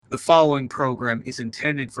The following program is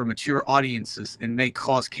intended for mature audiences and may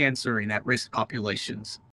cause cancer in at-risk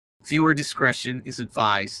populations. Viewer discretion is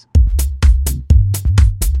advised.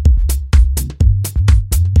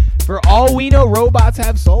 For all we know, robots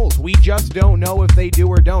have souls. We just don't know if they do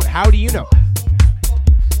or don't. How do you know?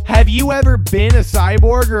 Have you ever been a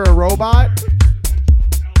cyborg or a robot?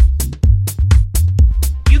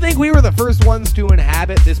 You think we were the first ones to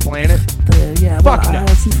inhabit this planet? Fuck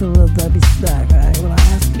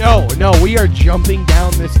no. No, we are jumping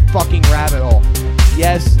down this fucking rabbit hole.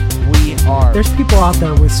 Yes, we are. There's people out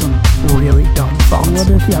there with some really dumb thoughts. What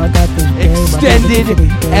if y'all got this Extended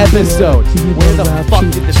episode. Where the fuck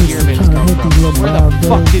did the pyramids come from? Where the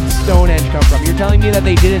fuck did Stonehenge come from? You're telling me that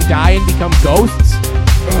they didn't die and become ghosts?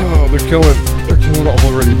 Oh, they're killing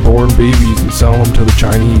already born babies and selling them to the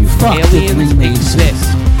Chinese. Aliens exist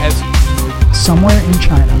as somewhere in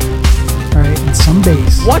China, all right, in some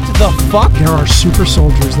base. What the fuck? There are super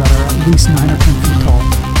soldiers that are at least 9 or 10 feet tall.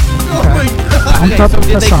 Oh my god! Okay,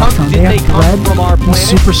 so did they come from our planet?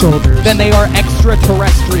 Super soldiers. Then they are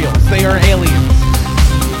extraterrestrials. They are aliens.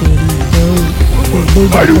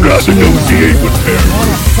 I do not negotiate with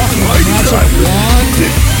terrorists. I do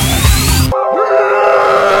not.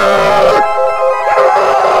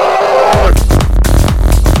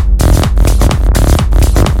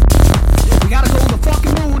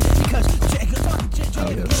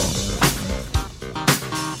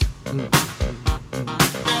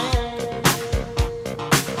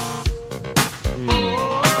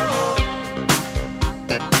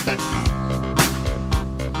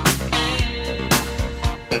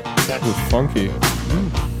 Funky.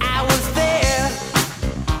 I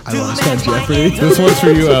lost on Jeopardy. This one's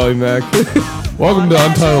for you, Allymac. Welcome to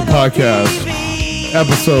Untitled Podcast,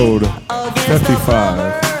 episode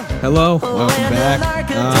 55. Hello, welcome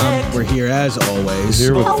back. We're here as always.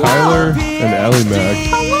 Here with Tyler and Allymac.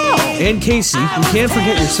 Hello. And Casey. You can't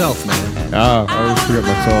forget yourself, man. I always forget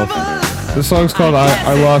myself. This song's called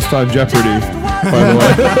I Lost on Jeopardy, by the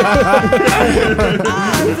way.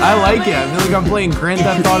 I like it. I feel like I'm playing Grand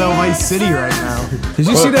Theft Auto Vice City right now. Did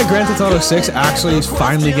you see that Grand Theft Auto 6 actually is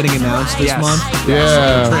finally getting announced this month?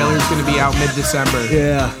 Yeah. The trailer's going to be out mid-December.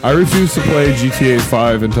 Yeah. I refuse to play GTA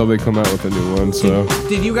 5 until they come out with a new one, so.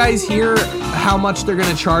 Did you guys hear how much they're going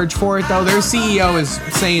to charge for it, though? Their CEO is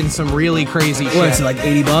saying some really crazy shit. What, is it like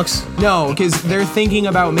 $80? No, because they're thinking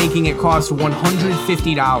about making it cost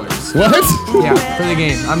 $150. What? Yeah, for the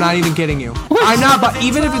game. I'm not even kidding you. I'm not, but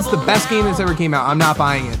even if it's the best game that's ever came out, I'm not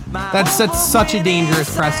buying it. That sets such a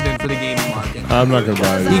dangerous precedent for the gaming market. I'm not gonna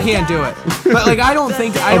buy it. You can't do it. But like, I don't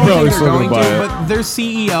think they're going to. But their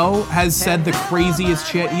CEO has said the craziest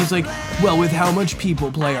shit. He's like, well, with how much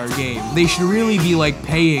people play our game, they should really be like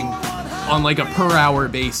paying on like a per hour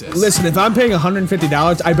basis. Listen, if I'm paying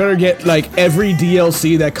 $150, I better get like every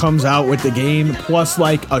DLC that comes out with the game, plus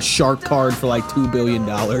like a shark card for like $2 billion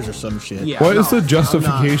or some shit. Yeah, What is the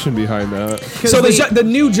justification behind that? So the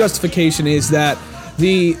new justification is that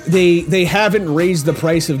they haven't raised the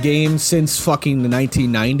price of games since fucking the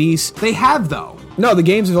 1990s. They have though. No, the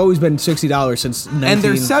games have always been $60 since And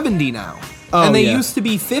they're 70 now. Oh, and they yeah. used to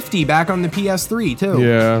be 50 back on the PS3 too.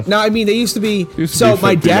 Yeah. No, I mean they used to be.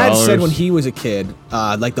 My dad said when he was a kid,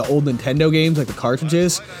 like the old Nintendo games, like the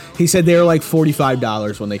cartridges, he said they were like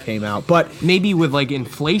 $45 when they came out. But maybe with like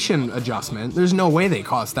inflation adjustment, there's no way they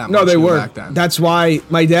cost that much. No, they were. Back then. That's why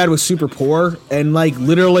my dad was super poor, and like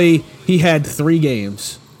literally he had 3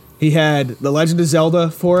 games. He had The Legend of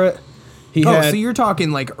Zelda for it. So you're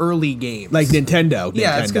talking like early games, like Nintendo.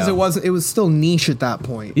 Yeah, it's because it was still niche at that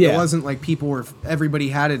point. Yeah. It wasn't like everybody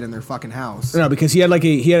had it in their fucking house. No, because he had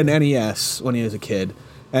an NES when he was a kid,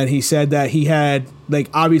 and he said that he had like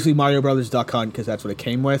obviously Mario Brothers Duck Hunt because that's what it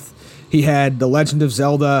came with. He had The Legend of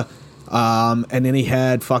Zelda, and then he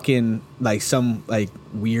had fucking like some like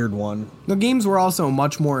weird one. The games were also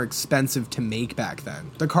much more expensive to make back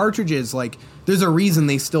then. The cartridges, like, there's a reason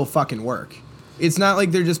they still fucking work. It's not like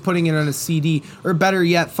they're just putting it on a CD, or better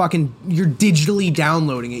yet, fucking you're digitally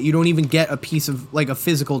downloading it. You don't even get a piece of like a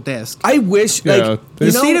physical disc. I wish the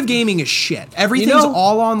state of gaming is shit. Everything's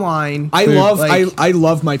all online. I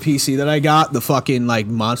love my PC that I got, the fucking like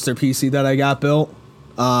monster PC that I got built.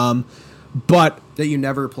 But that you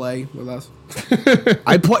never play with us.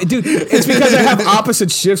 I play, dude. It's because I have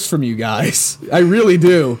opposite shifts from you guys. I really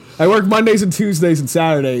do. I work Mondays and Tuesdays and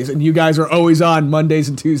Saturdays, and you guys are always on Mondays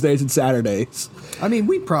and Tuesdays and Saturdays. I mean,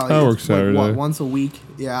 we probably I work Saturday. Like, once a week.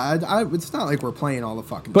 Yeah, it's not like we're playing all the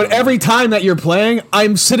fucking. But time. every time that you're playing,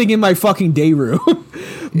 I'm sitting in my fucking day room.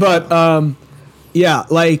 But yeah,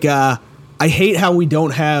 like I hate how we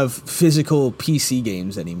don't have physical PC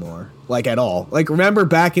games anymore, like at all. Like remember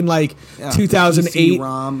back in like 2008,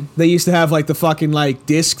 PC-ROM. they used to have like the fucking like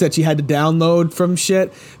disc that you had to download from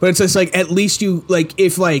shit. But it's just like at least you like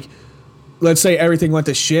if like let's say everything went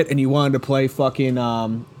to shit and you wanted to play fucking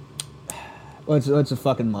what's a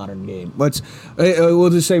fucking modern game? We'll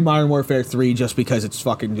just say Modern Warfare 3 just because it's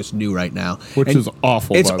fucking just new right now, Which is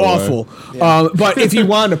awful. It's by the awful. way. But if you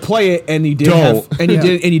wanted to play it and you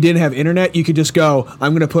didn't have internet, you could just go,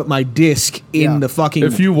 I'm gonna put my disc in the fucking.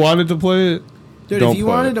 If you wanted to play it, Dude, don't if you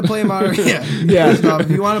play wanted it. to play Modern, if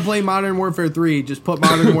you want to play Modern Warfare 3, just put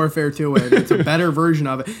Modern Warfare 2 in. It's a better version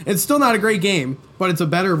of it. It's still not a great game, but it's a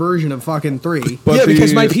better version of fucking 3. But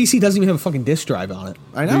because my PC doesn't even have a fucking disc drive on it.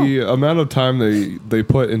 I know. The amount of time they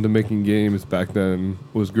put into making games back then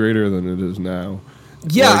was greater than it is now.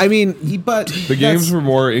 Yeah, Like, I mean, But The games were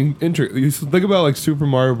more intricate. You think about like Super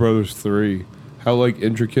Mario Brothers 3, how like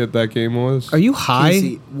intricate that game was. are you high?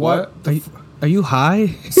 PC, what? Are you high?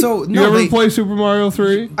 So You no, ever they, play Super Mario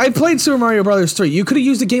 3? I played Super Mario Brothers 3. You could have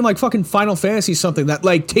used a game like fucking Final Fantasy something that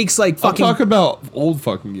like takes like I'm fucking. talking about old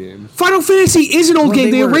fucking games. Final Fantasy is an old Well,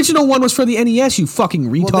 game. they The were- original one was for the NES. You fucking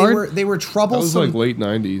retard. well, they were That was troublesome. like late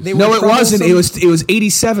 90s. They no, were it wasn't. troublesome. It was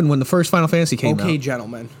 87 when the first Final Fantasy came Okay, out.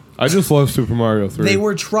 gentlemen. I just love Super Mario 3. They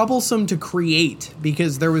were troublesome to create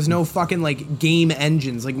because there was no fucking like game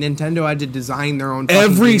engines. Like Nintendo had to design their own. Fucking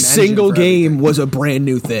Every game single engine for game everything. was a brand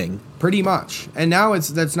new thing. Pretty much. And now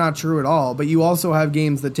that's not true at all. But you also have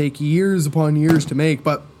games that take years upon years to make.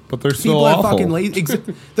 But they're still people are awful. fucking lazy.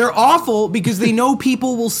 They're awful because they know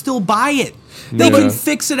people will still buy it. They Yeah. can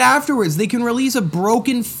fix it afterwards. They can release a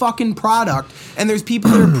broken fucking product, and there's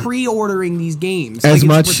people that are pre-ordering these games. As like,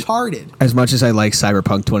 much- it's retarded. As much as I like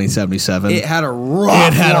Cyberpunk 2077, It had a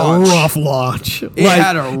rough launch. It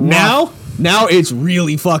had a rough- Now it's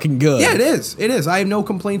really fucking good. Yeah, it is. It is. I have no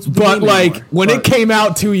complaints with the But game like anymore. when it But- came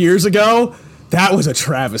out 2 years ago, that was a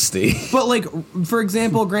travesty. But like, for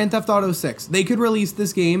example, Grand Theft Auto 6, they could release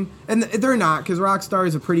this game, and they're not, because Rockstar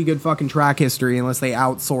has a pretty good fucking track history, unless they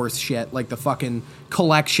outsource shit, like the fucking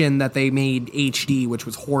collection that they made HD, which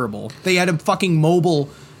was horrible. They had a fucking mobile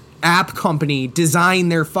app company design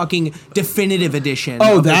their fucking definitive edition.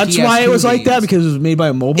 Oh, of their that's why it PS2 was like that, games. because it was made by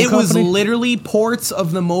a mobile It was company. literally ports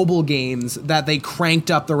of the mobile games that they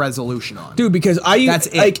cranked up the resolution on. Dude, because That's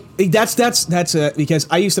it. like that's because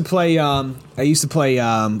I used to play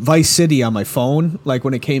Vice City on my phone, like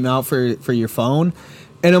when it came out for your phone,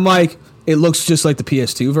 and I'm like, it looks just like the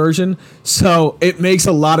PS2 version, so it makes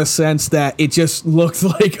a lot of sense that it just looked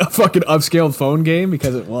like a fucking upscaled phone game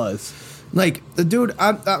because it was. Like, dude,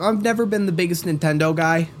 I've never been the biggest Nintendo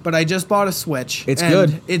guy, but I just bought a Switch. It's and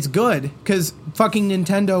good. It's good because fucking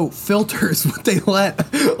Nintendo filters what they let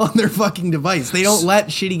on their fucking device. They don't let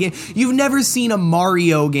shitty games. You've never seen a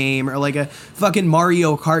Mario game or like a fucking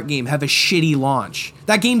Mario Kart game have a shitty launch.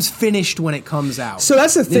 That game's finished when it comes out. So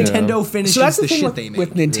that's the thing. Nintendo finishes So that's the thing shit with, they make.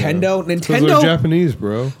 with Nintendo. Because they're Nintendo, Japanese,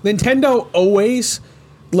 bro. Nintendo always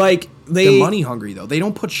like They're money hungry though. They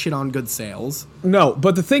don't put shit on good sales. No,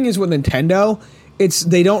 but the thing is with Nintendo,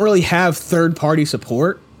 they don't really have third party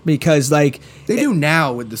support because like They do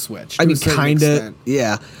now with the Switch. I to mean a certain kind of extent.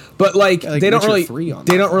 yeah, but like, like they don't Witcher really 3 on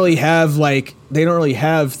they that. don't really have like they don't really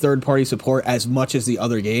have third party support as much as the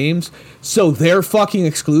other games. So their fucking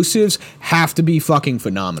exclusives have to be fucking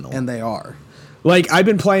phenomenal. And they are. Like I've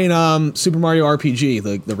been playing Super Mario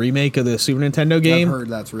RPG, the remake of the Super Nintendo game. I've heard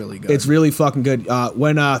that's really good. It's really fucking good.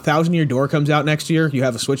 When Thousand Year Door comes out next year, you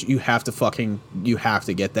have a Switch. You have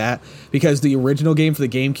to get that because the original game for the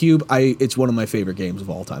GameCube, it's one of my favorite games of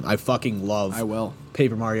all time. I fucking love. I will.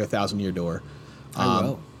 Paper Mario Thousand Year Door. I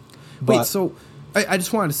will. but- Wait, so I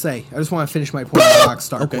just wanted to say, I just want to finish my point on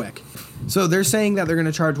Rockstar Okay. quick. So they're saying that they're going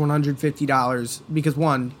to charge $150 because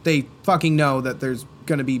one, they fucking know that there's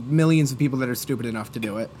going to be millions of people that are stupid enough to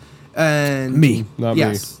do it. And Me. Not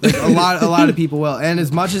yes, a lot of people will. And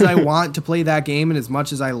as much as I want to play that game and as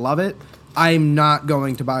much as I love it, I'm not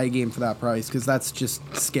going to buy a game for that price because that's just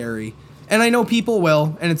scary. And I know people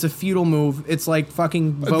will, and it's a futile move. It's like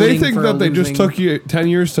fucking voting They think for that a they just losing- took you 10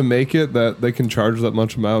 years to make it, that they can charge that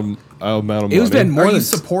much amount of money. It's been more Are you than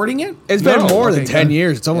supporting it? it's been No. more than Okay, 10 good.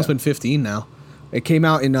 years. It's almost Yeah. been 15 now. It came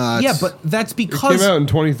out in Yeah, but that's It because came out in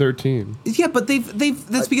 2013. yeah, but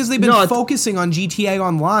that's because they've been no, focusing on GTA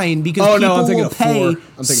Online because Oh, no, I'm people thinking will of 4. pay I'm thinking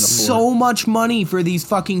of 4. so much money for these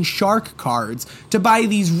fucking shark cards to buy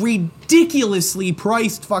these ridiculously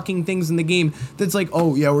priced fucking things in the game. That's like,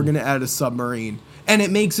 oh yeah, we're gonna add a submarine. And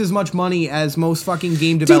it makes as much money as most fucking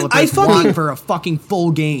game developers want for a fucking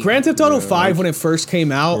full game. Grand Theft Auto 5 when it first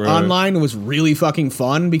came out Right. online was really fucking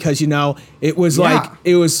fun because it was Yeah. like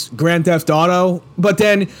it was Grand Theft Auto, but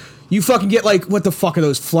then You fucking get like, what the fuck are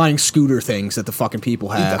those flying scooter things that the fucking people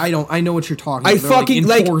have? I know what you're talking I about. They're fucking,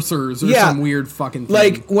 like, enforcers or yeah. some weird fucking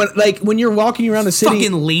thing. When you're walking around the city,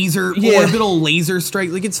 fucking laser, Yeah. orbital laser strike.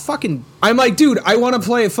 Like, it's fucking. I'm like, dude, I want to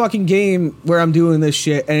play a fucking game where I'm doing this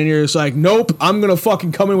shit, and you're just like, nope, I'm gonna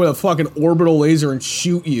fucking come in with a fucking orbital laser and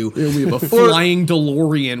shoot you. We have a flying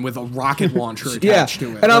DeLorean with a rocket launcher attached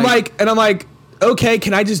to it. And I'm like, okay,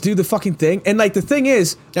 can I just do the fucking thing? And like the thing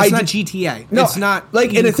is, that's not GTA. No, it's not.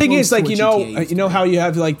 Like, and the thing close is, like, to you what know GTA how you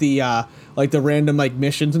have like the random like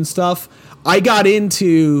missions and stuff. I got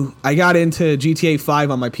into GTA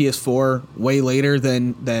 5 on my PS4 way later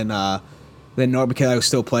than normal because I was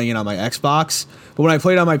still playing it on my Xbox. But when I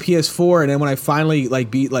played on my PS4, and then when I finally like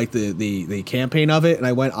beat like the campaign of it, and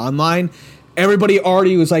I went online, everybody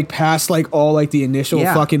already was like past like all like the initial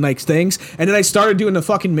fucking like things, and then I started doing the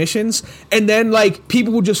fucking missions, and then like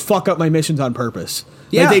people would just fuck up my missions on purpose.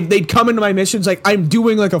 Yeah, like, they'd come into my missions like I'm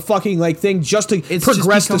doing like a fucking like thing just to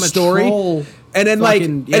progress the story, and then like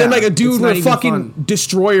a dude with a fucking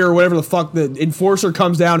destroyer or whatever the fuck, the enforcer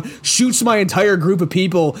comes down, shoots my entire group of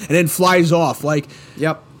people, and then flies off. Like,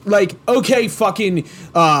 Yep. Like, okay, fucking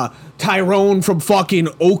Tyrone from fucking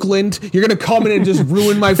Oakland, you're gonna come in and just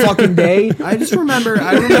ruin my fucking day. I remember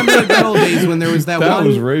the good old days when there was that That one.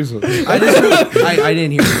 was racist. I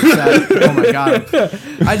didn't hear what you said. Oh my god.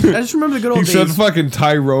 I just remember the good old You days. said fucking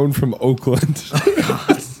Tyrone from Oakland.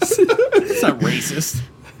 It's not racist.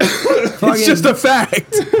 It's just a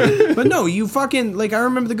fact. But no, you fucking, like, I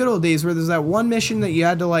remember the good old days where there's that one mission that you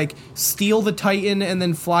had to, like, steal the Titan and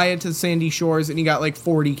then fly it to the Sandy Shores, and you got, like,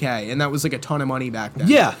 $40K, and that was, like, a ton of money back then.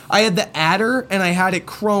 Yeah. I had the Adder, and I had it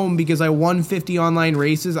Chrome because I won 50 online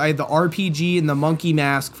races. I had the RPG and the Monkey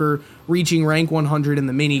Mask for reaching rank 100 in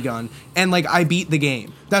the minigun, and, like, I beat the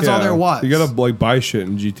game. That's all there was. You gotta like buy shit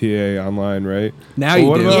in GTA Online, right? Now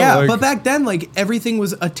you do. Yeah, like, but back then, like, everything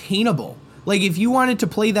was attainable. Like, if you wanted to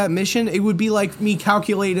play that mission, it would be like me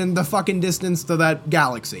calculating the fucking distance to that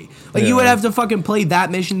galaxy. Like, you would have to fucking play that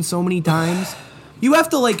mission so many times. You have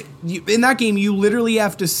to, like, in that game, you literally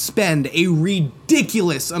have to spend a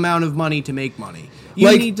ridiculous amount of money to make money. You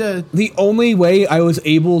like, need to... The only way I was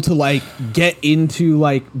able to, like, get into,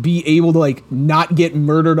 like, be able to, like, not get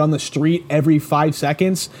murdered on the street every 5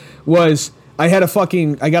 seconds was... I got a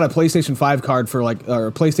PlayStation 5 card for like, or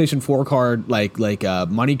a PlayStation 4 card, like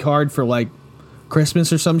money card for like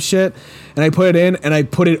Christmas or some shit. And I put it in and I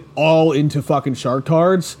put it all into fucking shark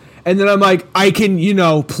cards. And then I'm like, I can,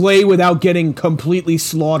 play without getting completely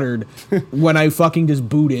slaughtered when I fucking just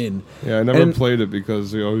boot in. Yeah, I never played it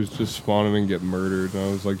because they always just spawn in and get murdered. And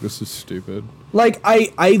I was like, this is stupid. Like,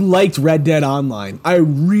 I liked Red Dead Online. I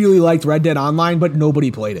really liked Red Dead Online, but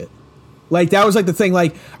nobody played it. Like, that was, like, the thing.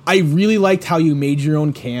 Like, I really liked how you made your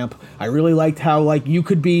own camp. I really liked how, like, you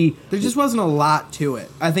could be... There just wasn't a lot to it.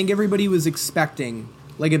 I think everybody was expecting,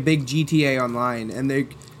 like, a big GTA Online. And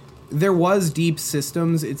there was deep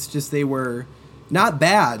systems. It's just they were not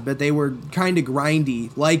bad, but they were kind of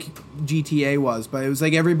grindy, like GTA was. But it was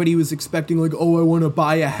like everybody was expecting, like, oh, I want to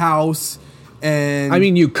buy a house. And... I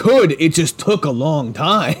mean, you could. It just took a long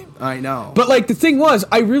time. I know. But, like, the thing was,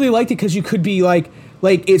 I really liked it because you could be, like,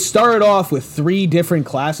 it started off with 3 different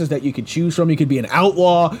classes that you could choose from. You could be an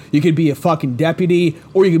outlaw, you could be a fucking deputy,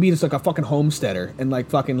 or you could be just like a fucking homesteader and like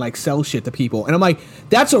fucking like sell shit to people. And I'm like,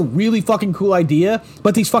 that's a really fucking cool idea.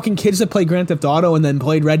 But these fucking kids that play Grand Theft Auto and then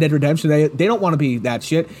played Red Dead Redemption, they don't want to be that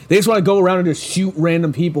shit. They just want to go around and just shoot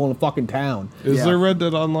random people in a fucking town. Is there Red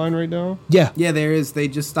Dead Online right now? Yeah. Yeah, there is. They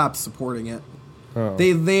just stopped supporting it. Oh.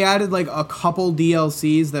 They added like a couple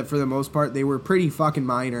DLCs that for the most part they were pretty fucking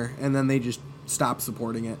minor, and then they just stopped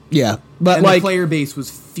supporting it. Yeah, but and like the player base was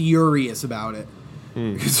furious about it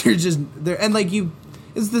because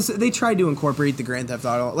they tried to incorporate the Grand Theft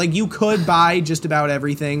Auto. Like, you could buy just about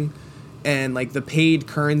everything, and like the paid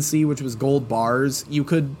currency, which was gold bars, you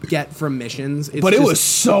could get from missions. It was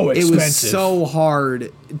so expensive. It was so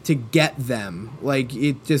hard to get them. Like,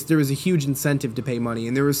 there was a huge incentive to pay money,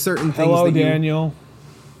 and there were certain things. Hello, Daniel.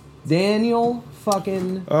 Daniel,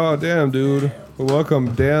 fucking. Oh damn, dude.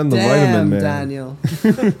 Welcome, Dan, the Vitamin Man. Daniel.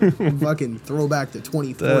 Fucking throwback to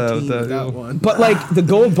 2014 with that one. But like the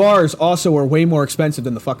gold bars also were way more expensive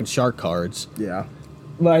than the fucking shark cards. Yeah.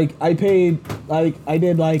 Like I paid I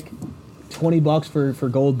did like $20 for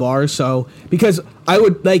gold bars, so because I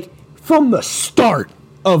would like from the start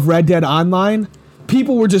of Red Dead Online,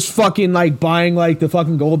 people were just fucking like buying like the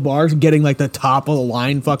fucking gold bars and getting like the top of the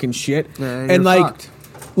line fucking shit. And like fucked.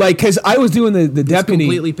 Like, because I was doing the deputy. It's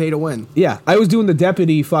completely pay to win. Yeah, I was doing the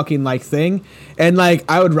deputy fucking, like, thing. And, like,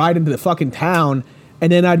 I would ride into the fucking town.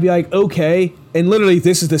 And then I'd be like, okay. And literally,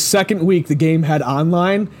 this is the second week the game had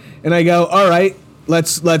online. And I go, all right,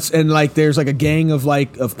 and like there's like a gang of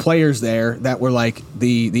players there that were like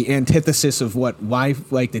the antithesis of what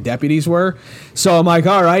like the deputies were. So I'm like,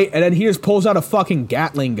 all right, and then he just pulls out a fucking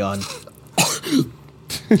Gatling gun.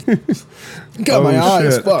 Got my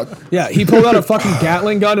eyes, shit. fuck. Yeah, he pulled out a fucking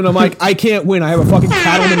Gatling gun, and I'm like, I can't win. I have a fucking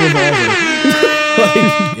Cattleman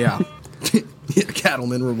revolver. Yeah,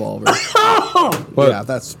 Cattleman revolver. But Yeah,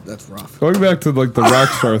 that's rough. going back to like the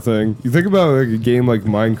Rockstar thing, you think about like a game like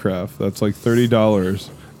Minecraft that's like $30.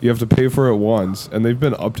 You have to pay for it once, and they've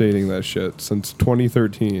been updating that shit since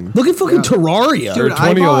 2013. Look at fucking Terraria. Or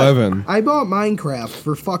 2011. I bought Minecraft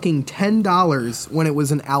for fucking $10 when it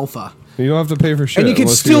was an alpha. You don't have to pay for shit. And you can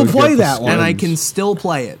unless still get play the that one. And I skins. can still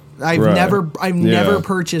play it. I've Right. never Yeah.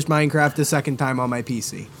 purchased Minecraft a second time on my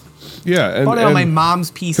PC. Yeah, and, Bought it on my and mom's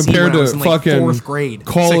PC compared when I was to in like fucking 4th grade.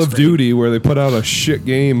 Call 6th of grade. Duty, where they put out a shit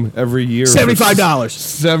game every year. for $75.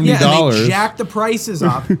 $70. Yeah, and they jack the prices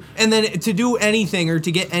up. And then to do anything or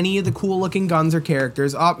to get any of the cool looking guns or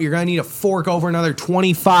characters up, you're going to need to fork over another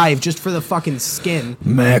 $25 just for the fucking skin.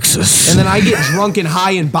 Maxis. And then I get drunk and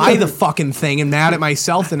high and buy the fucking thing and mad at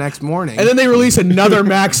myself the next morning. And then they release another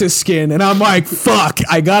Maxis skin, and I'm like, fuck,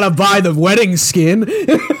 I gotta buy the wedding skin.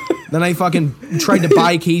 Then I fucking tried to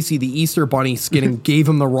buy Casey the Easter Bunny skin and gave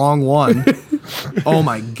him the wrong one. Oh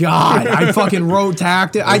my god! I fucking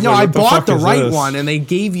road-tacked it. I know I what the bought fuck the is right this? one, and they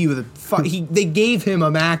gave you the they gave him a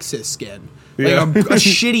Maxis skin, like Yeah. a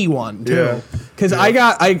shitty one too. Yeah. Because I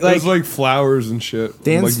There's like flowers and shit.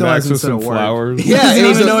 Dan like still hasn't Maxis said a and word. flowers. He Yeah, doesn't it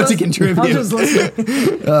was even a- know what to I was contribute. just listening.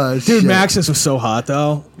 Dude, Shit. Maxis was so hot,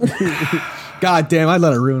 though. God damn, I'd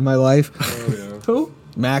let her ruin my life. Who?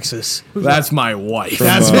 Maxis. That's my wife.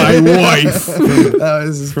 That's my wife.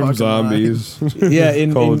 This is From fucking zombies. Yeah,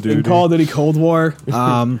 in Call of Duty. in Call of Duty Cold War.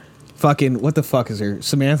 Fucking, what the fuck is her?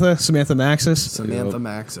 Samantha Maxis? Samantha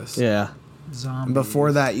Maxis. Yeah. Zombie. And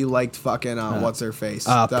before that, you liked fucking what's her face?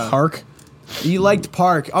 Park? You liked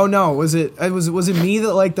Park. Oh no, was it me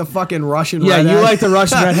that liked the fucking Russian? Yeah, redhead? you liked the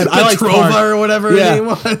Russian redhead. I liked Petrova Park. or whatever Yeah. her name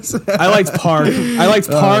was. I liked Park. I liked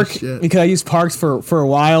Park shit. because I used Parks for a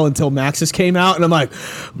while until Maxis came out, and I'm like,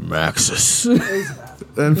 Maxis.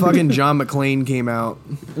 Then fucking John McClane came out.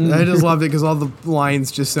 And I just loved it because all the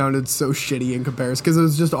lines just sounded so shitty in comparison because it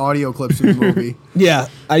was just audio clips from the movie. Yeah,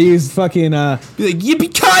 I used fucking. Be like,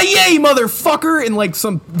 yippee-ki-yay, motherfucker! In like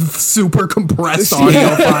some super compressed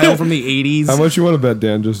audio file from the 80s. How much you want to bet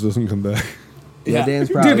Dan just doesn't come back? Yeah, Dan's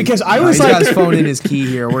Dude, probably. because I No, was he's got like- his phone in his key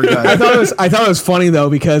here. We're good. I thought it was funny though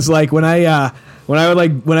because like when I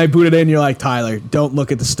booted in, you're like, Tyler, don't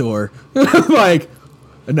look at the store.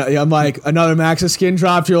 I'm like, another Maxis skin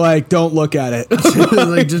dropped. You're like, don't look at it.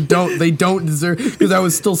 Like, just don't. They don't deserve. Because I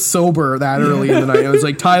was still sober that early in the night. I was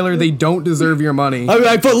like, Tyler, they don't deserve your money. I'm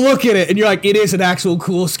like, but look at it, and you're like, it is an actual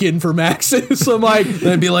cool skin for Maxis. I'm like,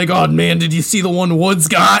 Then I'd be like, oh man, did you see the one Woods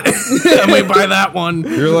got? I might buy that one.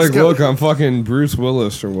 You're like, look, I'm fucking Bruce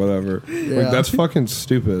Willis or whatever. Yeah. Like, that's fucking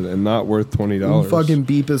stupid and not worth $20. Fucking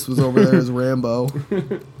Beepus was over there as Rambo.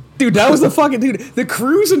 dude, that was the fucking dude. The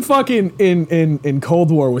cruise in fucking in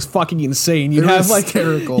Cold War was fucking insane. You It had was like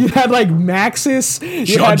hysterical. You had like Maxis, you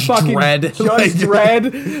Judge had fucking Dredd. Judge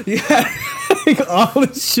Dredd. You had like all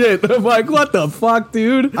this shit. I'm like, what the fuck,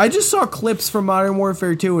 dude? I just saw clips from Modern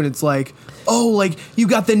Warfare 2, and it's like, oh, like you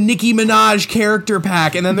got the Nicki Minaj character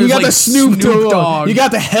pack, and then there's You got like the Snoop Dogg. You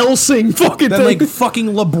got the Helsing fucking then thing. like fucking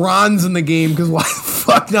LeBron's in the game because why the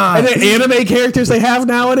fuck not? and then anime characters they have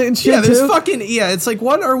now in it and shit Yeah, there's too. fucking It's like,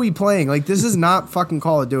 what are we playing? Like, this is not fucking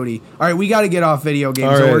Call of Duty. All right, we got to get off video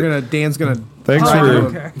games. All So right. Dan's gonna. Thanks Oh, for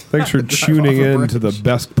okay. thanks for tuning off a in bridge. to the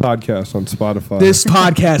best podcast on Spotify. This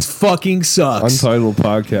podcast fucking sucks. Untitled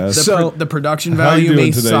podcast. So- The production How you value may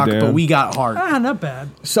doing today, suck, Dan? but we got heart. Not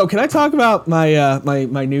bad. So can I talk about my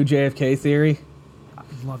my new JFK theory?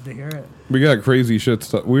 I'd love to hear it. We got crazy shit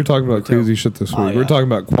stuff. We were talking about crazy shit this week. Oh, We were yeah. talking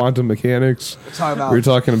about quantum mechanics. Talk about. We were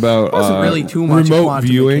talking about It wasn't really too much remote quantum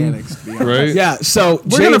viewing, mechanics, to be honest. right? Yeah. So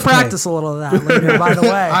We're gonna JFK. practice a little of that later. By the way,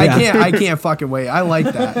 I can't fucking wait. I like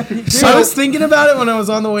that. I was thinking about it when I was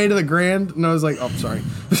on the way to the Grand, and I was like, oh, sorry.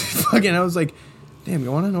 Fucking, I was like, damn,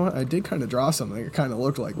 you want to know what? I did kind of draw something. It kind of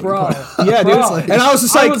looked like what he bro. put out. Yeah, dude. Bro. And I was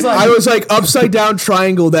just I like, was like- I was like upside down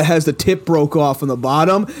triangle that has the tip broke off on the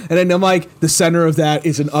bottom, and then I'm like, the center of that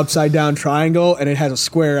is an upside down triangle, and it has a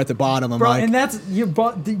square at the bottom. I'm Bro, like, and that's you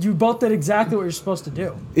both did exactly what you're supposed to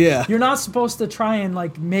do. yeah. You're not supposed to try and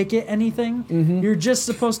like make it anything. You're just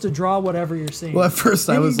supposed to draw whatever you're seeing. Well, at first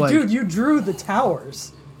I And was like, dude, you drew the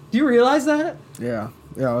towers. Do you realize that? yeah.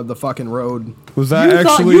 the fucking road. Was that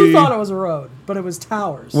You thought it was a road, but it was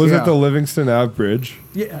towers. Was Yeah. it the Livingston Ave Bridge?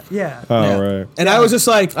 Yeah. Oh, Yeah. right. And I was just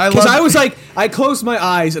like, I because love- I was like, I closed my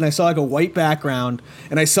eyes and I saw like a white background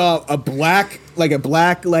and I saw a black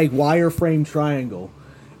wireframe triangle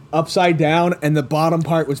upside down, and the bottom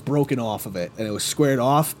part was broken off of it and it was squared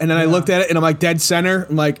off. And then I looked at it and I'm like, dead center.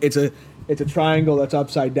 I'm like, it's a triangle that's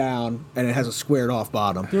upside down and it has a squared off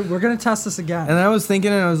bottom. Dude, we're gonna test this again. And I was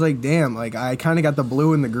thinking, and I was like, damn, like I kind of got the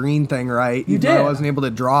blue and the green thing right. You even though did. I wasn't able to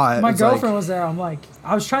draw it. My It's girlfriend like, was there. I'm like,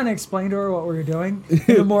 I was trying to explain to her what we were doing. And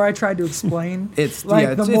the more I tried to explain, It's- like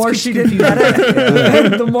yeah, the it's more she didn't get it.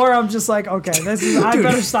 And the more I'm just like, okay, I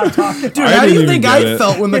better stop talking. Dude, I how do didn't you even think get I it.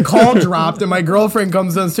 felt when the call dropped and my girlfriend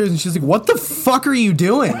comes downstairs and she's like, "What the fuck are you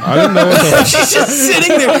doing?" I didn't know what the She's just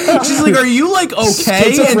sitting there. She's like, "Are you like okay?" And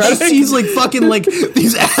she Schizophrenic? sees like fucking like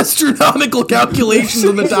these astronomical calculations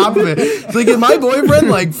on the top of it. It's like, is my boyfriend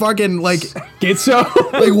like fucking like Get so?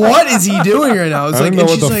 like what is he doing right now? It's I like, didn't know and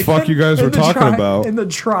what she's the like, fuck you guys were In the talking about. in the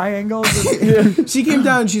triangle. she came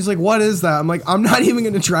down and she's like, "What is that?" I'm like, "I'm not even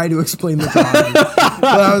going to try to explain the drawing."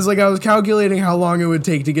 But I was calculating how long it would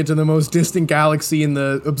take to get to the most distant galaxy in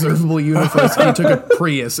the observable universe if you took a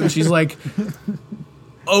Prius. And she's like,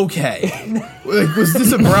 "Okay, like, was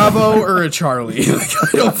this a Bravo or a Charlie?" Like,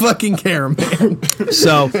 I don't fucking care, man.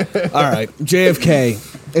 So, all right, JFK.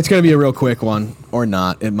 It's gonna be a real quick one, or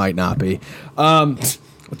not. It might not be. Let's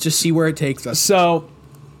just see where it takes us. So,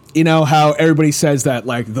 you know how everybody says that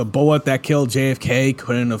like the bullet that killed JFK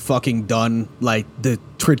couldn't have fucking done like the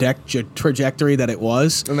trajectory that it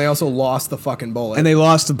was, And they also lost the fucking bullet. and they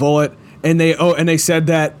lost the bullet, and they said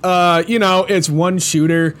that it's one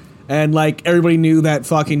shooter, and like everybody knew that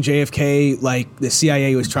fucking JFK, like the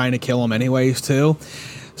CIA was trying to kill him anyways too.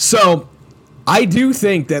 So I do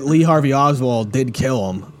think that Lee Harvey Oswald did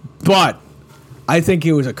kill him, but I think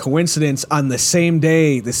it was a coincidence on the same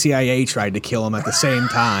day the CIA tried to kill him at the same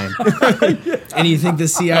time. And you think the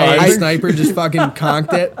CIA I- sniper just fucking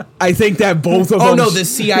conked it? I think that both of them. Oh no, the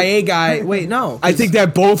CIA guy. Wait, no. I think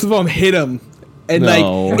that both of them hit him, and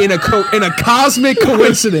No. like in a cosmic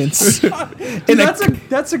coincidence,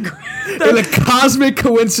 That's a great. in a cosmic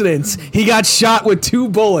coincidence, he got shot with 2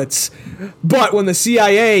 bullets. But when the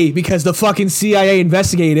CIA, because the fucking CIA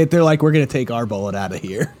investigated it, they're like, we're gonna take our bullet out of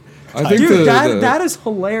here. I think Dude, the- that is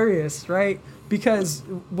hilarious, right? Because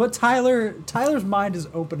what Tyler's mind is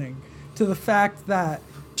opening to the fact that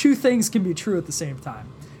 2 things can be true at the same time.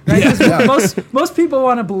 Right? 'Cause most people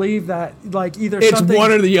want to believe that like either It's something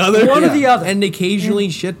one or the other. One or the other. And occasionally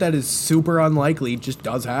shit that is super unlikely just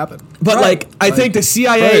does happen. But Right. like, I think the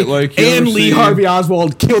CIA Right, like, you and ever Lee see- Harvey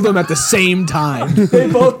Oswald killed him at the same time. They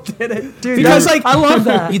both did it, dude. Because, that's- like, I love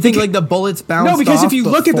that. You think like the bullets bounced No, because off if you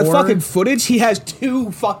look at the before? fucking footage, he has 2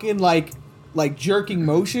 fucking like jerking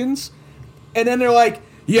motions, and then they're like,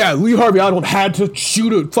 yeah, Lee Harvey Oswald had to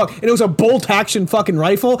shoot a fuck, and it was a bolt action fucking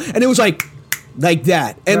rifle, and it was like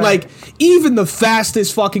that, and Right. like even the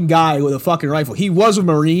fastest fucking guy with a fucking rifle, he was a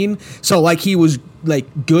Marine, so like he was like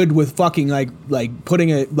good with fucking like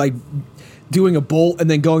putting a like doing a bolt and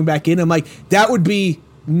then going back in. I'm like, that would be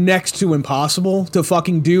next to impossible to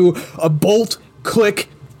fucking do a bolt click.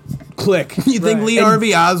 You think Right. Lee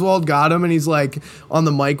Harvey Oswald got him and he's like on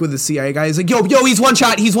the mic with the CIA guy. He's like, yo, he's one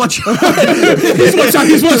shot. He's one shot.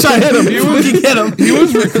 he's one shot. Hit him. You get him. He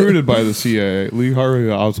was recruited by the CIA. Lee Harvey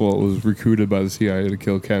Oswald was recruited by the CIA to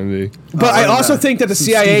kill Kennedy. But I also think that the Some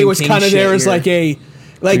CIA Stephen was King kind of shit there as here. like a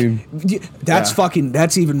that's Yeah. fucking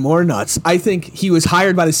that's even more nuts. I think he was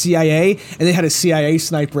hired by the CIA and they had a CIA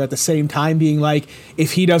sniper at the same time being like,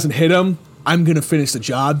 if he doesn't hit him, I'm gonna finish the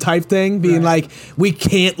job type thing, being Right. like, we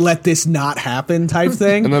can't let this not happen type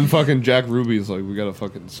thing. And then fucking Jack Ruby's like, we gotta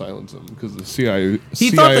fucking silence him because the CIA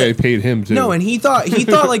thought that- paid him too. No, and he thought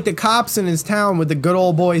like the cops in his town with the good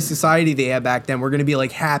old boy society they had back then were gonna be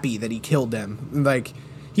like happy that he killed them. Like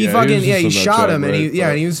he Yeah, he was he just in that shot job, him and right?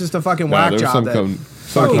 and he was just a fucking Nah, whack there was job that some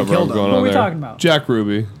fucking cover up killed him. going Who on are we there. talking about? Jack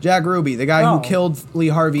Ruby. Jack Ruby, the guy Oh. who killed Lee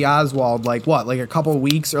Harvey Oswald, like what, like a couple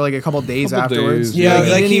weeks or like a couple days Couple afterwards. days, Yeah, he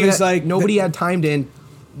like, didn't he even was like- nobody had time to.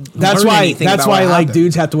 That's learn why anything that's about why what like happened.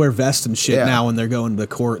 dudes have to wear vests and shit Yeah. now when they're going to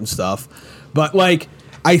court and stuff. But like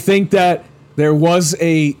I think that there was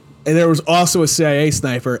also a CIA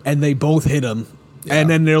sniper and they both hit him. And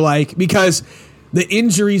then they're like, because the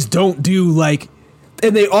injuries don't do like,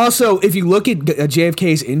 and they also, if you look at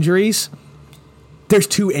JFK's injuries, there's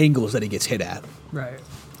 2 angles that he gets hit at. Right.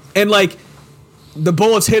 And like the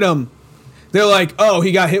bullets hit him, they're like, oh,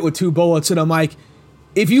 he got hit with 2 bullets. And I'm like,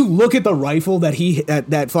 if you look at the rifle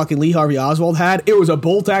that fucking Lee Harvey Oswald had, it was a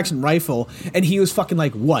bolt action rifle, and he was fucking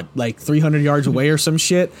like 300 yards away or some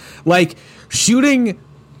shit. Like shooting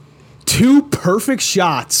 2 perfect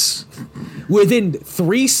shots within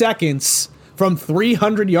 3 seconds from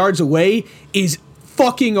 300 yards away is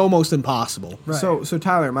fucking almost impossible. Right. So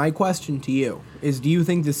Tyler, my question to you is: do you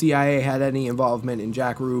think the CIA had any involvement in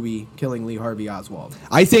Jack Ruby killing Lee Harvey Oswald?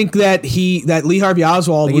 I think that Lee Harvey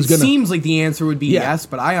Oswald Like, was it going to. seems like the answer would be Yeah. yes,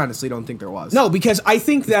 but I honestly don't think there was. No, because I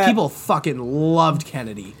think that People fucking loved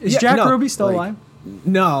Kennedy. Is Yeah, Jack no, Ruby still like- alive?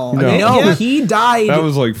 No, No. No, yeah. he died. That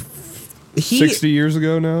was like He- 60 years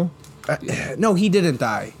ago now. No, he didn't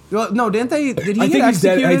die. Well, no, didn't they? Did he I get think he's dead.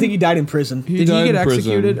 executed? I think he died in prison. Did he died get in prison.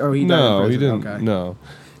 executed, or he died in No, he prison? didn't. Okay. No.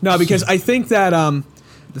 No, because I think that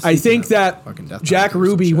Speaking of fucking death Jack penalty or some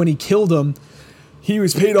Ruby, shit. when he killed him, he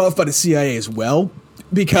was paid off by the CIA as well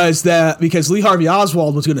because Lee Harvey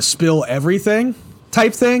Oswald was going to spill everything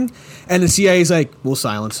type thing, and the CIA's like, we'll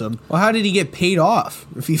silence him. Well, how did he get paid off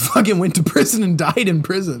if he fucking went to prison and died in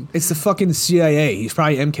prison? It's the fucking CIA. He's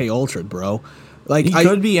probably MK Ultra, bro. Like He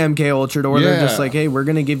could be MK Ultra, or they're just Yeah. like, hey, we're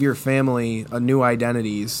gonna give your family a new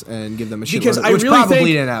identities and give them a shit. because I which really probably think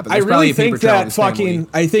didn't happen. I There's probably really a paper think trail in that his fucking family.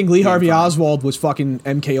 I think Lee Harvey fine. Oswald was fucking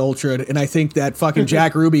MK Ultra, and I think that fucking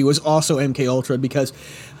Jack Ruby was also MK Ultra because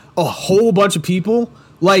a whole bunch of people,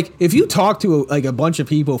 like if you talk to a bunch of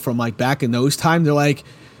people from like back in those times, they're like,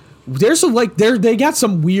 there's some like they got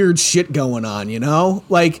some weird shit going on, you know,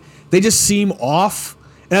 like they just seem off.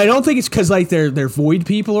 And I don't think it's because like they're void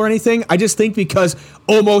people or anything. I just think because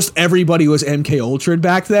almost everybody was MK Ultra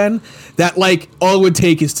back then, that like all it would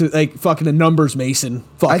take is to like fucking a numbers mason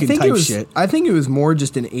fucking type shit. I think it was more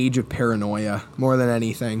just an age of paranoia more than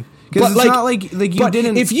anything. Because But it's not like you but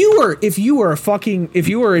didn't. If you were an the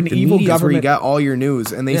evil media's where you government, got all your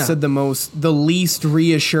news, and they Yeah. said the least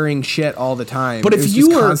reassuring shit all the time. but It if was you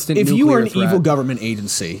just were constant if you were an nuclear evil threat. government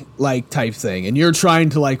agency like type thing, and you're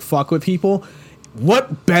trying to like fuck with people,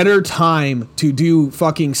 what better time to do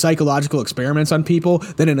fucking psychological experiments on people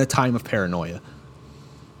than in a time of paranoia?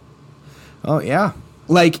 Oh yeah,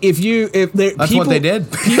 Like if they that's what they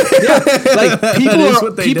did. like people is are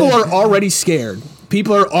what they people did. are already scared.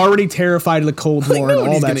 People are already terrified of the Cold War and all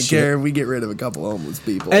Nobody's that gonna shit. care if we get rid of a couple homeless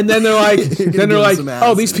people. And then they're like, give them some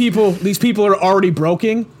oh, these acid. people are already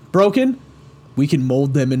broken. We can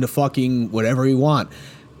mold them into fucking whatever we want.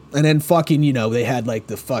 And then fucking, you know, they had like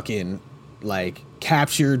the fucking like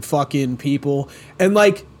captured fucking people and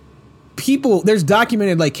like people. There's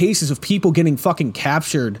documented like cases of people getting fucking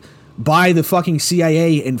captured by the fucking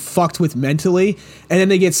CIA and fucked with mentally, and then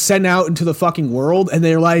they get sent out into the fucking world, and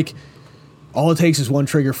they're like, all it takes is one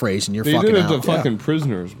trigger phrase, and you're They fucking did it out. to fucking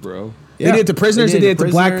prisoners, bro. They did it to prisoners, they did it to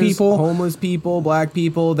black prisoners, people. homeless people, black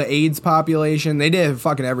people, the AIDS population. They did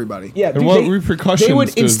fucking everybody. Yeah, And what repercussions They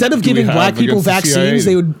would do instead of we giving have black people against the vaccines,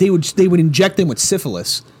 CIA? they would inject them with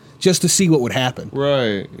syphilis just to see what would happen.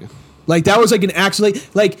 Right. Like that was like an actually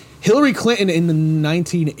like Hillary Clinton in the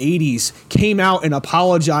 1980s came out and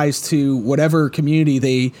apologized to whatever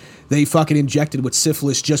community they fucking injected with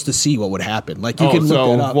syphilis just to see what would happen. Like you can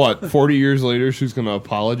look that so up. what? 40 years later, she's gonna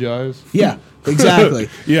apologize. Yeah, exactly.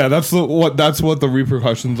 Yeah, that's what the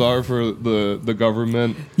repercussions are for the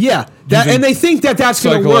government. Yeah, that, and they think that that's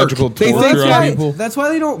going to work. Psychological They torture think on that, people. That's why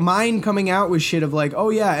they don't mind coming out with shit of like, oh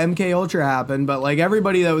yeah, MK Ultra happened, but like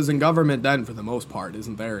everybody that was in government then, for the most part,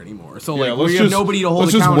 isn't there anymore. So Yeah, like, we have nobody to hold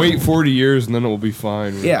Let's just accountable. wait 40 years and then it will be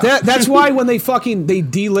fine. Yeah. that's why when they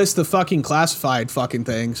delist the fucking classified fucking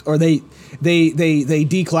things, or they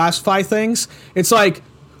declassify things, it's like,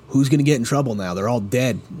 who's gonna get in trouble now? They're all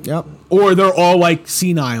dead. Yep. Or they're all like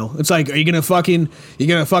senile. It's like, are you gonna fucking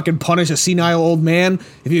punish a senile old man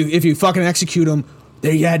if you fucking execute him?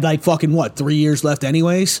 They had like fucking what, 3 years left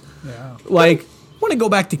anyways. Yeah. Like, I want to go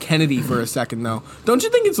back to Kennedy for a second though. Don't you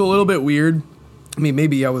think it's a little bit weird? I mean,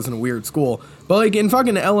 maybe I was in a weird school, but like in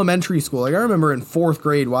fucking elementary school, like I remember in 4th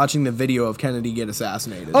grade watching the video of Kennedy get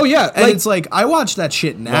assassinated. Oh, yeah, and like- it's like I watch that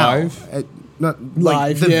shit now. Live? Not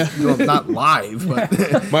Live, like yeah. well, not live,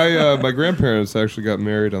 but My grandparents actually got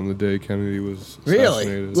married on the day Kennedy was really?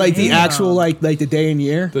 assassinated. Like the Damn. actual like the day and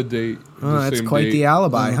year? the date. that's same quite date. the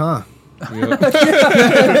alibi, huh? Yep.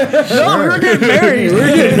 No, we were getting married. Sure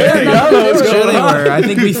they were. I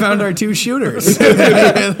think we found our 2 shooters.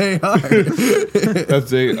 They are.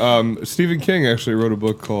 That's a Stephen King actually wrote a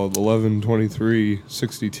book called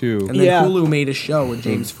 11/23/62. And then Yeah. Hulu made a show with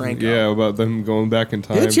James Franco. Yeah, about them going back in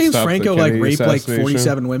time. Didn't James stop the Franco like Kennedy rape like assassination.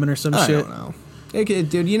 47 women or some I shit? don't know.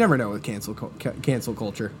 Dude, you never know with cancel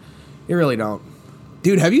culture. You really don't.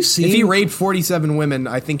 Dude, have you seen If he raped 47 women,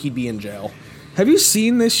 I think he'd be in jail. Have you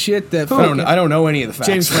seen this shit that I don't know any of the facts.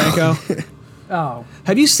 James Franco? Oh,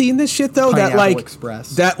 Have you seen this shit though? Pineapple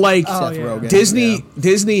Express. That like Seth yeah. Rogen.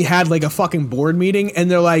 Disney had like a fucking board meeting and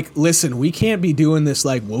they're like, listen, we can't be doing this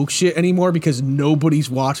like woke shit anymore because nobody's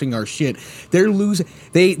watching our shit. They're losing.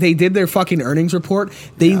 They did their fucking earnings report.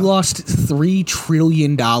 They lost $3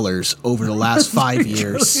 trillion over the last 5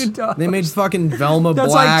 years. They made fucking Velma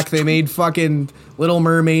That's black. like- They made fucking Little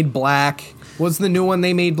Mermaid black. What's the new one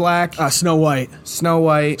they made black? Snow White. Snow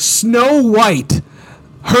White. Snow White.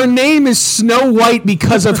 Her name is Snow White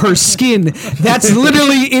because of her skin. That's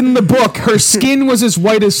literally in the book. Her skin was as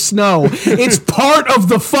white as snow. It's part of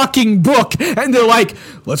the fucking book. And they're like,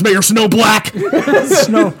 let's make her snow black.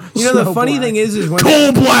 Snow. You know, the funny thing is when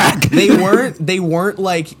Coal black. they weren't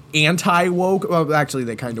like anti-woke. Well, actually,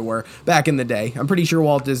 they kind of were back in the day. I'm pretty sure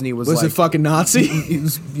Walt Disney was Was like, it fucking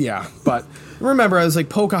Nazi? yeah, but remember, I was like,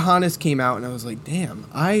 Pocahontas came out, and I was like, damn,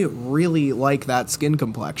 I really like that skin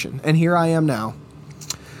complexion, and here I am now.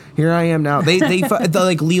 They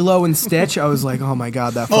like Lilo and Stitch. I was like, oh my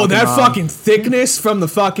god, that. Oh, that mom. fucking thickness from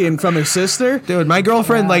her sister. Dude, my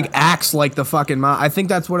girlfriend like acts like the fucking mom. I think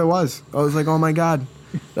that's what it was. I was like, oh my god,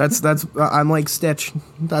 that's I'm like Stitch.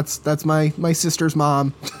 That's my sister's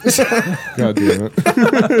mom. God damn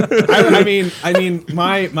it. I mean,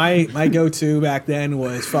 my go-to back then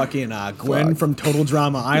was fucking Gwen Fuck. from Total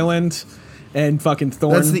Drama Island, and fucking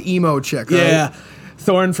Thorn. That's the emo chick, right? yeah.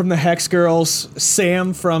 Thorn from the Hex Girls,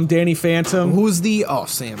 Sam from Danny Phantom. Who's the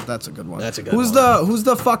Sam? That's a good one. That's a good who's one. Who's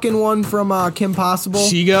the fucking one from Kim Possible?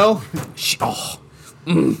 Shigo.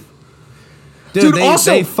 Dude, Dude,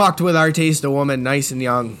 also- they fucked with Our Taste of Woman, nice and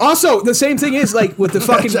young. Also, the same thing is like with the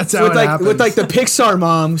fucking That's how it happens. with like the Pixar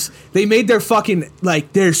moms, they made their fucking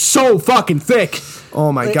like they're so fucking thick.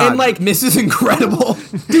 Oh my god! And like Mrs. Incredible,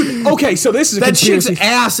 dude. Okay, so this is a that chick's conspiracy.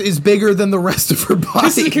 ass is bigger than the rest of her body.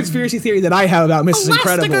 This is a conspiracy theory that I have about Mrs.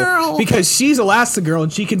 Incredible Elastigirl. because she's Elastigirl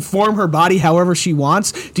and she can form her body however she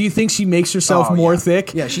wants. Do you think she makes herself Oh, more yeah.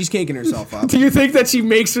 thick? Yeah, she's caking herself up. Do you think that she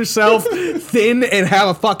makes herself thin and have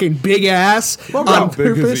a fucking big ass bro, on Big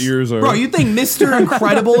as purpose? the ears are. Bro, you think Mr.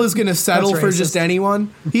 Incredible is gonna settle That's for racist. just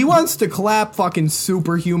anyone? He wants to clap fucking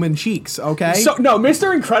superhuman cheeks, okay? So no,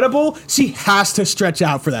 Mr. Incredible, she has to stretch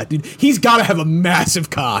out for that, dude. He's got to have a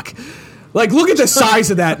massive cock. Like, look at the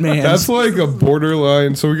size of that man. That's like a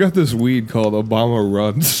borderline. So we got this weed called Obama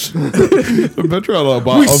Runs. I bet you're on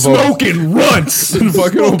Obama. we smoking runts.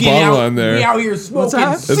 Fucking Obama on there. We out here smoking.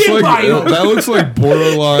 that? It's like symbiote. that looks like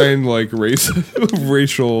borderline like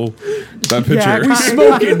racial. That picture. Yeah, we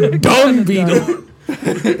smoking dung beetle.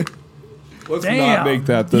 Let's Damn. not make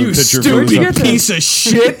that the You picture for stupid this piece of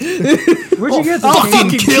shit. Where'd you get the I'll name?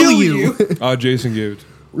 fucking kill you. Jason gave it.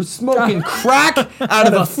 We're smoking crack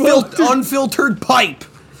out of a unfiltered pipe.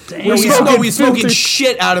 Damn. We're smoking filtered-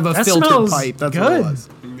 shit out of a That filtered smells pipe. That's what it good. was.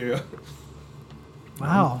 Yeah.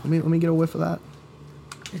 Wow. Let me get a whiff of that.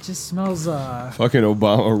 It just smells. Fucking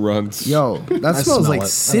Obama Runs. Yo, that smells smell like it. I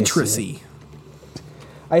see citrusy.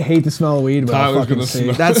 I hate the smell of weed, but I'll Tyler's fucking gonna see.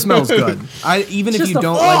 smell- That smells good. Even if Just you a-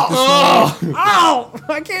 don't like the smell, Ow!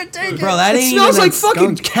 I can't take bro, that It ain't smells even like that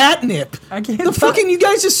fucking skunk. catnip. I can't. The fucking you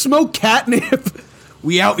guys just smoke catnip.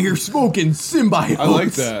 We out here smoking symbiotes. I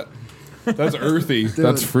like that. That's earthy.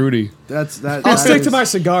 That's fruity. That's that. I'll that stick to is- my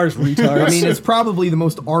cigars, retards. I mean, it's probably the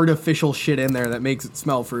most artificial shit in there that makes it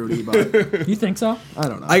smell fruity, but You think so? I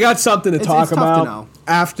don't know. I got something to talk it's tough to about know.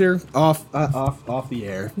 after off the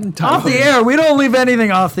air. Off the air. We don't leave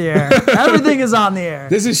anything off the air. Everything is on the air.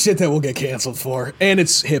 This is shit that we'll get canceled for, and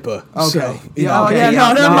it's HIPAA. Okay. So, Yeah, Oh, okay, yeah,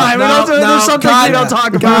 no, never mind. We don't do- there's some things we don't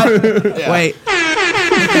talk about. Wait.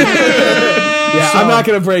 yeah, I'm not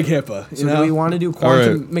gonna break HIPAA. You So know? do we want to do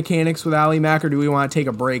quantum right. mechanics with Allymac, or do we want to take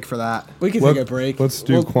a break for that? We can Let- take a break. Let's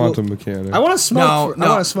do We'll- quantum mechanics. I want to smoke. No, I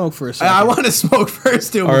no. want to smoke for a second. I want to smoke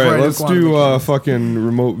first, too. All before right, I let's quantum do mechanics. fucking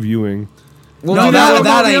remote viewing. We'll No, do that remote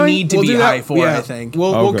I viewing. need to We'll be do that. high for, Yeah. I think.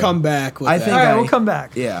 We'll Okay. come back with I that. think All right, I- we'll come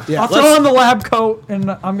back. Yeah. Yeah, I'll let's- throw on the lab coat,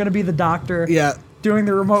 and I'm gonna be the doctor. Yeah. Doing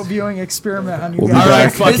the remote viewing experiment on you We'll be guys. All right,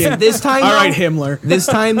 back. fucking. This time, All though, right, Himmler. This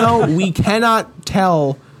time though, we cannot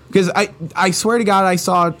tell because I swear to God I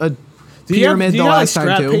saw a Do you pyramid have, the last time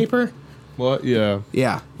scrap too. paper? What? Yeah.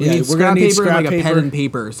 Yeah, we Yeah, need we're scrap gonna need paper and scrap like a pen paper. and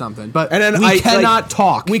paper or something. But And then we I cannot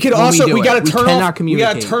talk. We could when also do we it. gotta turn cannot off. We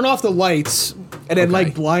communicate. gotta turn off the lights and then Okay.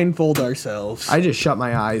 like blindfold ourselves. I just shut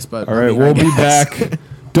my eyes, but All I right, mean, I we'll be guess. back.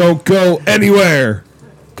 Don't go anywhere.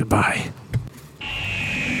 Goodbye.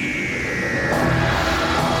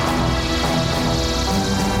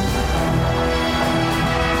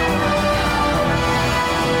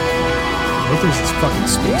 What is this fucking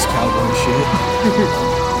space cowboy shit?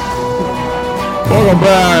 Welcome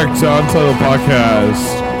back to Untitled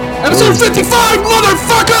Podcast. Episode 55,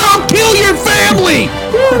 motherfucker! I'll kill your family!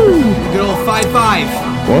 Good old 5-5.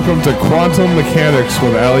 Welcome to Quantum Mechanics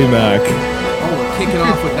with Allymac. Oh, we're kicking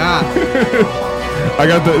off with that.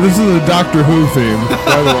 This is a Doctor Who theme,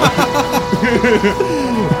 by the way.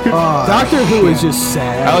 Doctor Who is just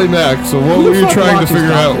sad. Allymac, so what Who the were you fuck trying to watches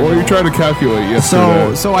figure out? Doctor What were you trying to calculate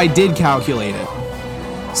yesterday? So I did calculate it.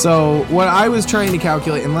 So what I was trying to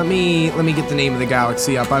calculate, and let me get the name of the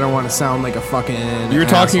galaxy up. I don't want to sound like a fucking. You were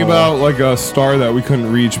talking asshole. about like a star that we couldn't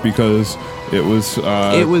reach because it was.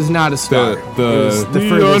 It was not a star. It was the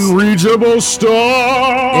furthest. unreachable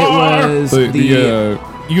star. It was the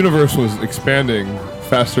universe was expanding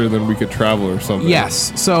faster than we could travel or something.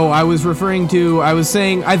 Yes. So I was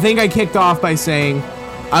saying. I think I kicked off by saying,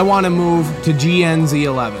 I want to move to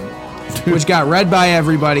GNZ11. Which got read by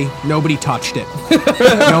everybody. Nobody touched it.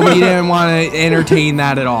 Nobody didn't want to entertain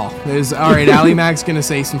that at all. It was, all right, Allymac's going to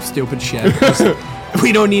say some stupid shit.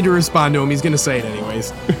 We don't need to respond to him. He's going to say it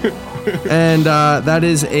anyways. And that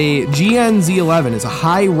is a GNZ11. It's a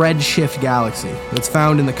high redshift galaxy that's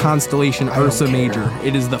found in the constellation Ursa Major.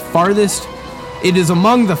 It is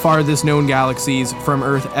among the farthest known galaxies from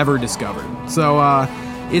Earth ever discovered. So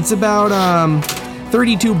it's about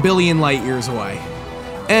 32 billion light years away.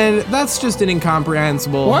 And that's just an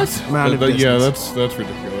incomprehensible amount of distance. Yeah, that's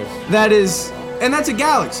ridiculous. That is, and that's a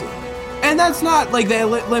galaxy. And that's not like the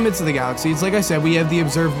limits of the galaxy. It's like I said, we have the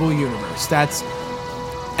observable universe. That's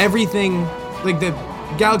everything. Like the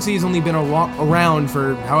galaxy has only been around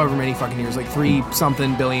for however many fucking years, like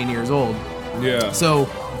 3-something billion years old. Yeah. So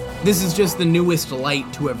this is just the newest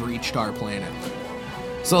light to have reached our planet.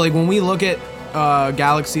 So like when we look at a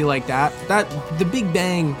galaxy like that the Big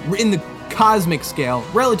Bang in the cosmic scale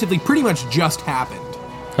relatively pretty much just happened.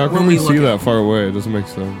 How can we see that far away? It doesn't make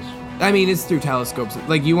sense. I mean, it's through telescopes.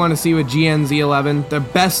 Like, you want to see with GNZ11, the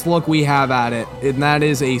best look we have at it, and that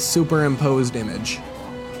is a superimposed image.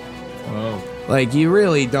 Oh. Like, you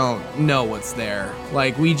really don't know what's there.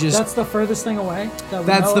 Like, we just... That's the furthest thing away?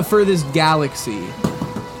 That's the furthest galaxy.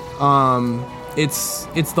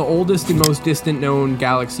 It's the oldest and most distant known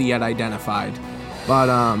galaxy yet identified. But,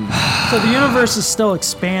 So the universe is still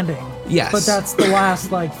expanding. Yes. But that's the last,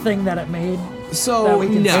 thing that it made? So, that we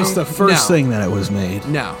can no. see? It's the first thing that it was made.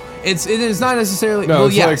 No. It is not necessarily... No, well,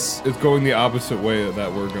 it's yes. like it's going the opposite way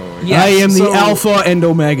that we're going. Yes, I am the so- alpha and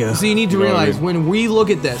omega. So you need to You know what I realize mean? when we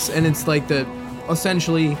look at this, and it's like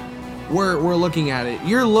essentially, we're looking at it.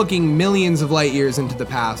 You're looking millions of light years into the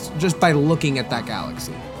past just by looking at that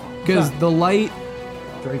galaxy, because the light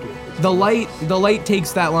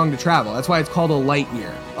takes that long to travel. That's why it's called a light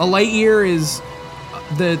year. A light year is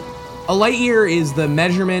the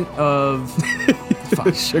measurement of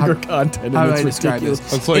Sugar content. how and do it's I describe ridiculous.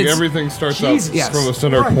 this? It's like It's- everything starts Jesus out Yes. from a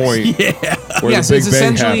center Christ. point. Yeah. Where Yes, the it's Big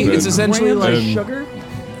Bang essentially happened. Grams of And- sugar?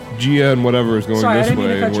 GN whatever is going Sorry, I this didn't mean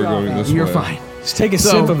to way, cut and you we're off, going this Al. You're way. fine. Just take a So-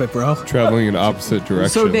 sip of it, bro. Traveling in opposite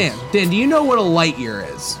directions. So Dan, do you know what a light year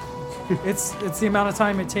is? It's the amount of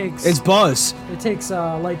time it takes. It's buzz. It takes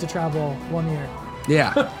light to travel 1 year.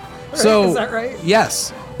 Yeah. So Is that right?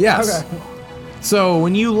 Yes. Yes. Okay. So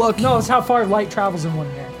when you look, No, it's how far light travels in 1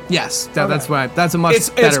 year. yes, Okay. that's a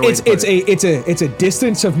much better way to put it. It's a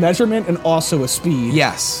distance of measurement and also a speed.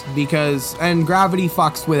 Yes, because and gravity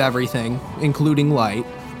fucks with everything, including light.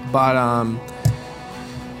 But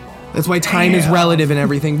that's why time is relative and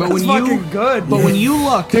everything. But That's when you fucking good. but when you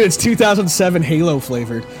look, Dude, it's 2007 Halo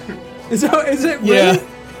flavored. Is it really? Yeah.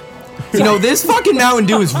 you know this fucking Mountain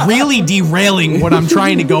Dew is really derailing what I'm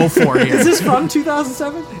trying to go for Is here. this from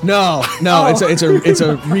 2007? No, Oh. it's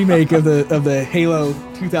a remake of the Halo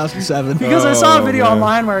 2007. Because I saw a Oh, video man.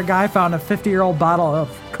 online where a guy found a 50-year-old bottle of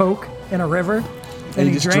Coke in a river. and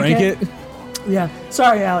he just drank it. Yeah.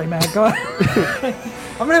 Sorry, Allymac. Go ahead.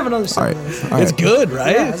 I'm going to have another sip of this. It's good,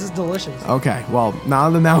 right? Yeah, this is delicious. Okay, well now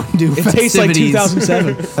the Mountain Dew It tastes like festivities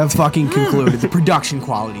 2007. have fucking concluded. The production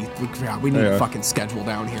quality, we need a Yeah. fucking schedule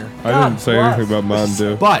down here. I God didn't say bless. anything about Mountain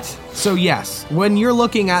Dew. But, so yes, when you're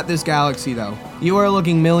looking at this galaxy though, you are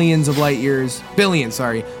looking billions, of light years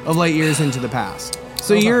into the past.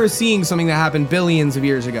 So you're seeing something that happened billions of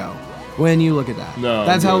years ago when you look at that. No,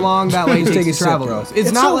 That's how good. long that light Take takes a to sip, travel bro. goes. It's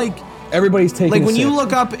It's not so- like Everybody's taking like a when you sip.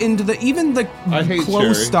 look up into even the I hate close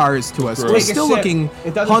cherry. stars to us, Gross. we're Take a still sip. looking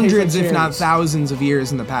It doesn't hundreds, taste like if not cherries. thousands of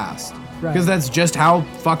years in the past. Right. Because that's just how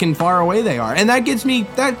fucking far away they are, and that gets me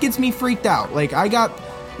freaked out. Like I got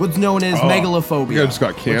what's known as megalophobia, you just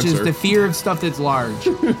got which is cancer. the fear of stuff that's large.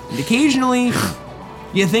 And occasionly,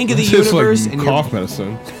 you think of the It's just universe like and cough you're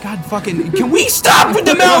medicine. God fucking. Can we stop with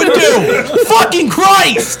the Mountain Dew? Fucking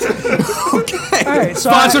Christ! Okay. All right, so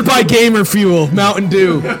Sponsored by Gamer Fuel, Mountain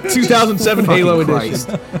Dew, 2007 Halo Fucking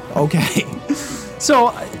edition. Christ. Okay. So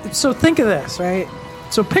So think of this, right?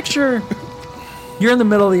 So picture you're in the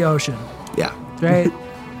middle of the ocean, Yeah. right?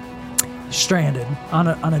 Stranded on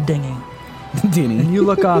a dinghy. Dini. And you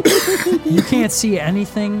look up, you can't see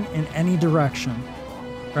anything in any direction,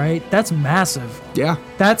 right? That's massive. Yeah.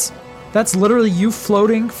 That's literally you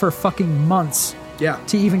floating for fucking months Yeah.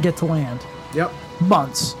 to even get to land. Yep.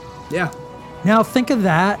 Months. Yeah. Now think of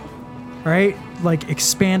that, right? Like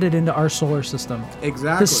expanded into our solar system.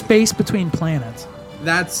 Exactly. The space between planets.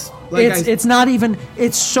 That's like It's not even,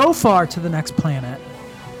 it's so far to the next planet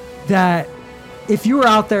that if you were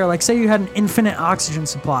out there, like say you had an infinite oxygen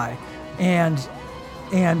supply and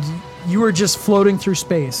you were just floating through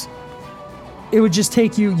space, it would just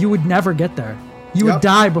take you would never get there. You would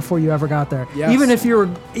die before you ever got there. Yes. Even if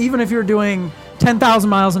you were doing 10,000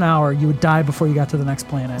 miles an hour, you would die before you got to the next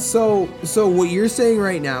planet. So what you're saying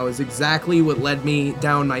right now is exactly what led me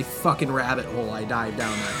down my fucking rabbit hole I dived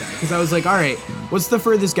down that day. Because I was like, all right, what's the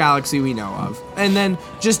furthest galaxy we know of? And then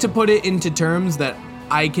just to put it into terms that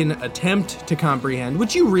I can attempt to comprehend,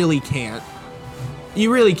 which you really can't.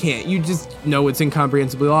 You really can't. You just know it's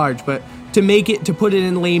incomprehensibly large. But to put it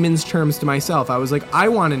in layman's terms to myself, I was like, I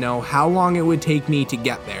want to know how long it would take me to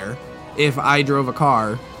get there if I drove a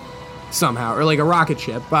car somehow, or like a rocket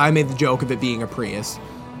ship, but I made the joke of it being a Prius.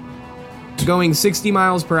 Going 60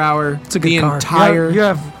 miles per hour. It's a good car. Entire, You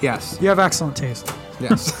have yes, you have excellent taste.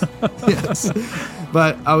 yes, yes.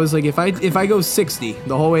 But I was like, if I go 60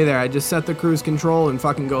 the whole way there, I just set the cruise control and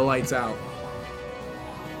fucking go lights out.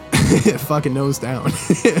 Fucking nose down.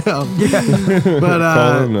 But Call it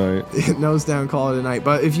a night. nose down, call it a night.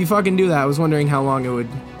 But if you fucking do that, I was wondering how long it would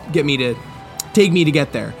take me to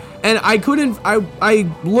get there. And I couldn't, I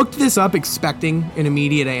looked this up expecting an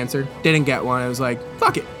immediate answer. Didn't get one. I was like,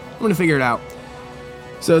 fuck it. I'm going to figure it out.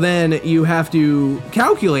 So then you have to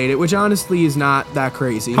calculate it, which honestly is not that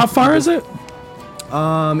crazy. How far is it?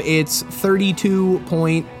 It's 32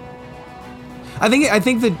 point... I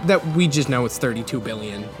think that we just know it's 32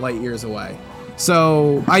 billion light years away.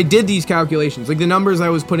 So I did these calculations. Like the numbers I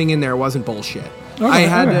was putting in there wasn't bullshit. Okay,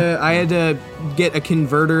 I had to get a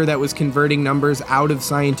converter that was converting numbers out of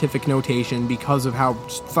scientific notation because of how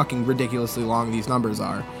fucking ridiculously long these numbers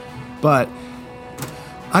are. But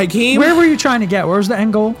I came... Where were you trying to get? Where was the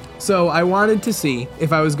end goal? So I wanted to see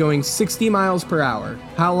if I was going 60 miles per hour,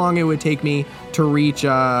 how long it would take me to reach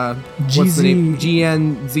what's the name?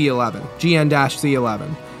 GN-Z11.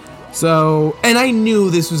 GN-Z11. So, and I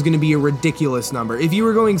knew this was going to be a ridiculous number. If you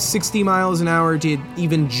were going 60 miles an hour to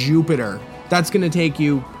even Jupiter, that's going to take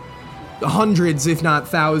you hundreds, if not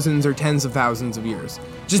thousands or tens of thousands of years.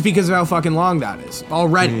 Just because of how fucking long that is.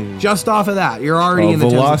 Already. Just off of that, you're already in the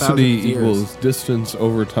tens of thousands of velocity years. equals distance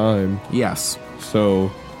over time. Yes.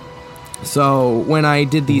 So when I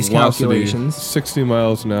did these velocity, calculations, 60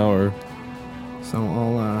 miles an hour so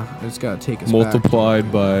I just gotta take us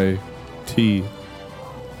multiplied by t.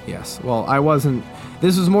 Yes. Well, I wasn't.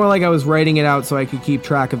 This was more like I was writing it out so I could keep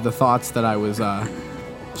track of the thoughts that I was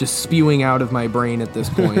just spewing out of my brain at this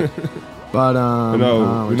point. But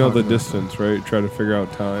we know the distance, right? Try to figure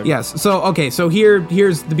out time. Yes. So okay. So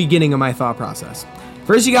here's the beginning of my thought process.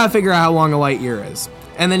 First, you gotta figure out how long a light year is,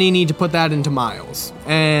 and then you need to put that into miles.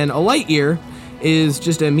 And a light year is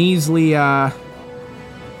just a measly 5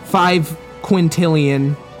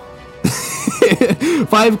 quintillion,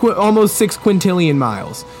 almost 6 quintillion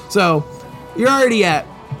miles. So you're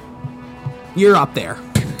up there.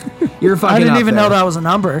 You're fucking. I didn't up even there. know that was a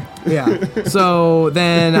number. Yeah. So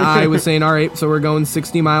then I was saying, all right, so we're going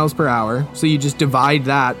 60 miles per hour. So you just divide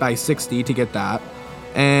that by 60 to get that.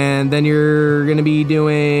 And then you're going to be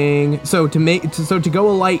doing, so to go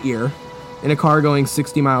a light year in a car going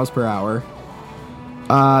 60 miles per hour,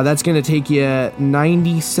 that's going to take you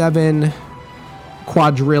 97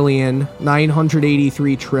 quadrillion,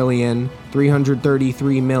 983 trillion,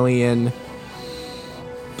 333 million,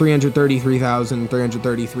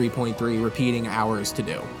 333,333.3 repeating hours to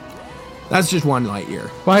do. That's just one light year.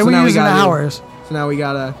 Why are we using hours? So now we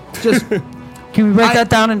gotta just... Can we break that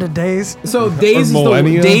down into days? So days is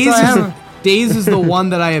the one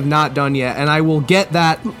that I have not done yet, and I will get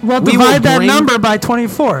that. Well, divide that number by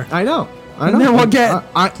 24. I know. And then we'll get...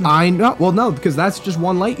 I know. Well, no, because that's just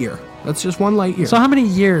one light year. That's just one light year. So how many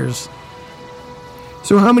years?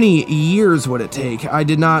 So how many years would it take? I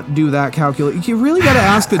did not do that calculation. You really got to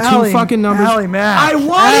ask the two fucking numbers. Allymac. I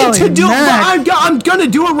wanted to do it, but I'm gonna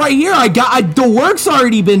do it right here. The work's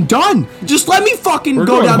already been done. Just let me fucking We're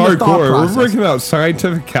go going down the thought hardcore. process. We're breaking out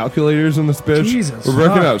scientific calculators in this bitch. Jesus. We're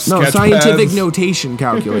breaking out No, sketch scientific pads. notation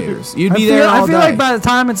calculators. You'd I be feel, there all I feel day. like by the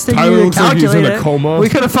time it's taking Tyler you to looks like he's in calculate a it, coma. we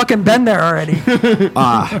could have fucking been there already.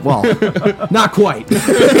 Well, not quite.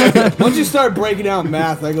 Once you start breaking out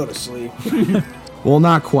math, I go to sleep. Well,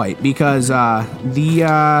 not quite, because so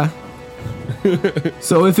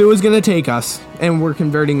if it was going to take us, and we're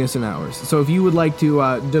converting this in hours, so if you would like to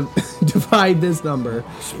divide this number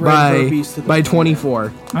by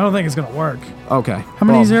 24. I don't think it's gonna work. Okay. How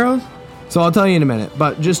many well, zeros? So I'll tell you in a minute,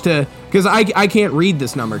 but just to, because I can't read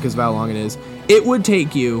this number because of how long it is. It would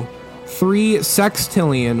take you 3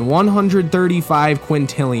 sextillion, 135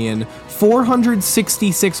 quintillion,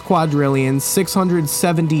 466 quadrillion,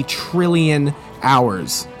 670 trillion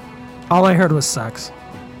hours. All I heard was sex.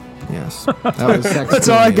 Yes, that was sextillion. That's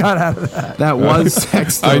all I got out of that. That was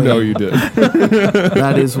sextillion. I know you did.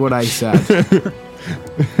 That is what I said.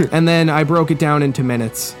 And then I broke it down into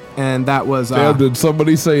minutes, and that was Damn, did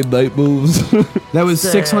somebody say night moves? that was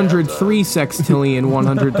 603 sextillion,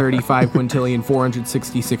 135 quintillion,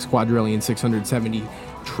 466 quadrillion, 670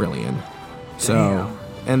 trillion. So,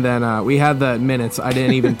 and then we had the minutes. I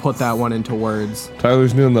didn't even put that one into words.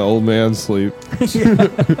 Tyler's doing the old man sleep.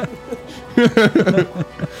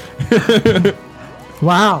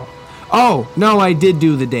 Wow. Oh, no, I did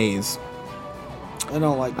do the days. I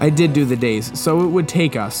don't like. I did do the days. So it would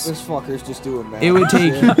take us. This fucker's just doing math. It would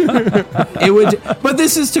take. It would. But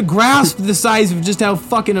this is to grasp the size of just how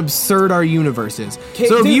fucking absurd our universe is.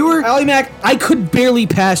 So if you were. Allymac, I could barely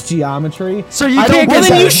pass geometry. So you I don't- can't Well, get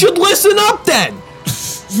then there. you should listen up then!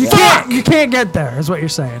 You can't get there, is what you're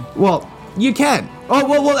saying. Well, you can. Oh,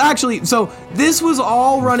 well, actually, so this was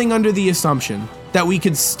all running under the assumption that we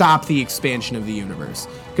could stop the expansion of the universe.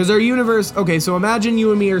 Because our universe, okay, so imagine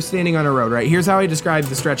you and me are standing on a road, right? Here's how I describe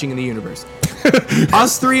the stretching of the universe.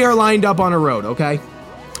 Us three are lined up on a road, okay?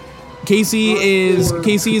 Casey is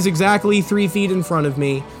exactly 3 feet in front of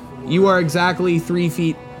me. You are exactly 3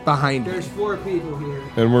 feet behind me. There's 4 people here.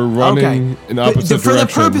 And we're running in opposite For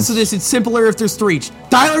directions. the purpose of this, it's simpler if there's 3.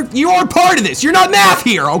 Tyler, you are part of this. You're not math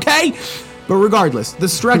here, okay? But regardless, the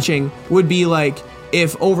stretching would be like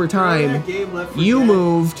if over time you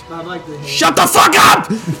moved. I'd like to Shut the fuck up!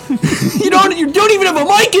 You don't even have a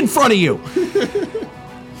mic in front of you.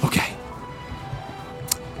 Okay.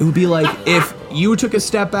 It would be like if you took a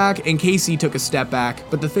step back and Casey took a step back,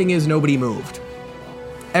 but the thing is nobody moved.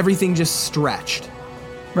 Everything just stretched.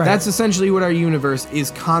 Right. That's essentially what our universe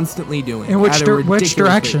is constantly doing. in which at a which ridiculous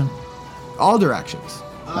direction? rate. All directions.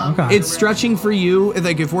 Okay. It's stretching for you.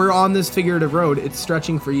 Like if we're on this figurative road, it's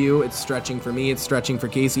stretching for you. It's stretching for me. It's stretching for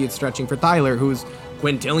Casey. It's stretching for Tyler, who's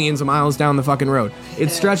quintillions of miles down the fucking road.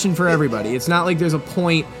 It's stretching for everybody. It's not like there's a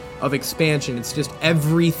point of expansion. It's just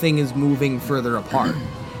everything is moving further apart.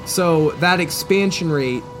 So that expansion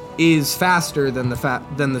rate is faster than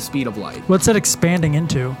the speed of light. What's it expanding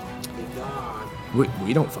into?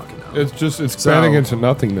 We don't fucking know. It's just expanding So- into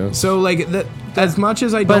nothingness. So like as much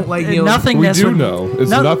as I But don't like Neil, we nothingness. do would, know.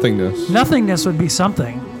 It's no- nothingness. Nothingness would be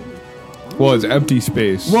something. Well, it's empty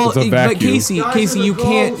space. Well, it's a but vacuum. Casey, you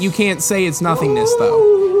can't say it's nothingness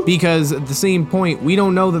though, because at the same point, we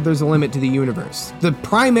don't know that there's a limit to the universe. The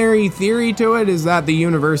primary theory to it is that the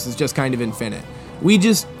universe is just kind of infinite. We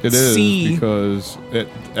just It is see. because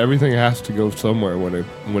everything has to go somewhere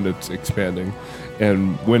when it's expanding,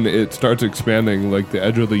 and when it starts expanding, like the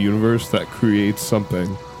edge of the universe, that creates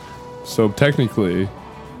something. So technically,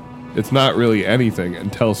 it's not really anything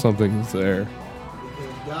until something is there.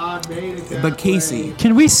 God made it that But Casey, way.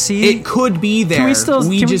 Can we see? it could be there. we still-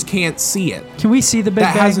 we can we- just can't see it. Can we see the Big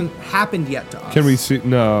That Bang? hasn't happened yet to us. Can we see?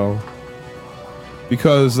 No.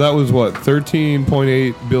 Because that was what,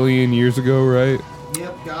 13.8 billion years ago, right?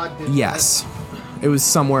 Yep, God did. Yes, it was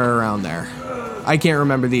somewhere around there. I can't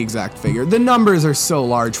remember the exact figure. The numbers are so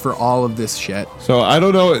large for all of this shit. So I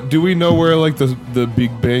don't know. Do we know where like the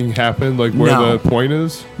Big Bang happened? Like where No. the point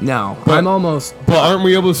is? No, But- I'm almost. But aren't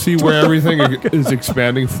we able to see where everything is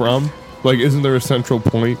expanding from? Like, isn't there a central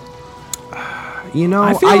point? You know,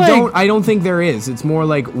 I feel like- I don't think there is. It's more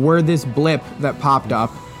like we're this blip that popped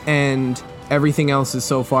up, and everything else is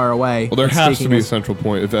so far away. Well, there it's has to taking be a us- central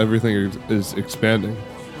point if everything is expanding.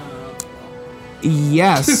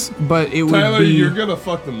 Yes, but it would Tyler, be. you're gonna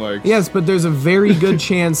fuck the mics. Yes, but there's a very good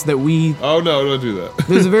chance that we. Oh no, don't do that.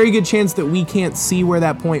 There's a very good chance that we can't see where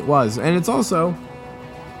that point was, and it's also.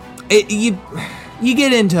 You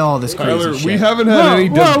get into all this crazy Tyler, shit. we haven't had any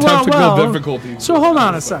technical difficulties. So hold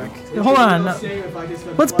on a sec. Hold on.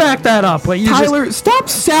 Let's back that up. What you Tyler, stop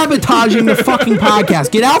sabotaging the fucking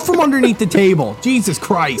podcast. Get out from underneath the table. Jesus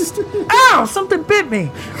Christ. Ow! Something bit me.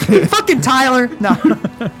 Fucking Tyler. No.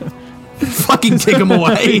 Fucking kick him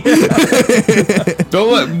away.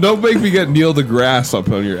 Don't make me get Neil deGrasse up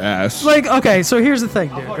on your ass. Like, okay, so here's the thing,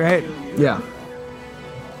 dude, right? Yeah.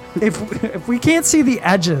 If we can't see the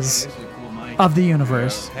edges of the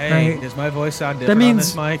universe, Hey, right? does my voice sound That different on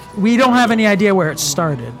means this mic? we don't have any idea where it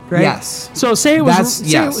started, right? Yes. So say it was That's-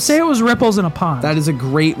 yes. say it was ripples in a pond. That is a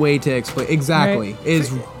great way to explain. Exactly. Right.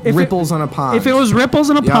 Is If ripples on a pond. If it was ripples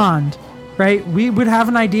in a Yep. pond, right? We would have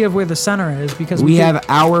an idea of where the center is because we could- have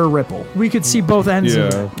our ripple. we could see both ends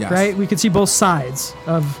of Yeah. it, Yes. right? We could see both sides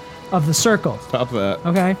of the circle. Stop that.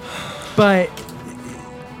 Okay, but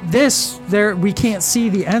we can't see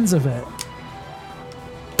the ends of it.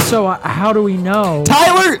 So how do we know?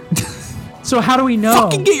 Tyler, So how do we know?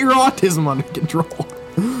 fucking get your autism under control.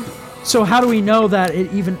 So how do we know that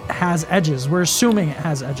it even has edges? We're assuming it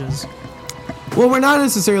has edges. Well, we're not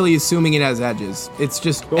necessarily assuming it has edges. It's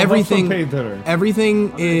just Go have some everything. paint thinner.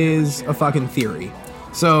 Everything is a fucking theory.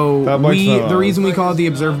 So That mic's not the on. reason we call it the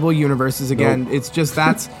observable universe is again, it's just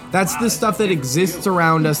that's the stuff that exists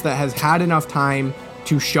around us that has had enough time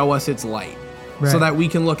to show us its light, so Right. that we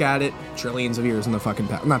can look at it trillions of years in the fucking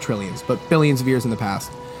past. Not trillions, but billions of years in the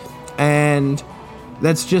past, and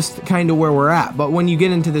that's just kind of where we're at. But when you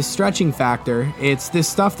get into this stretching factor, it's this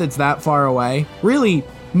stuff that's that far away. Really,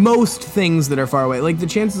 most things that are far away, like the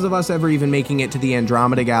chances of us ever even making it to the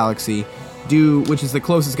Andromeda galaxy, which is the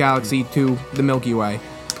closest galaxy to the Milky Way.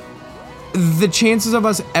 The chances of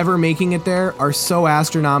us ever making it there are so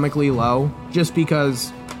astronomically low, just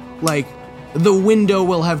because, like, the window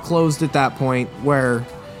will have closed at that point where,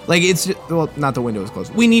 like, not the window is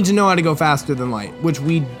closed. We need to know how to go faster than light, which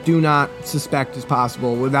we do not suspect is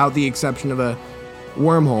possible without the exception of a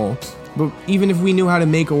wormhole. But even if we knew how to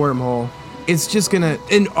make a wormhole, it's just gonna,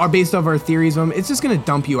 based off our theories of them, it's just gonna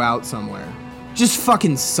dump you out somewhere. Just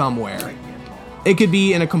fucking somewhere. It could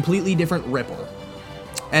be in a completely different ripple.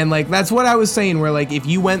 And, like, that's what I was saying, where, like, if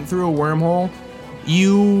you went through a wormhole,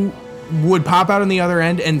 you would pop out on the other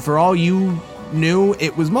end, and for all you knew,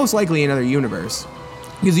 it was most likely another universe.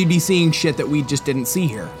 Because you'd be seeing shit that we just didn't see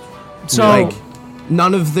here. So Like,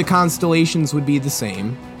 none of the constellations would be the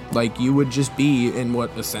same. Like, you would just be in what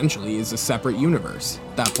essentially is a separate universe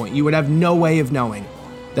at that point. You would have no way of knowing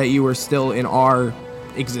that you were still in our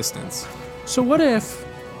existence. So what if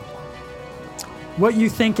what you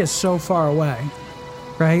think is so far away,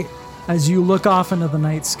 right? As you look off into the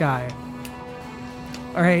night sky.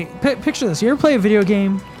 All right, picture this. You ever play a video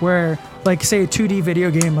game where, like, say a 2D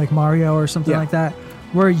video game like Mario or something Yeah. like that,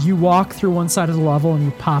 where you walk through one side of the level and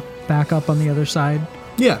you pop back up on the other side?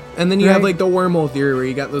 Yeah, and then you Right. have, like, the wormhole theory where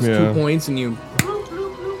you got those 2 Yeah. points and you...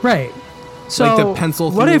 Right. So Like the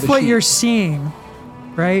pencil what through if the what sheet. you're seeing,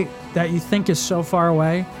 right, that you think is so far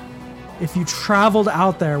away, if you traveled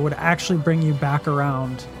out there, would actually bring you back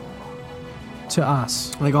around to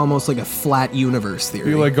us? Like, almost like a flat universe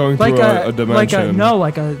theory. Be like going through a dimension.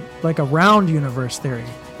 like a round universe theory.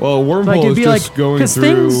 Well, a wormhole Like, it'd is be just like- going 'cause through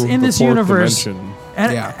things in the this fourth universe- dimension.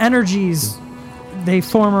 Yeah. Energies, they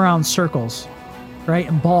form around circles, right,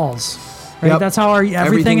 and balls. Right. Yep. That's how everything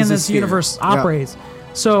Everything's in a this sphere. universe Yep. operates.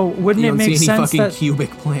 So wouldn't you it don't make see any sense fucking that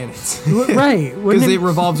cubic planets. right? Because Wouldn't it it,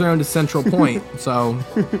 revolves around a central point, so...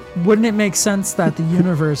 wouldn't it make sense that the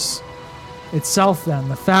universe itself, then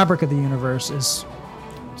the fabric of the universe, is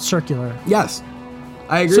circular? Yes.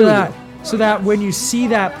 I agree So with that you. so that when you see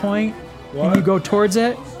that point and you go towards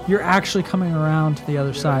it, you're actually coming around to the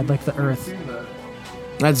other side, like the Earth.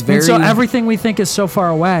 That's very... And so everything we think is so far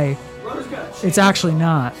away, it's actually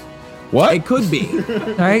not. What? It could be.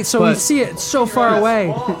 All right, so we But- see it so far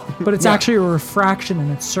away, but it's Yeah. actually a refraction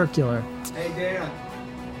and it's circular.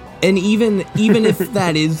 And even if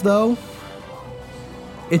that is, though,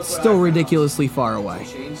 it's still ridiculously far away.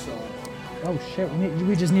 Oh shit,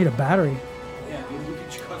 we just need a battery.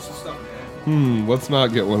 Let's not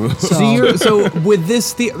get one of those. So with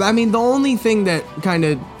this, I mean, the only thing that kind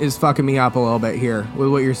of is fucking me up a little bit here with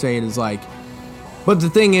what you're saying is like, but the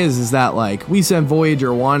thing is that like we sent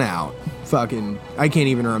Voyager 1 out, fucking, I can't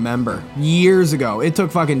even remember, years ago. It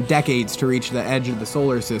took fucking decades to reach the edge of the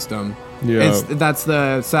solar system. Yeah. That's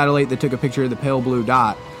the satellite that took a picture of the pale blue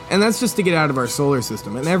dot, and that's just to get out of our solar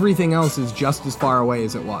system, and everything else is just as far away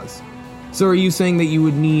as it was. So are you saying that you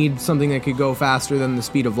would need something that could go faster than the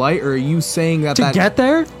speed of light, or are you saying that To get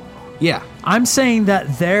there, yeah. I'm saying that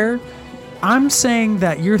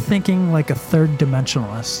you're thinking like a third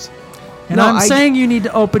dimensionalist. And I'm saying you need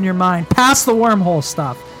to open your mind past the wormhole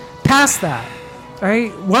stuff. Past that. All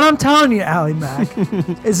right? What I'm telling you,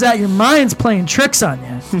 Allymac, is that your mind's playing tricks on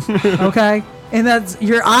you. Okay? And that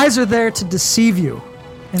your eyes are there to deceive you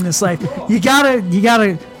in this life. You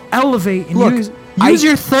gotta elevate and use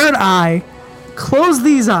your third eye, close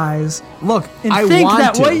these eyes, and think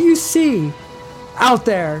that what you see out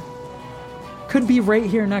there could be right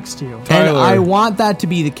here next to you. And I want that to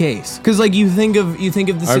be the case, because like you think of the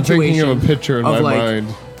situation. I'm thinking of a picture in my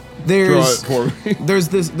mind. There's Draw it for me. there's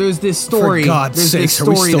this story. For God's sakes, are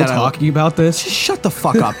we still talking about this? Just shut the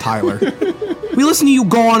fuck up, Tyler. We listen to you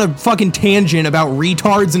go on a fucking tangent about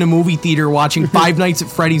retards in a movie theater watching Five Nights at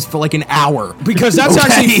Freddy's for like an hour. Because that's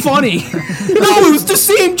actually funny. No, it was the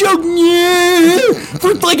same joke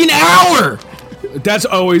for like an hour. That's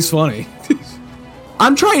always funny.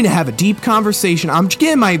 I'm trying to have a deep conversation. I'm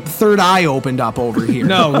getting my third eye opened up over here.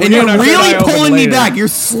 No, and you're really pulling me back. You're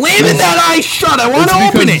slamming that eye shut. I want to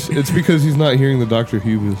open it. It's because he's not hearing the Doctor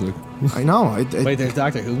Who music. I know. Wait, there's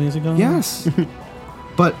Doctor Who music on? Yes.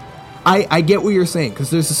 But I get what you're saying, because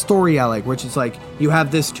there's a story I like, which is like you have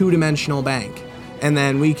this two-dimensional bank, and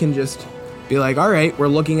then we can just be like, all right, we're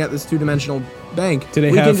looking at this two-dimensional bank. Do they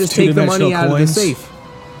we have can just take the money out of the coins? safe.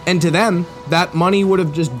 And to them, that money would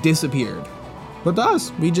have just disappeared. But to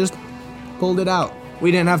us, we just pulled it out. We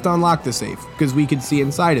didn't have to unlock the safe because we could see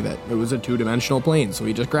inside of it. It was a two-dimensional plane, so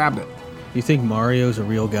we just grabbed it. You think Mario's a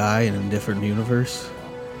real guy in a different universe?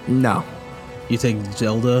 No. You think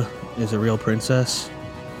Zelda is a real princess?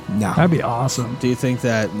 No. That'd be awesome. Do you think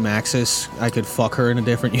that Maxis, I could fuck her in a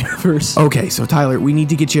different universe? Okay, so Tyler, we need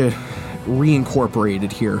to get you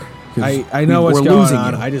reincorporated here. I know what's going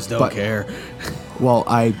on. I just don't care. Well,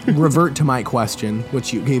 I revert to my question,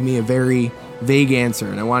 which you gave me a very vague answer,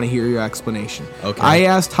 and I want to hear your explanation. Okay. I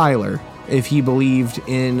asked Tyler if he believed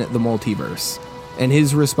in the multiverse, and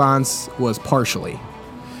his response was partially.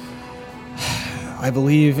 I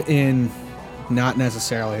believe in not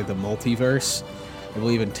necessarily the multiverse. I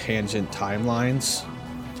believe in tangent timelines.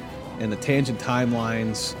 And the tangent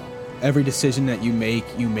timelines, every decision that you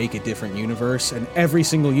make a different universe, and every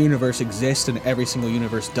single universe exists and every single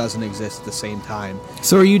universe doesn't exist at the same time.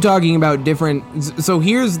 So are you talking about different... So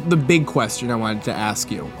here's the big question I wanted to ask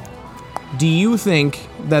you. Do you think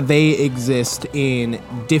that they exist in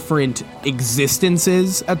different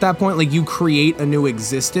existences at that point? Like you create a new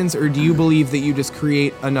existence, or do you believe that you just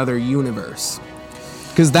create another universe?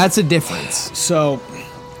 Because that's a difference. So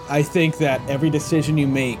I think that every decision you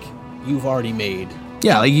make, you've already made.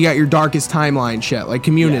 Yeah, like you got your darkest timeline shit, like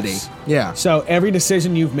Community. Yes. Yeah. So every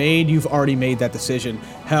decision you've already made that decision.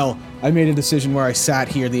 Hell, I made a decision where I sat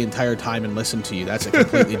here the entire time and listened to you. That's a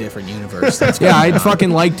completely different universe. I'd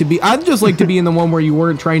just like to be in the one where you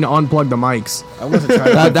weren't trying to unplug the mics. I wasn't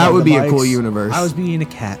trying to That would be mics. a cool universe. I was being a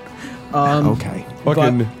cat. Okay.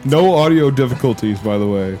 Fucking no audio difficulties, by the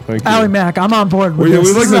way. Thank you. Allymac, I'm on board with this.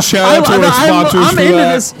 We'd like to shout out to our sponsors I'm for into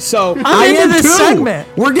that. this. So I'm into this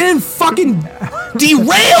segment. We're getting fucking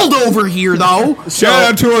derailed over here, though. Shout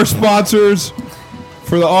out to our sponsors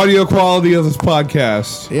for the audio quality of this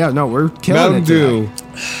podcast. Yeah, no, we're killing Mountain it Dew,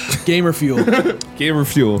 today. Gamer Fuel. Gamer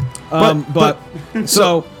Fuel.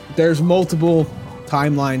 So there's multiple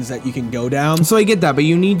timelines that you can go down. So I get that, but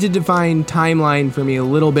you need to define timeline for me a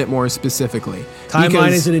little bit more specifically.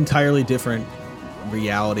 Timeline is an entirely different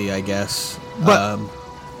reality, I guess. But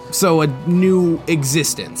so a new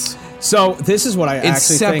existence. So this is what I It's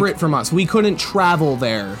actually separate think. from us. We couldn't travel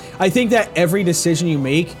there. I think that every decision you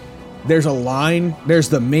make, there's a line, there's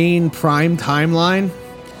the main prime timeline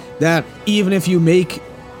that even if you make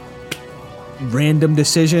random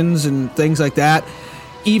decisions and things like that,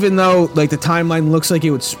 even though like the timeline looks like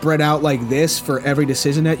it would spread out like this for every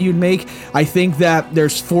decision that you'd make, I think that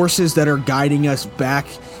there's forces that are guiding us back.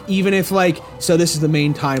 Even if so this is the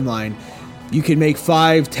main timeline. You can make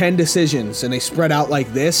 5, 10 decisions and they spread out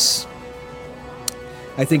like this.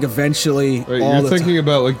 I think eventually Wait, you're thinking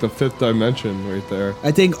about the fifth dimension right there.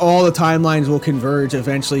 I think all the timelines will converge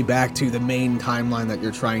eventually back to the main timeline that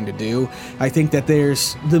you're trying to do. I think that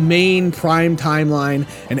there's the main prime timeline,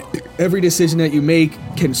 and every decision that you make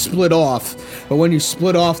can split off. But when you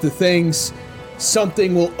split off the things,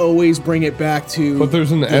 something will always bring it back to... But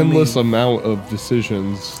there's an the endless main. amount of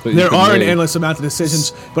decisions that you There can are an make. endless amount of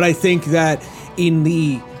decisions, but I think that in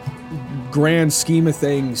the grand scheme of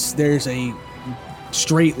things, there's a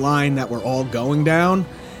straight line that we're all going down,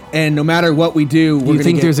 and no matter what we do, we're You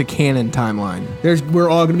think there's a canon timeline? we're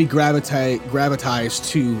all going to be gravitized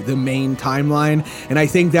to the main timeline, and I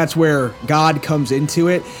think that's where God comes into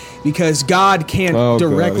it, because God can't Oh, God,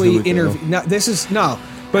 directly here we go. intervene. No,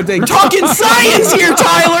 but they Talking science here,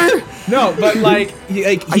 Tyler. No, but like he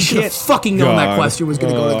I should have can't. fucking known that God. question was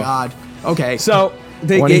going to go to God. Okay. So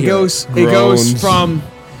Wanna it hear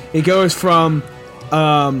goes from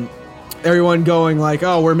everyone going like,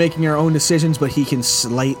 oh, we're making our own decisions, but he can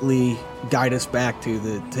slightly guide us back to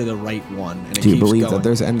the right one. And it do you keeps believe going. that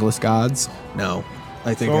there's endless gods? No,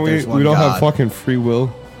 I think So that there's one we don't God. have fucking free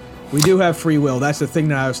will. We do have free will. That's the thing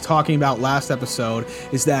that I was talking about last episode,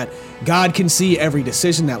 is that God can see every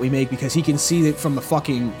decision that we make because he can see it from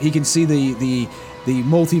he can see the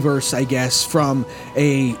multiverse, I guess, from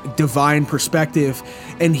a divine perspective,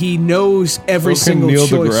 and he knows every So can single Neil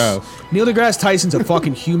choice. deGrasse. Neil deGrasse Tyson's a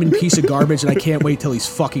fucking human piece of garbage, and I can't wait till he's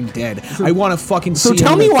fucking dead. I want to fucking see So him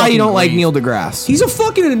tell in me a why you fucking don't like grave. Neil deGrasse. He's a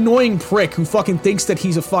fucking annoying prick who fucking thinks that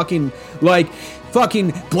he's a fucking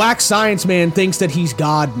fucking black science man thinks that he's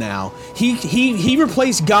God now. He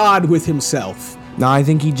replaced God with himself. No, I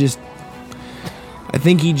think he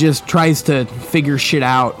just tries to figure shit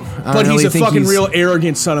out. I But don't he's really a think fucking real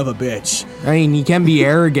arrogant son of a bitch. I mean, he can be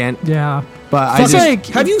arrogant, Yeah. but I Fuck just like-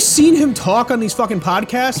 Have you seen him talk on these fucking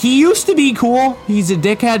podcasts? he used to be cool. He's a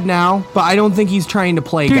dickhead now, but I don't think he's trying to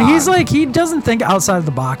play Dude, God. he's like, he doesn't think outside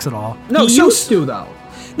the box at all. No, he so used to though.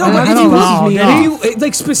 No, And but that I don't pisses know, me dude. off.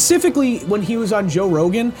 like specifically when he was on Joe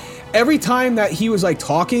Rogan, every time that he was like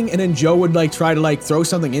talking and then Joe would like try to like throw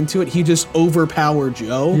something into it, he just overpower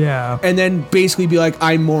Joe. Yeah. And then basically be like,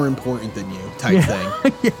 I'm more important than you type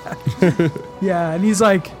thing. Yeah, and he's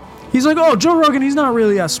like, oh, Joe Rogan, he's not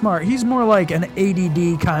really that smart. He's more like an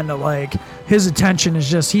ADD kind of like, his attention is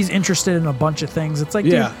just, he's interested in a bunch of things. It's like,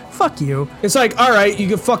 Yeah. dude, fuck you. It's like, all right, you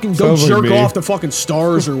can fucking go Sounds like jerk me. off to fucking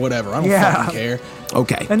stars or whatever. I don't Yeah. fucking care.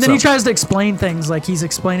 Okay. And then so- he tries to explain things like he's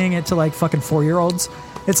explaining it to like fucking 4-year-olds.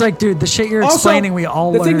 It's like, dude, the shit you're explaining, we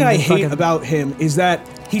all the learned. thing that I in hate fucking- about him is that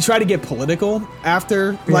he tried to get political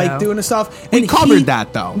after like Yeah. doing the stuff. We covered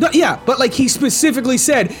that, though. No, yeah, but like he specifically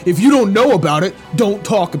said, if you don't know about it, don't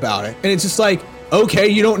talk about it. And it's just like, okay,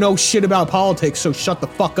 you don't know shit about politics, so shut the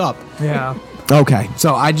fuck up. Yeah. Okay,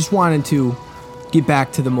 so I just wanted to get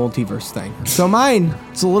back to the multiverse thing. So mine,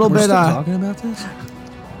 it's a little bit. talking about this.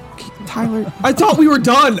 Tyler, I thought we were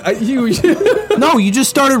done. no, you just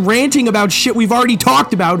started ranting about shit we've already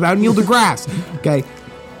talked about Neil deGrasse. Okay,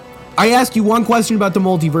 I asked you one question about the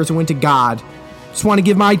multiverse and went to God. Just want to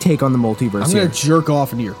give my take on the multiverse I'm here. gonna jerk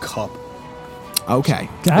off into your cup. Okay,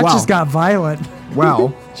 That well, just got violent.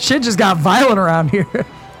 well. Shit just got violent around here.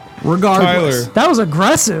 Regardless, Tyler, That was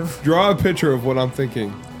aggressive. draw a picture of what I'm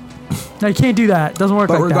thinking. No, you can't do that. It doesn't work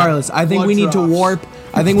but like regardless, I think Blood we need to drops. warp.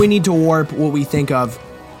 I think we need to warp what we think of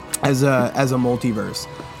as a multiverse.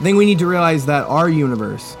 I think we need to realize that our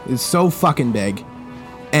universe is so fucking big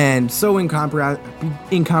and so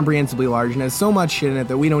incomprehensibly large and has so much shit in it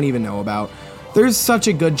that we don't even know about. There's such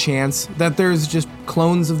a good chance that there's just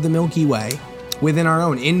clones of the Milky Way within our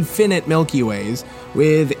own infinite Milky Ways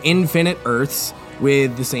with infinite Earths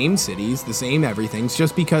with the same cities, the same everything's,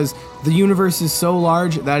 just because the universe is so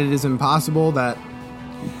large that it is impossible that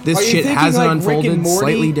this Are you shit thinking hasn't like Rick unfolded and Morty,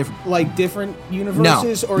 slightly different. like different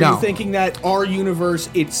universes, or are no. you thinking that our universe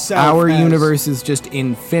itself? Our has- universe is just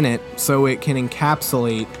infinite, so it can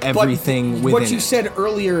encapsulate But everything within what you it. said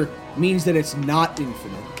earlier means that it's not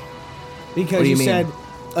infinite, because What do you you mean? said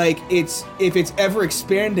like if it's ever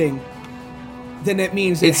expanding, then it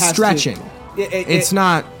means It's it has stretching. To, It's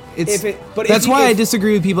not. It's if it- but that's if- why I if-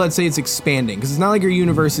 disagree with people that say it's expanding, because it's not like your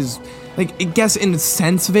universe is like. I guess in the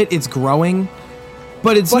sense of it, it's growing,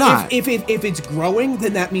 but it's But not. if it's growing,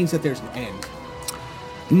 then that means that there's an end.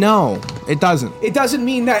 No, it doesn't. It doesn't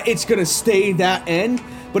mean that it's gonna stay that end,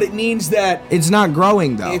 but it means that It's not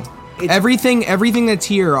growing though. It's- everything that's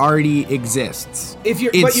here already exists. if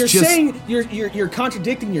you're It's but you're just- saying you're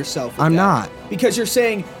contradicting yourself. with I'm that. not. Because you're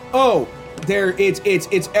saying, oh,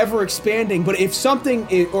 it's ever expanding, but if something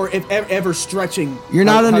or if ever stretching, You're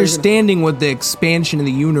how not you're gonna- understanding what the expansion of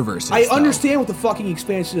the universe is. I though. understand what the fucking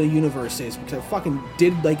expansion of the universe is because I fucking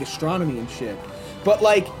did like astronomy and shit. But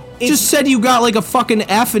like, it's, Just said you got like a fucking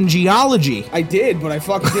F in geology. I did, but I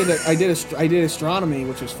fucking did. I did astronomy,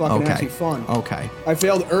 which was fucking Okay. actually fun. Okay. I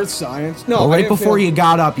failed Earth science. No, Well, I right didn't before fail- you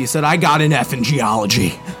got up, you said I got an F in geology.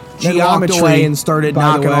 Then She walked geometry, away and started by the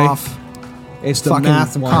knocking way. off it's the fucking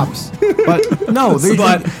math one. cups. But no, the is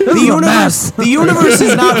a universe. mess. The universe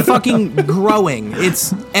is not fucking growing.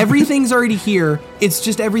 It's everything's already here. It's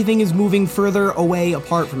just everything is moving further away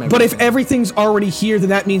apart from everything. But if everything's already here, then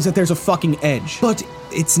that means that there's a fucking edge. But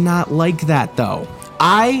it's not like that though.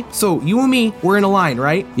 So you and me, we're in a line,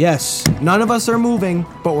 right? Yes. None of us are moving,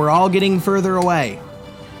 but we're all getting further away.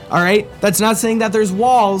 All right? That's not saying that there's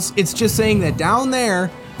walls. It's just saying that down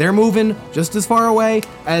there They're moving just as far away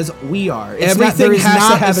as we are. Everything has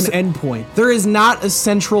to have an end point. There is not a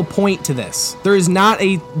central point to this. There is not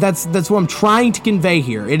a... That's what I'm trying to convey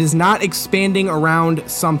here. It is not expanding around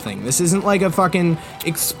something. This isn't like a fucking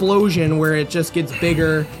explosion where it just gets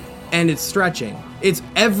bigger and it's stretching. It's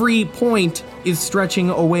every point is stretching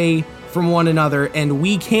away from one another, and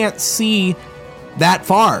we can't see that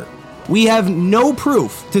far. We have no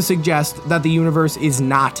proof to suggest that the universe is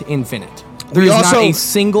not infinite. There is not a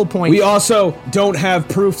single point. We also don't have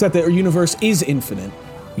proof that the universe is infinite.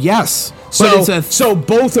 Yes. So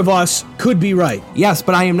both of us could be right. Yes,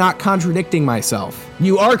 but I am not contradicting myself.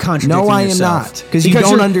 You are contradicting yourself. No, I am not. Because you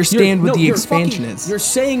don't understand what the expansion is. You're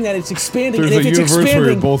saying that it's expanding, There's and if a it's universe expanding,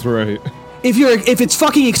 where you're both right. If it's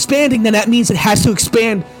fucking expanding, then that means it has to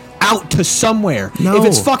expand out to somewhere. No. If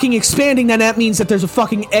it's fucking expanding, then that means that there's a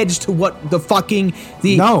fucking edge to what the fucking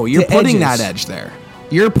No, you're putting that edge there.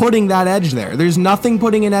 You're putting that edge there. There's nothing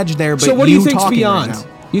putting an edge there but so what do you think's talking beyond? Right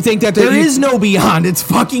now. You think that there is no beyond? It's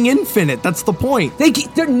fucking infinite. That's the point.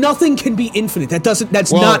 Nothing can be infinite.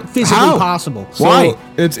 That's Well, not physically how? possible. So Why?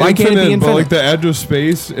 It's Why can't it be infinite, but infinite? like the edge of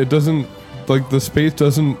space, it doesn't, like the space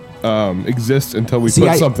doesn't exist until we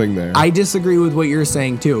put something there. I disagree with what you're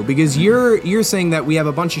saying too, because you're saying that we have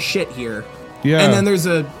a bunch of shit here, Yeah. and then there's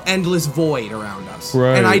a endless void around us,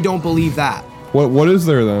 Right. and I don't believe that. What is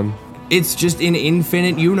there then? It's just an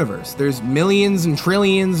infinite universe. There's millions and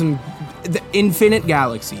trillions and infinite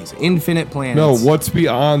galaxies, infinite planets. No, what's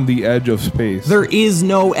beyond the edge of space? There is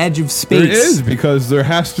no edge of space. There is, because there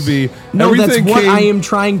has to be. No, that's everything what came- I am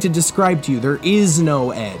trying to describe to you. There is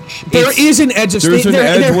no edge. There is an edge of space. There's an There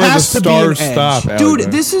edge where the has to be an stars edge. stop. Dude,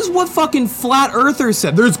 Allymac. this is what fucking flat earthers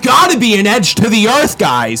said. There's gotta be an edge to the earth,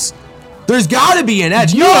 guys. There's gotta be an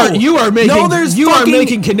edge. You are fucking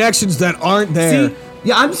making connections that aren't there. See?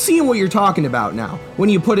 Yeah, I'm seeing what you're talking about now when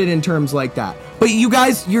you put it in terms like that. But you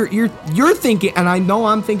guys, you're thinking, and I know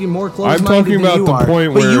I'm thinking more closed-minded talking than about you the are,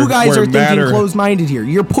 point but where- you guys where are thinking matter- closed-minded here.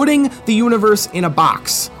 You're putting the universe in a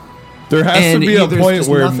box. There has to and be a there's point just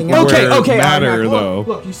where, nothing where else. Okay, matter, Allymac, though.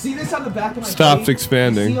 Look, you see this on the back of my Stops plate?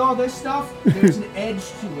 expanding. You see all this stuff? There's an edge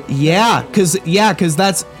to it. Yeah, because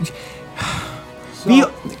that's...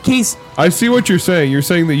 the case... I see what you're saying. You're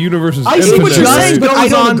saying the universe is I see infinite. what you're saying, Just but I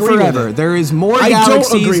goes don't on agree with forever. it. There is more I don't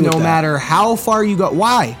galaxies agree with no that. matter how far you go.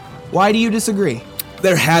 Why? Why do you disagree?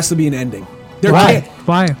 There has to be an ending. There Why? can't-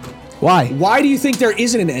 Why? Why? Why do you think there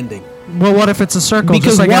isn't an ending? Well, what if it's a circle,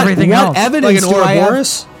 Because just like everything else? evidence Like an do I have?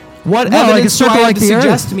 Ouroboros? What No, like a evidence do I circle have like to the Earth.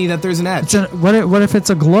 suggest to me that there's an edge? What if it's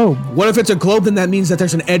a globe? What if it's a globe? Then that means that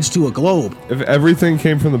there's an edge to a globe. If everything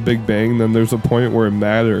came from the Big Bang, then there's a point where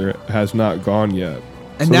matter has not gone yet.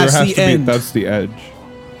 And so that's there has the to end. Be, that's the edge.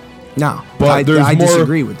 No, But there's I more.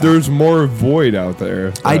 disagree with that. There's more void out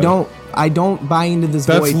there. I that- don't buy into this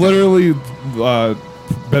That's void thing. literally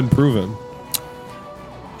been proven.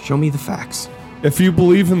 Show me the facts. If you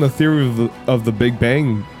believe in the theory of the Big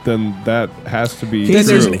Bang, then that has to be Then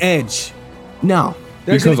true. there's an edge. No.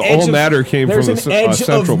 There's Because an edge all of- matter came there's from an a edge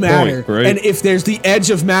central of matter, point, right? And if there's the edge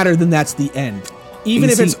of matter, then that's the end. Even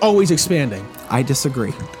You if it's see- always expanding. I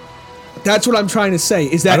disagree. That's what I'm trying to say.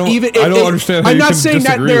 Is that I don't- even? I don't understand how I'm you not can saying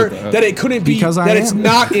that disagree with that. that it couldn't be Because I that it's am.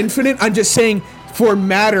 not infinite. I'm just saying for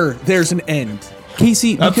matter, there's an end.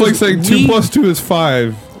 Casey, That's because like saying 2 plus 2 is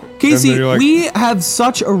 5. Casey, and then you're like, we have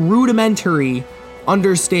such a rudimentary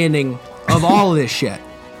understanding of all of this shit.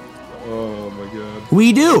 oh my god.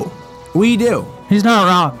 We do. We do. He's not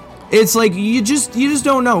wrong. It's like you just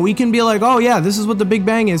don't know. We can be like, oh yeah, this is what the Big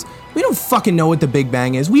Bang is. We don't fucking know what the Big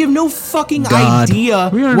Bang is. We have no fucking idea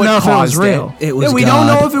We don't what know if it was caused real. It was yeah, we God.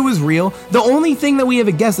 don't know if it was real. The only thing that we have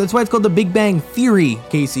a guess. That's why it's called the Big Bang Theory,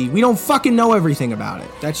 Casey. We don't fucking know everything about it.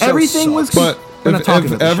 That show everything was. But we're not talking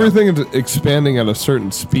if about the show. everything is expanding at a certain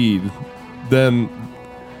speed, then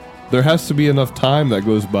there has to be enough time that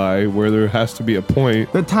goes by where there has to be a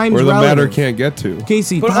point The time's where the matter relative. can't get to.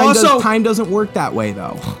 Casey, But time, also- time doesn't work that way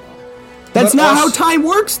though. That's But not also- how time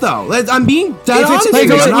works though. I'm being dead If honest it's, with if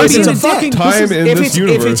you. it's, I'm not if being it's a a dick. fucking Time this is- in if this it's-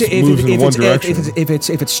 universe moves in one direction.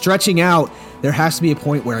 If it's stretching out, there has to be a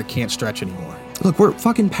point where it can't stretch anymore. Look, we're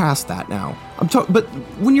fucking past that now. I'm talking, but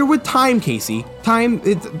when you're with time, Casey, time.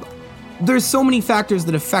 There's so many factors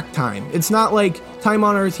that affect time. It's not like time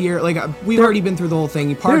on Earth here. Like we've already been through the whole thing.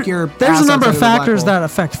 You park your. There's ass a number outside of the black factors hole. that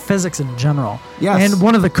affect physics in general. Yes. And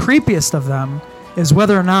one of the creepiest of them is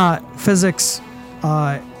whether or not physics,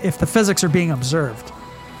 if the physics are being observed.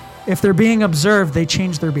 If they're being observed, they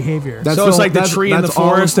change their behavior. That's So it's the- like the that's- tree in the that's all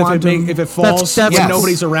of forest. quantum- If it falls that's- when yes.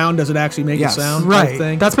 nobody's around, does it actually make Yes. a sound? right. Type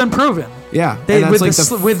thing? That's been proven. Yeah, They, and that's with, like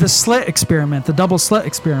the, with the slit experiment, the double slit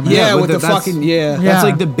experiment. yeah, with with the- the that's- fucking Yeah. That's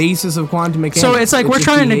like the basis of quantum mechanics. So it's like we're just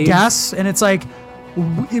trying to behaves. guess, and it's like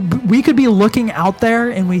we could be looking out there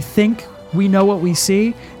and we think we know what we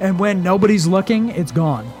see, and when nobody's looking, it's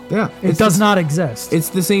gone. Yeah, It does not exist. It's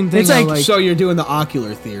the same thing. It's like- So you're doing the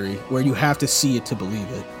ocular theory, where you have to see it to believe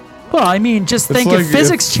it. Well, I mean, just think like if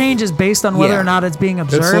physics changes based on whether Yeah. or not it's being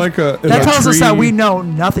observed, like if that a tells us that tree- we know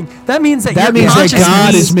nothing. That means that That your means that consciousness-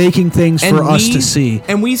 God is making things and for us we- to see.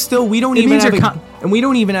 And we don't It even means have you're and we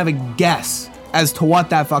don't even have a guess as to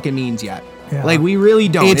what that fucking means yet. Yeah. Like we really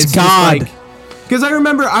don't. It's just God. like, because I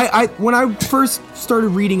remember I when I first started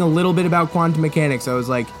reading a little bit about quantum mechanics, I was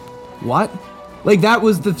like, what? Like that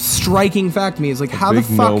was the striking fact to me. Is like how the big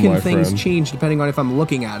no, fuck can my things friend. change depending on if I'm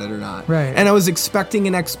looking at it or not? Right. And I was expecting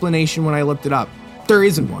an explanation when I looked it up. There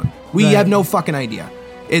isn't one. We Right. have no fucking idea.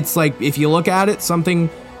 It's like if you look at it, something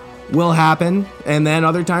will happen, and then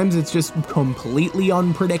other times it's just completely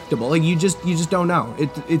unpredictable. Like you just don't know.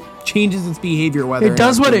 It changes its behavior whether It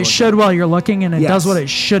does or not what you're it looking. should while you're looking, and it does Yes. what it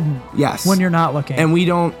shouldn't Yes. when you're not looking. And we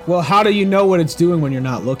don't. Well, how do you know what it's doing when you're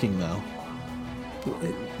not looking, though?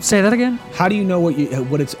 Say that again? How do you know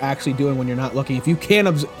what it's actually doing when you're not looking? If you can't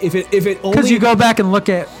if it only Because you go back and look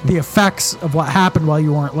at the effects of what happened while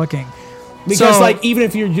you weren't looking. because So- like even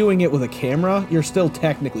if you're doing it with a camera, you're still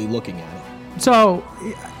technically looking at it. So,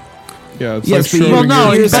 Yeah, it's Yes, like but showing well, no,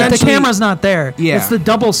 you're but the essentially- camera's not there. Yeah. It's the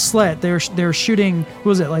double slit. They're shooting, what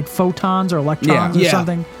was it, like photons or electrons Yeah. or Yeah.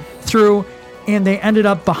 something through, and they ended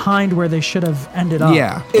up behind where they should have ended up.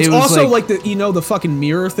 Yeah. It's It was also like the the fucking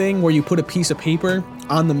mirror thing where you put a piece of paper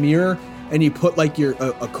on the mirror and you put like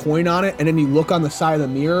a coin on it and then you look on the side of the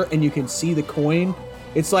mirror and you can see the coin.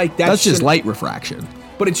 It's like that's just shouldn't- light refraction.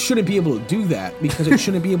 but it shouldn't be able to do that because it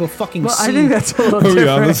shouldn't be able to fucking Well, see. I think that's a little Are we different.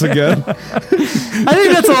 on this again? I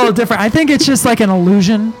think that's a little different. I think it's just like an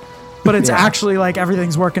illusion, but it's Yeah. actually like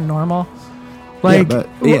everything's working normal. Like but-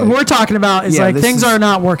 yeah. what we're talking about is Yeah, like this things is- are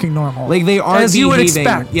not working normal. Like they aren't as you would behaving.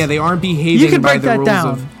 expect. Yeah, they aren't behaving You can by break the that rules down.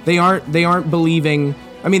 of. They aren't believing.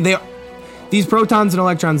 I mean, these protons and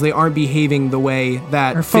electrons, they aren't behaving the way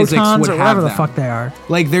that or physics photons would or have whatever the them. fuck they are.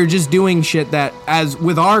 Like they're just doing shit that, as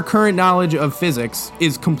with our current knowledge of physics,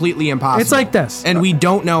 is completely impossible. It's like this. and we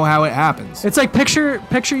don't know how it happens. It's like picture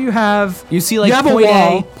you have You see, like you have point a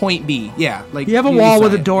wall. A, point B. Yeah, like You have a wall saw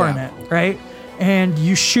with a door yeah. in it, right? And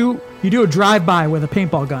you do a drive-by with a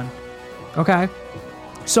paintball gun. Okay?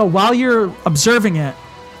 So while you're observing it,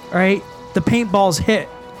 right, the paintballs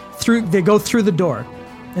they go through the door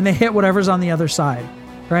and they hit whatever's on the other side,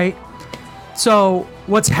 right? So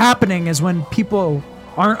what's happening is when people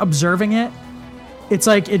aren't observing it, it's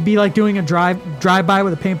like it'd be like doing a drive-by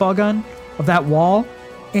with a paintball gun of that wall,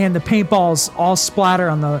 and the paintballs all splatter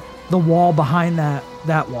on the wall behind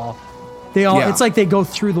that wall. They all Yeah. it's like they go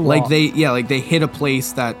through the wall. Like they hit a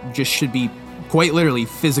place that just should be quite literally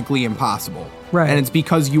physically impossible. Right. And it's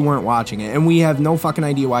because you weren't watching it. And we have no fucking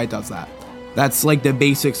idea why it does that. That's like the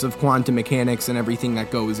basics of quantum mechanics and everything that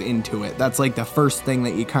goes into it. That's like the first thing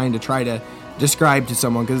that you kind of try to describe to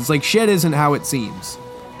someone, because it's like shit isn't how it seems.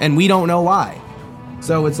 And we don't know why.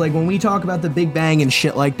 So it's like when we talk about the Big Bang and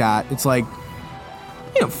shit like that, it's like,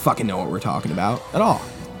 you don't fucking know what we're talking about at all.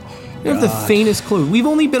 You have the faintest clue. We've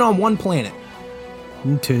only been on one planet.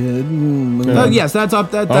 Yes, that's up.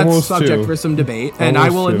 That's Almost subject two. for some debate, and I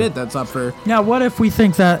Almost will two. admit that's up for. Now, what if we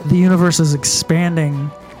think that the universe is expanding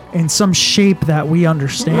in some shape that we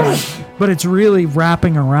understand, but it's really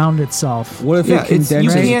wrapping around itself? What if Yeah, it it's- you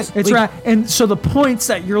condenses? can't- It's like- and so the points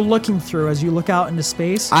that you're looking through as you look out into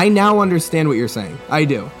space. I now understand what you're saying. I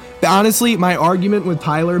do. But honestly, my argument with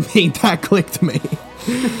Tyler made that click to me.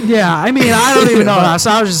 Yeah, I mean, I don't even know that. So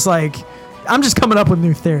I was just like, I'm just coming up with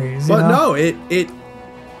new theories. You But know? no,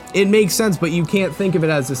 it makes sense. But you can't think of it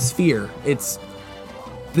as a sphere. It's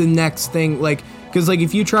the next thing, like, because like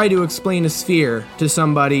if you try to explain a sphere to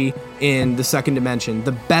somebody in the second dimension,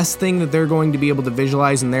 the best thing that they're going to be able to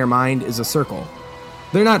visualize in their mind is a circle.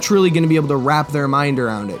 They're not truly going to be able to wrap their mind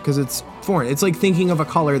around it because it's foreign. It's like thinking of a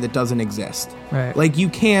color that doesn't exist. Right. Like you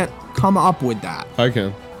can't come up with that I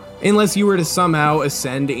can. unless you were to somehow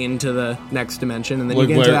ascend into the next dimension, and then Like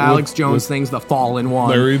you get into the Larry- Alex with- Jones with things, the Fallen One.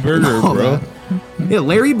 Larry and Berger, all bro. that. Yeah,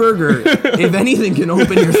 Larry Berger. If anything can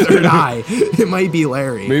open your third eye, it might be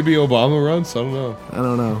Larry. Maybe Obama runs. I don't know. I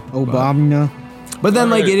don't know. Obama. But then,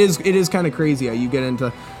 like, Alright. it is kind of crazy how you get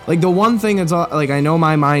into, like, the one thing that's, like, I know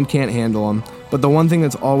my mind can't handle them, but the one thing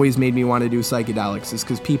that's always made me want to do psychedelics is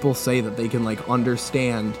because people say that they can, like,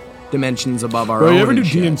 understand dimensions above our Bro, own. you ever do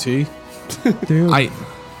and shit. DMT? Dude.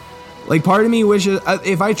 Like, part of me wishes,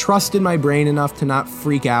 if I trusted my brain enough to not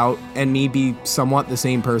freak out and me be somewhat the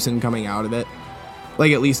same person coming out of it,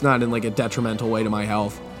 like, at least not in, like, a detrimental way to my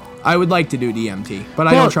health, I would like to do DMT, but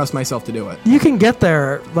I Well, don't trust myself to do it. You can get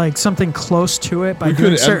there, like something close to it by We doing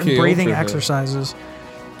could certain MK breathing Ultra him. exercises.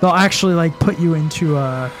 They'll actually like put you into We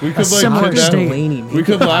a could similar kidnap- state. We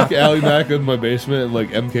could lock Allymac in my basement and like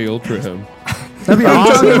MK Ultra him. That'd be Are you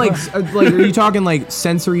awesome. talking like are you talking like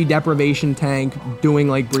sensory deprivation tank doing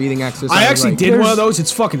like breathing exercises? I actually like, did one there's- of those.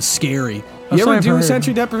 It's fucking scary. That's You what ever I've do a heard.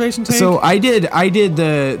 sensory deprivation tank? So I did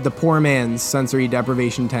the poor man's sensory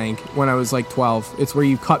deprivation tank when I was like 12. It's where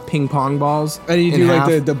you cut ping pong balls and you in do half.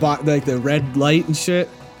 like the red light and shit.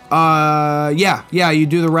 Yeah, you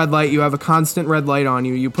do the red light. You have a constant red light on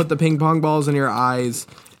you. You put the ping pong balls in your eyes,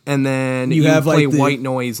 and then you have, play like, the- white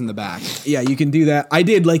noise in the back. Yeah, you can do that. I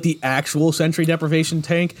did like the actual sensory deprivation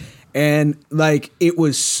tank, and like it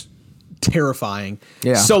was terrifying.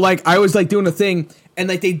 Yeah. So like I was like doing a thing, and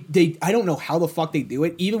like they I don't know how the fuck they do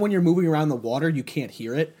it. Even when you're moving around the water, you can't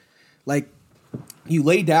hear it. Like you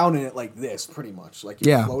lay down in it like this, pretty much. Like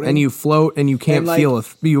you're Yeah, floating. and you float, and you can't And, like, feel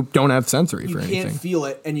if you don't have sensory You for can't anything. feel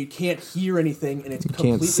it, and you can't hear anything, and it's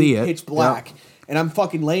completely can't see it. pitch black. And I'm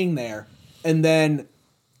fucking laying there, and then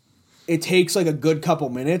it takes like a good couple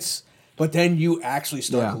minutes, but then you actually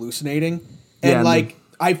start Yeah. hallucinating, Yeah, and and like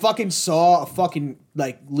I fucking saw a fucking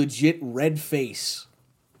like legit red face.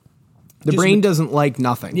 The just brain ma- doesn't like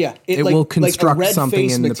nothing. Yeah, it like, will like a construct red something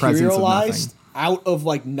face in the presence of nothing. materialized out of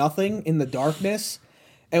like nothing in the darkness.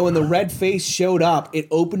 And when the red face showed up, it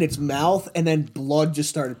opened its mouth, and then blood just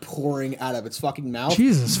started pouring out of its fucking mouth.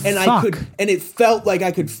 Jesus, and fuck. it felt like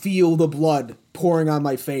I could feel the blood pouring on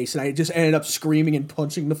my face, and I just ended up screaming and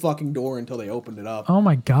punching the fucking door until they opened it up. Oh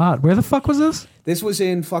my god, where the fuck was this? This was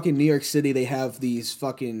in fucking New York City. They have these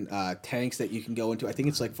fucking tanks that you can go into. I think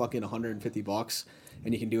it's like fucking $150,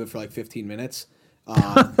 and you can do it for like 15 minutes.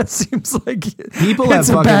 That seems like People have it's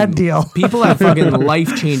a fucking, bad deal. People have fucking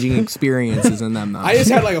life-changing experiences in them, though. I just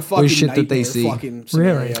had like a fucking There's shit nightmare that they see. fucking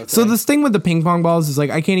scenario. Really? So thing. this thing with the ping pong balls is like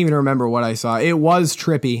I can't even remember what I saw. It was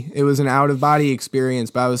trippy. It was an out-of-body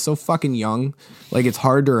experience, but I was so fucking young. Like it's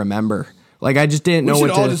hard to remember. Like I just didn't We know should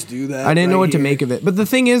what to all just do that I didn't know right what to here. make of it. But the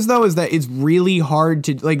thing is though is that it's really hard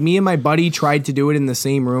to like me and my buddy tried to do it in the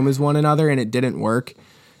same room as one another and it didn't work.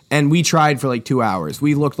 And we tried for like 2 hours.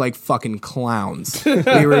 We looked like fucking clowns.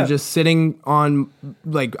 We were just sitting on,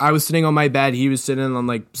 like, I was sitting on my bed. He was sitting on,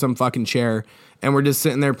 like, some fucking chair. And we're just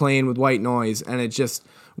sitting there playing with white noise. And it just,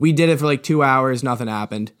 we did it for like 2 hours. Nothing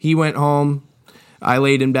happened. He went home. I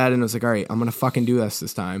laid in bed and was like, all right, I'm going to fucking do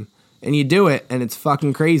this time. And you do it, and it's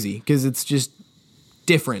fucking crazy. Because it's just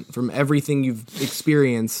different from everything you've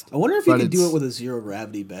experienced. I wonder if you but could do it's- it with a zero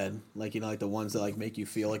gravity bed, like like the ones that like make you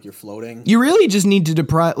feel like you're floating. You really just need to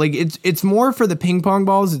deprive. Like it's more for the ping pong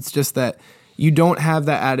balls. It's just that you don't have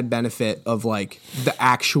that added benefit of like the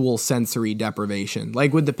actual sensory deprivation.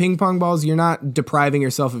 Like with the ping pong balls, you're not depriving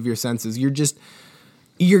yourself of your senses.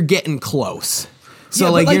 You're getting close. So Yeah,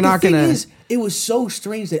 but, like you're the not thing gonna. is, it was so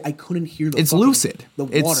strange that I couldn't hear the. It's fucking- lucid. The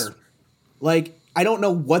It's- water, like I don't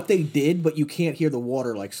know what they did, but you can't hear the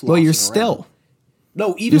water like. well, you're sloshing still. around.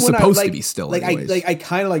 No, even You're when supposed I to like, be still like anyways. I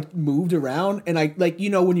kind of like moved around, and I like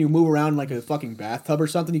when you move around like a fucking bathtub or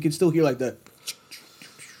something, you can still hear like the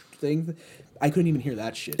thing. I couldn't even hear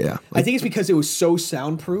that shit. Yeah, I think it's because it was so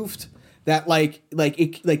soundproofed that like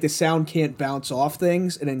the sound can't bounce off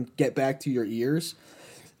things and then get back to your ears.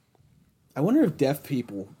 I wonder if deaf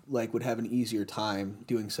people like would have an easier time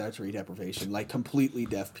doing sensory deprivation, like completely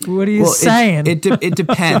deaf people. What are you Well, saying? it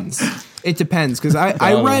depends. It depends because I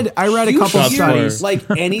Dollar. read a You couple Shots hear, fired. studies.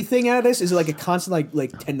 like anything out of this? Is it like a constant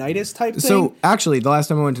like tinnitus type thing? So actually, the last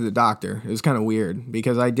time I went to the doctor, it was kind of weird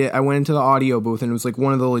because I went into the audio booth and it was like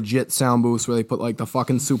one of the legit sound booths where they put like the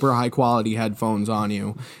fucking super high quality headphones on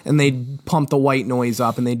you and they pump the white noise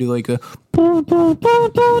up and they do like a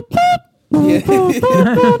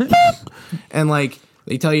and like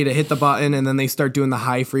they tell you to hit the button and then they start doing the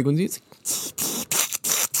high frequencies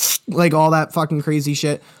like all that fucking crazy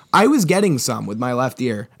shit. I was getting some with my left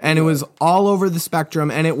ear and it was all over the spectrum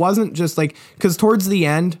and it wasn't just like because towards the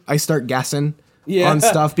end I start guessing on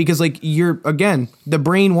stuff because like the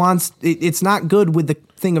brain wants it's not good with the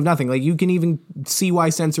thing of nothing. Like you can even see why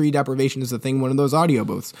sensory deprivation is a thing. One of those audio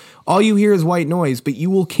booths, all you hear is white noise, but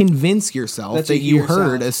you will convince yourself That's that a you ear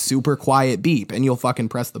heard sound. a super quiet beep and you'll fucking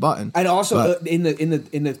press the button. and also But- in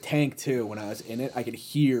the tank too. When I was in it, I could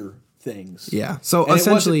hear things. Yeah. So And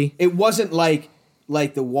essentially, it wasn't like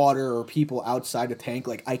the water or people outside the tank.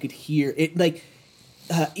 Like I could hear it. Like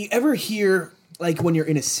you ever hear like when you're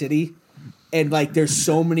in a city and like there's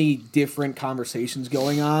so many different conversations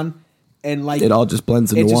going on and like it all just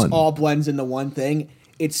blends into it just one. all blends into one thing.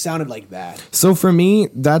 It sounded like that. So for me,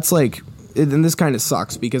 that's like, and this kind of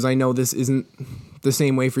sucks because I know this isn't the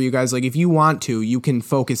same way for you guys. Like if you want to, you can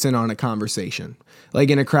focus in on a conversation, like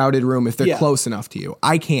in a crowded room if they're close enough to you.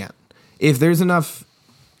 I can't. If there's enough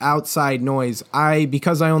outside noise,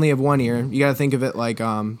 because I only have one ear, you got to think of it like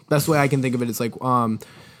best way I can think of it is like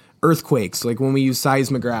earthquakes, like when we use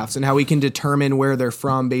seismographs and how we can determine where they're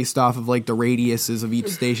from based off of like the radiuses of each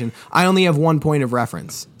station. I only have one point of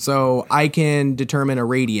reference, so I can determine a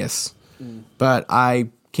radius, but I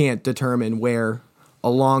can't determine where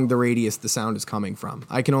along the radius the sound is coming from.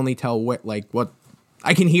 I can only tell what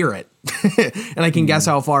I can hear it, and I can guess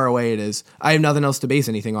how far away it is. I have nothing else to base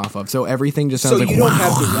anything off of, so everything just sounds like. So you don't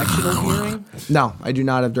have directional hearing? No, I do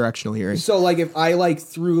not have directional hearing. So like if I like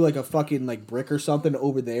threw like a fucking like brick or something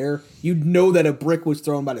over there, you'd know that a brick was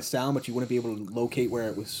thrown by the sound, but you wouldn't be able to locate where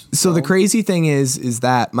it was. So the crazy thing is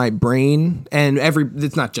that my brain and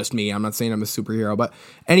it's not just me. I'm not saying I'm a superhero, but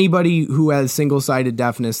anybody who has single-sided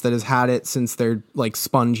deafness that has had it since their like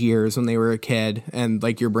sponge years when they were a kid, and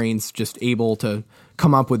like your brain's just able to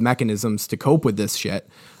come up with mechanisms to cope with this shit.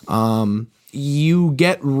 You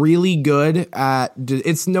get really good at,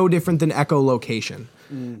 it's no different than echolocation.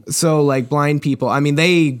 So like blind people, I mean,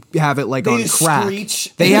 they have it like on crack.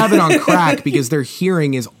 Screech. They have it on crack because their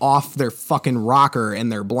hearing is off their fucking rocker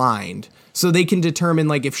and they're blind. So they can determine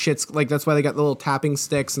like if shit's like, that's why they got the little tapping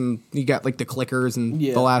sticks and you got like the clickers and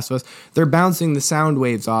The Last of Us. They're bouncing the sound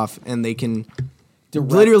waves off and they can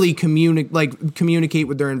literally communicate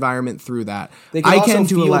with their environment through that. They can also feel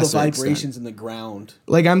to a the lesser vibrations extent. in the ground.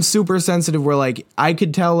 Like I'm super sensitive where like I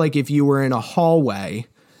could tell like if you were in a hallway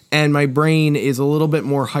and my brain is a little bit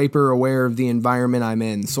more hyper aware of the environment I'm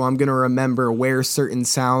in. So I'm going to remember where certain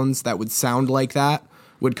sounds that would sound like that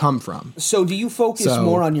would come from. So do you focus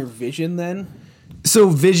more on your vision then? So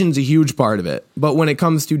vision's a huge part of it, but when it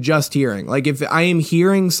comes to just hearing, like if I am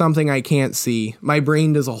hearing something I can't see, my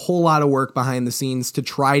brain does a whole lot of work behind the scenes to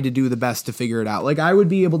try to do the best to figure it out. Like I would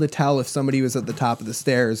be able to tell if somebody was at the top of the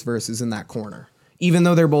stairs versus in that corner, even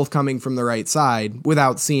though they're both coming from the right side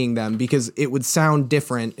without seeing them, because it would sound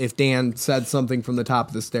different if Dan said something from the top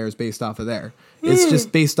of the stairs based off of there. It's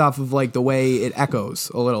just based off of like the way it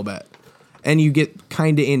echoes a little bit. And you get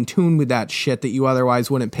kind of in tune with that shit that you otherwise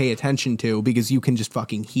wouldn't pay attention to because you can just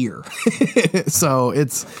fucking hear. So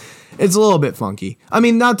it's a little bit funky. I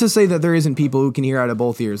mean, not to say that there isn't people who can hear out of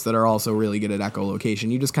both ears that are also really good at echolocation.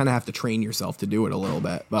 You just kind of have to train yourself to do it a little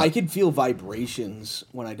bit. But I can feel vibrations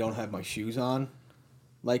when I don't have my shoes on.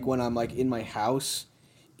 Like when I'm like in my house,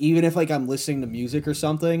 even if like I'm listening to music or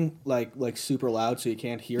something, like super loud so you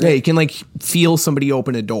can't hear it. Yeah, you can like feel somebody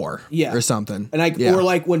open a door or something. And or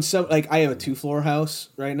like when I have a 2-floor house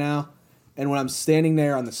right now, and when I'm standing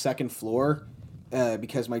there on the second floor,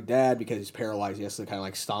 because my dad, because he's paralyzed, he has to kind of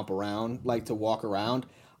like stomp around, like to walk around,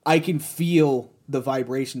 I can feel the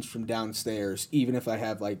vibrations from downstairs, even if I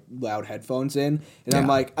have like loud headphones in. And I'm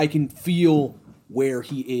like, I can feel where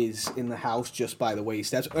he is in the house just by the way he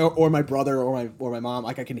steps, or my brother or my mom.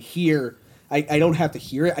 Like I can hear, I don't have to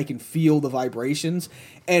hear it. I can feel the vibrations,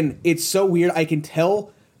 and it's so weird. I can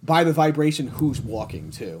tell by the vibration who's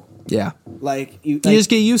walking too. Yeah, like you just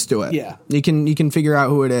get used to it. Yeah, you can figure out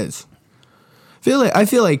who it is. I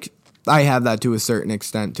feel like I have that to a certain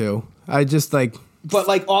extent too. I just like, but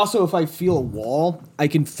like also if I feel a wall, I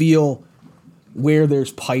can feel where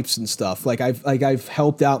there's pipes and stuff. Like I've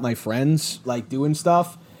helped out my friends like doing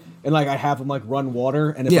stuff, and like I have them like run water,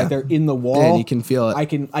 and if like they're in the wall, you can feel it. I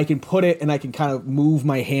can put it, and I can kind of move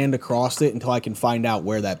my hand across it until I can find out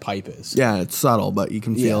where that pipe is. Yeah, it's subtle, but you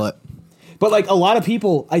can feel it. But like a lot of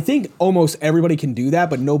people, I think almost everybody can do that,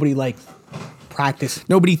 but nobody like practice.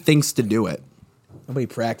 Nobody thinks to do it. Nobody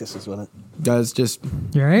practices with it. Does just.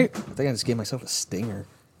 You all right? I think I just gave myself a stinger.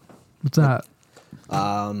 What's that?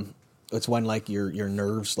 It's when like your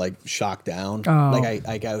nerves like shock down. Oh.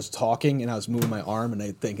 Like I was talking and I was moving my arm, and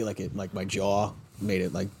I think like my jaw made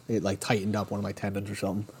it like tightened up one of my tendons or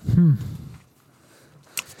something.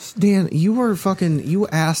 Dan, you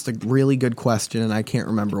asked a really good question and I can't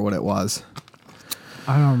remember what it was.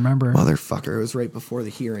 I don't remember. Motherfucker, it was right before the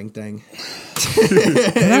hearing thing.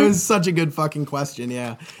 It was such a good fucking question,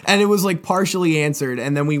 yeah. And it was like partially answered,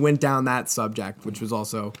 and then we went down that subject, which was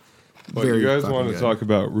also But very you guys fucking want to good. talk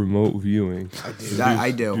about remote viewing?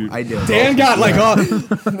 I do. Dan got like,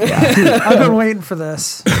 I've been waiting for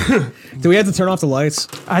this. do we have to turn off the lights?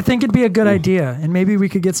 I think it'd be a good idea, and maybe we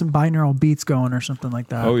could get some binaural beats going or something like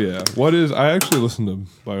that. Oh yeah. I actually listen to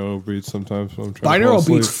binaural beats sometimes when I'm trying to fall Binaural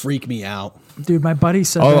asleep. beats freak me out. Dude, my buddy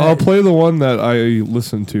said I'll play the one that I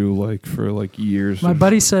listened to like for like years. my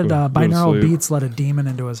buddy said Go to binaural sleep. beats let a demon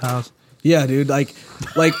into his house. Yeah, dude. Like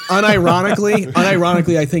unironically,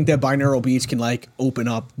 I think that binaural binaural beats can like open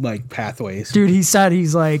up like pathways. Dude, he said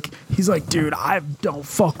he's like, dude, I don't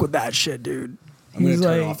fuck with that shit, dude. I'm gonna He's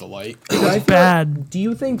turn like, off the light. it's bad. Do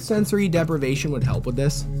you think sensory deprivation would help with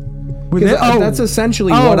this? With it, That's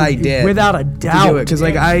essentially what I did. Without a doubt. Because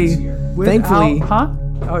like thankfully,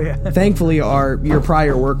 Oh yeah. thankfully your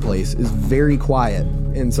prior workplace is very quiet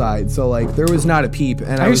inside, so like there was not a peep.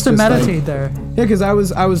 And I used to was just, meditate like, there. Yeah, because I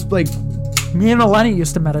was like, Me and Eleni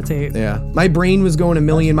used to meditate. yeah, my brain was going a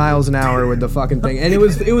million miles an hour with the fucking thing, and it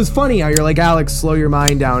was funny how you're like, Alex, slow your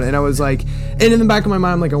mind down, and I was like, and in the back of my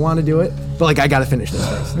mind, I'm like, I want to do it, but like I gotta finish this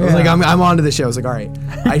first. I was like, I'm onto the show. I was like, all right,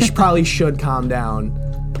 I probably should calm down.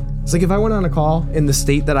 It's like if I went on a call in the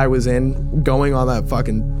state that I was in, going on that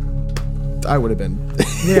fucking, I would have been.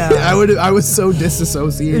 Yeah. I was so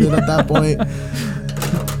disassociated at that point.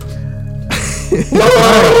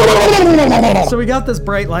 So we got this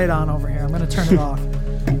bright light on over here. I'm gonna turn it off.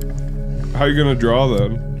 How you gonna draw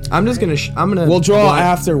then? I'm just gonna. We'll draw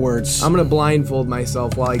afterwards. I'm gonna blindfold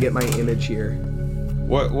myself while I get my image here.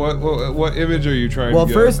 What image are you trying Well,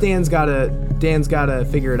 to get? first Dan's gotta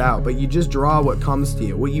figure it out, but you just draw what comes to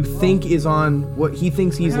you, what you think is on, what he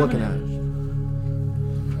thinks he's looking at.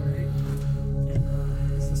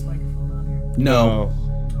 Is this microphone on here? No.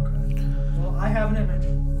 Well, I have an image.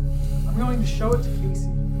 I'm going to show it to Casey,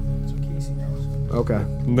 so Casey knows. Okay.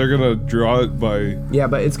 They're gonna draw it by. Yeah,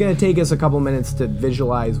 but it's gonna take us a couple minutes to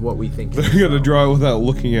visualize what we think. They're gonna draw it without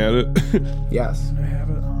looking at it. Yes. I have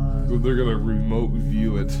it on. They're gonna remote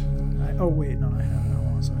view it. Oh wait, no, I have it. Hold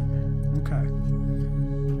on a second. Okay.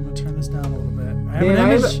 I'm gonna turn this down a little bit. I have Dan,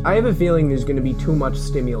 an image. I have a feeling there's gonna be too much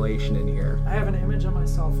stimulation in here. I have an image on my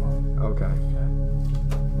cell phone. Okay. Okay.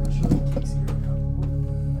 I'm gonna show you Casey right now. Oh,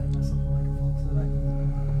 I messed up the microphone today.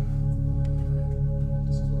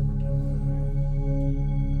 This is what we're doing.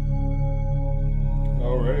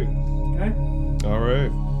 All right. Okay. All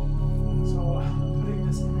right. So I'm putting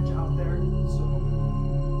this image out there. So if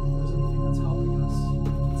there's anything that's helping us,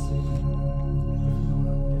 let's see. If you know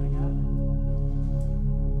what I'm getting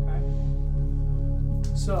at.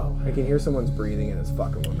 Okay. So I can hear someone's breathing and it's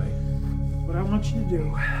fucking with me. what I want you to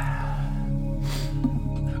do.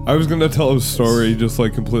 I was gonna tell a story just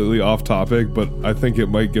like completely off topic, but I think it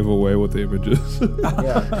might give away what the image is.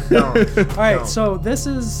 Yeah. No. All right. No. So this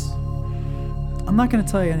is. I'm not going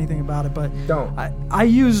to tell you anything about it, but Don't. I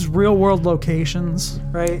use real world locations,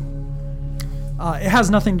 right? It has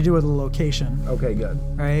nothing to do with the location, Okay, good.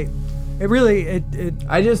 right? It really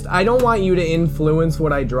I don't want you to influence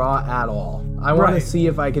what I draw at all. I want Right. to see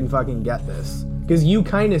if I can fucking get this. Because you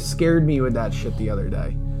kind of scared me with that shit the other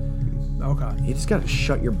day. okay. You just gotta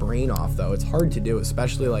shut your brain off, though. It's hard to do,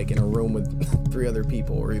 especially like in a room with 3 other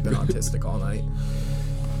people where you've been autistic all night.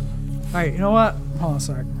 All right. You know what? Hold on a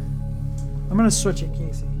sec. I'm going to switch it,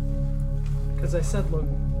 Casey, because I said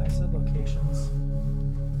locations,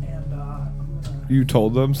 and I'm gonna. You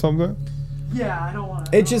told them something? Yeah, I don't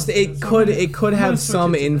want to. It could have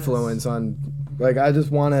some influence on, like, I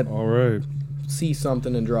just want to All right. see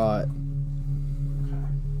something and draw it.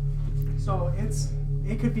 So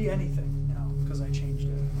it could be anything, you know, because I changed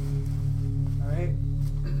it. All right.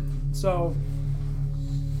 So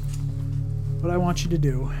what I want you to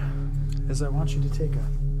do is I want you to take a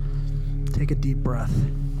deep breath.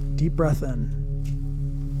 Deep breath in.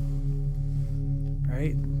 All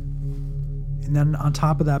right. And then on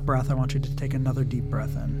top of that breath, I want you to take another deep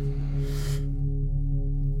breath in.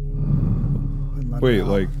 And let it Wait, out.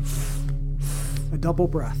 like A double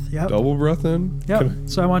breath. Yep. double breath in? Yep. Can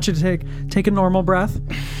So I want you to take a normal breath,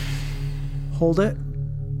 hold it,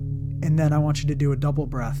 and then I want you to do a double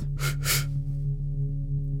breath.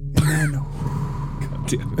 And then God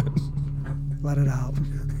damn it. let it out.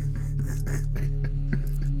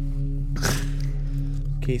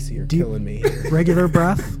 Casey, you're Deep- killing me. Regular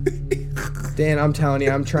breath. Dan, I'm telling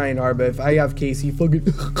you, I'm trying hard, but if I have Casey fucking...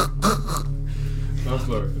 I'm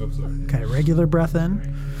sorry. Okay, regular breath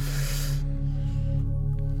in.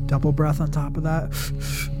 Double breath on top of that.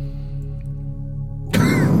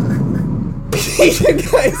 You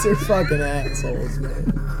guys are fucking assholes,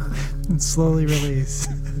 man. And slowly release.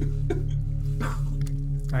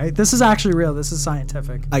 All right, this is actually real. This is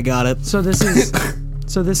scientific. I got it. So this is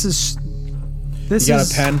You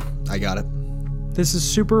got a pen? I got it. This is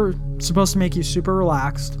supposed to make you super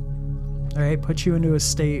relaxed. All right, put you into a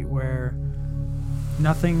state where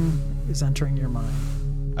nothing is entering your mind.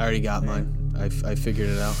 I already got mine. I figured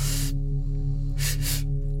it out.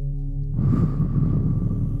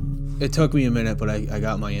 It took me a minute, but I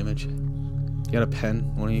got my image. You got a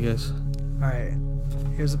pen, one of you guys? All right,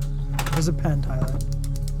 here's a pen, Tyler.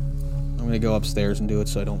 I'm gonna go upstairs and do it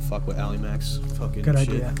so I don't fuck with Allymac's fucking Good shit.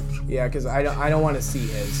 idea. Yeah, because I don't want to see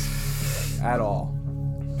his. at all.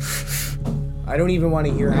 I don't even want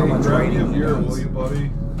to hear how much writing he does.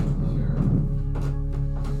 buddy?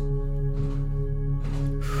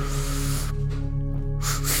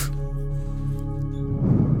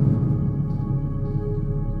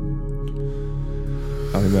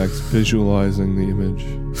 Allymac's visualizing the image.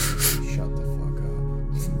 Shut the fuck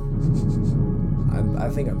up. I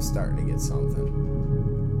think I'm starting to get something.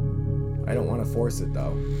 I don't want to force it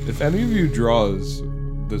though. If any of you draws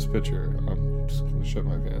this picture, I'm just gonna shut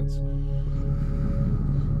my pants.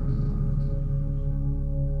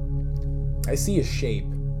 I see a shape.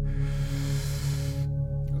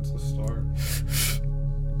 That's a start.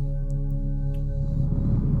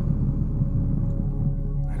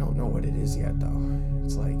 I don't know what it is yet though.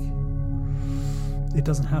 It's like, It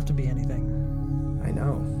doesn't have to be anything. I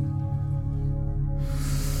know.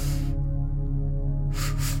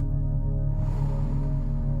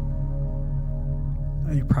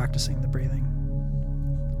 Are you practicing the breathing?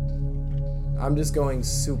 I'm just going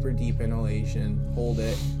super deep inhalation, hold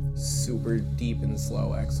it, super deep and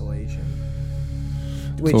slow exhalation.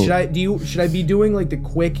 Wait, So- should I be doing like the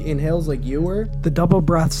quick inhales like you were? The double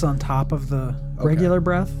breaths on top of the regular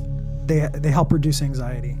breath, they help reduce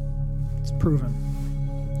anxiety. It's proven.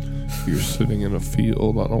 You're sitting in a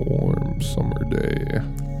field on a warm summer day.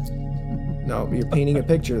 No, you're painting a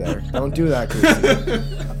picture there. Don't do that,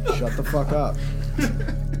 Casey. Shut the fuck up.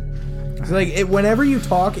 It's like whenever you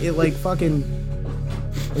talk, it like fucking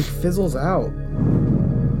like fizzles out.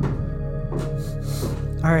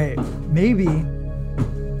 All right, maybe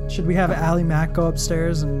should we have Allymac go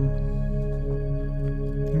upstairs and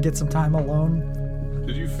get some time alone?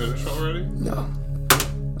 Did you finish already? No.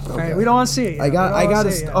 All right, we don't want to see it yet. I got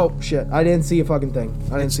to. to. Oh shit! I didn't see a fucking thing.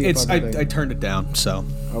 I didn't see a fucking I thing. turned it down, so.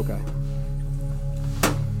 Okay.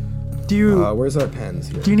 Do you Where's our pens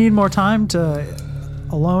here? do you need more time to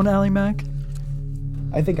alone, Allymac?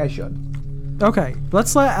 I think I should. Okay,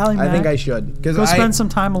 let's let Allymac. I think I should because go spend some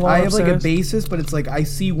time alone. I have like a upstairs. basis, but it's like I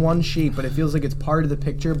see one shape, but it feels like it's part of the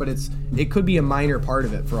picture, but it could be a minor part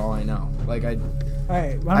of it for all I know. Like All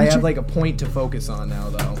right, I have like a point to focus on now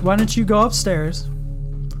though. why don't you go upstairs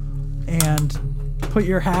and put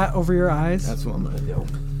your hat over your eyes That's what I'm gonna do.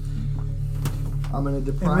 I'm gonna and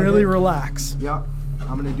deprive really it. relax? Yep.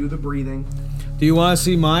 I'm gonna do the breathing. Do you want to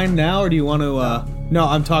see mine now, or do you want to? No,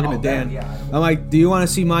 I'm talking to Dan. I'm like, do you want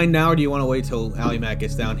to see mine now, or do you want to wait till Allymac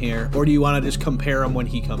gets down here, or do you want to just compare them when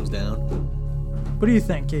he comes down? What do you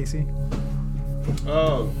think, Casey?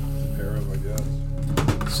 Oh, compare them, I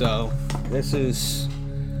guess. So this is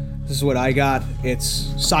what I got. It's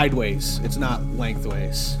sideways. It's not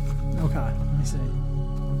lengthways. Okay, let me see.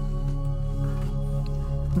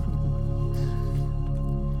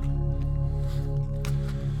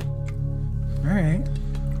 All right.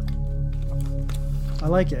 I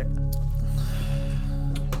like it.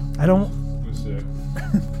 I don't. Let me see.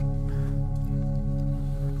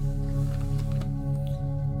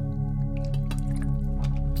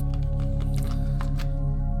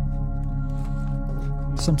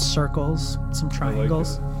 Some circles, some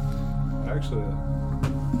triangles. Actually,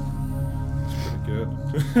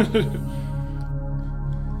 it's pretty good.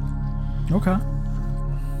 Okay.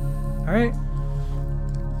 All right.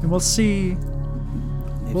 And we'll see.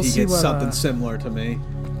 If We'll he see gets what, something similar to me,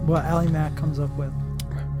 what Allymac comes up with.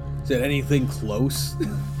 is it anything close?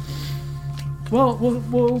 Well,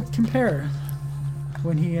 we'll compare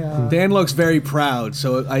when he. Dan looks very proud,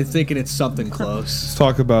 so I'm thinking it's something close. Let's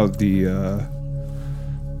talk about the.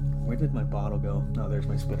 Where did my bottle go? No, there's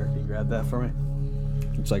my spitter. Can you grab that for me?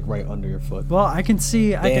 It's like right under your foot. Well, I can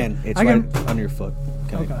see. Dan, it's I right can. under your foot.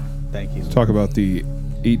 Okay. Thank you. Talk about the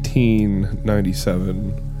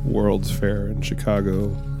 1897 World's Fair in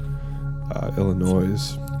Chicago,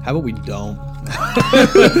 Illinois. How about we don't?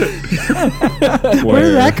 Where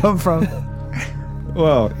did that come from?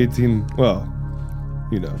 Well, you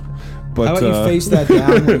know. But How about you face that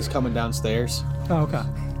down when he's coming downstairs? Oh, okay.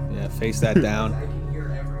 Yeah, face that down. I can hear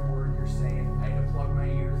every word you're saying. I had to plug my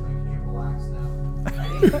ears and I can't relax now. I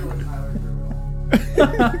didn't hear what Tyler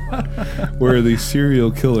drew. where the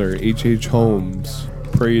serial killer H.H. Holmes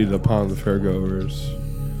preyed upon the fairgoers,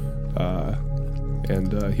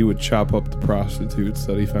 and he would chop up the prostitutes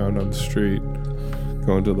that he found on the street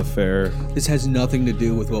going to the fair. This has nothing to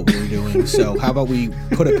do with what we were doing, so how about we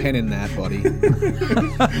put a pin in that, buddy?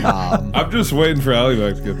 I'm just waiting for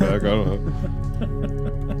Allymac to get back. I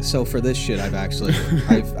don't know. So for this shit, I've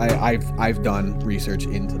done research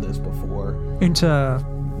into this before, Into.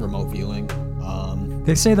 remote viewing.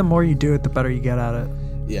 They say the more you do it, the better you get at it.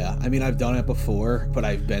 Yeah, I mean, I've done it before, but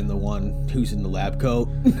I've been the one who's in the lab coat.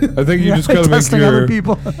 I think you just gotta make testing other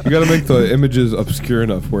people. you gotta make the images obscure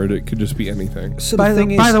enough where it could just be anything. So By the thing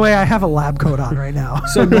the is, way, I have a lab coat on right now.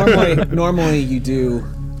 so normally you do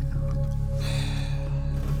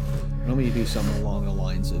something along the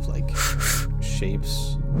lines of like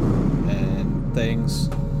shapes and things,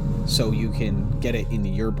 so you can get it into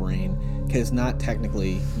your brain, because not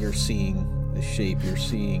technically you're seeing the shape, you're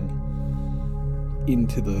seeing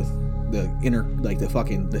into the inner, like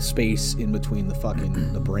the space in between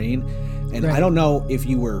the brain. And Right. I don't know if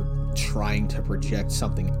you were trying to project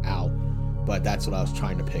something out, but that's what I was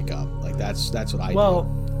trying to pick up. Like that's what I Well,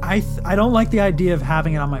 do. I don't like the idea of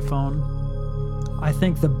having it on my phone. I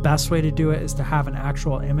think the best way to do it is to have an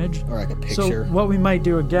actual image. Or like a So picture, what we might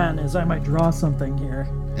do again is I might draw something here,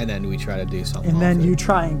 and then we try to do something. and then off it. you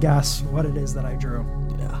try and guess what it is that I drew.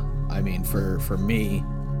 Yeah, I mean, for me,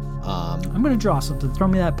 I'm gonna draw something. Throw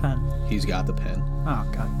me that pen. he's got the pen. Oh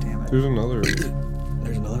god damn it! There's another.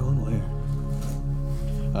 There's another one. Where?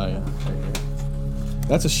 Oh yeah, right here.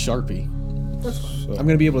 That's a Sharpie. So, I'm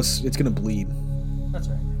gonna be able to. It's gonna bleed. That's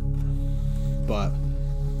right. But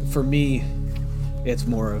for me, it's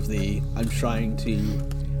more of I'm trying to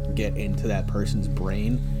get into that person's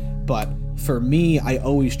brain. But for me, I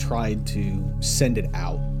always tried to send it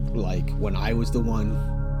out. Like when I was the one,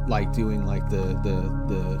 like doing like the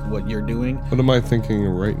what you're doing. what am I thinking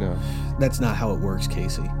right now? That's not how it works,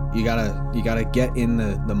 Casey. You gotta get in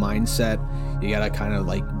the mindset. You gotta kind of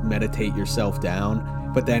like meditate yourself down.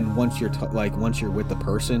 But then once you're once you're with the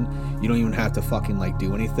person, you don't even have to fucking like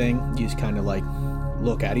do anything. You just kind of like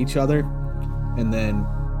look at each other, and then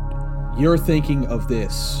you're thinking of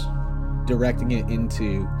this, directing it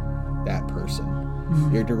into that person.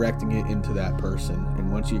 Mm-hmm. You're directing it into that person,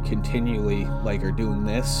 and once you continually like are doing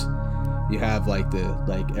this, you have like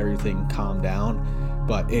everything calm down.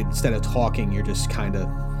 But instead of talking, you're just kind of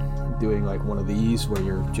doing like one of these where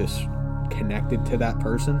you're just connected to that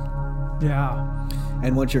person. Yeah.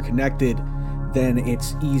 And once you're connected, then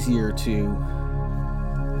it's easier to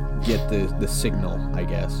get the signal, I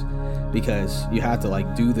guess, because you have to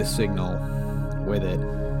like do the signal with it,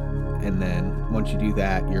 and then once you do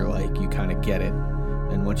that, you're like, you kind of get it,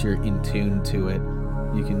 and once you're in tune to it,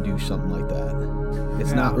 you can do something like that.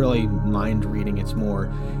 It's not really mind reading, it's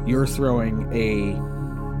more you're throwing a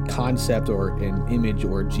concept or an image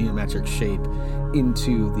or geometric shape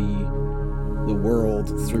into the world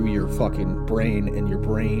through your fucking brain, and your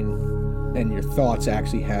brain and your thoughts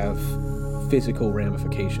actually have physical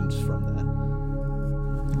ramifications from that.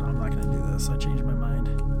 No, I'm not gonna do this. I changed my mind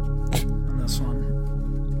on this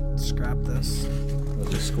one. Scrap this.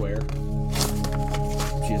 With the square,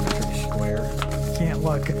 geometric square. Can't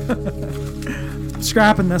look.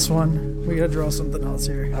 Scrapping this one. We gotta draw something else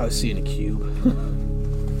here. I was seeing a cube.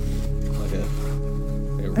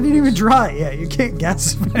 I didn't even draw it yet. You can't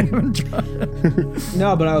guess if I didn't even draw it.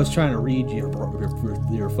 No, but I was trying to read your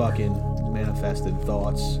fucking manifested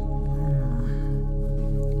thoughts.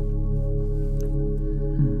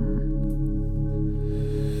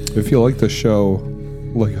 If you like the show,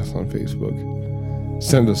 like us on Facebook.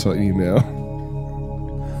 Send us an email.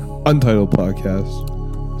 Untitled Podcast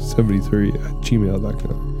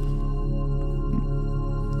 73@gmail.com.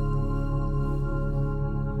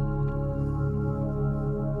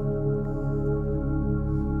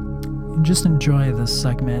 Just enjoy this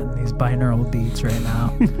segment and these binaural beats right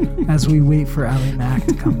now as we wait for Allymac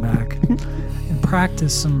to come back and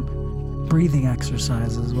practice some breathing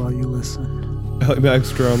exercises while you listen.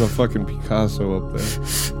 Max drawing a fucking Picasso up there.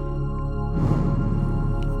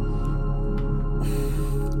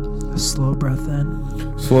 A slow breath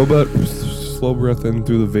in, Slow breath in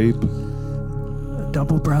through the vape. a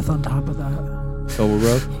double breath on top of that. Double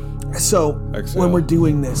breath. So Exhale. when we're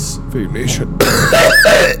doing this, Vape Nation.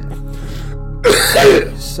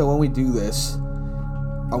 so when we do this,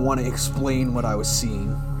 I want to explain what I was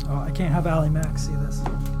seeing. Oh, I can't have Allymac see this.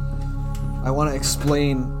 I want to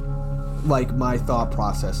explain like my thought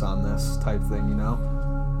process on this type thing, you know?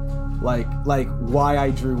 Like why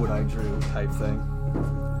I drew what I drew type thing.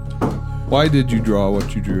 Why did you draw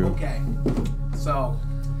what you drew? Okay, so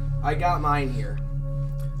I got mine here.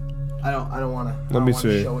 I don't want to. Let me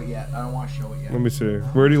see. Show it yet. I don't want to show it yet. Let me see. We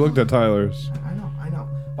already looked at Tyler's. I know.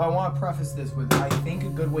 But I want to preface this with, I think a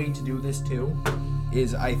good way to do this too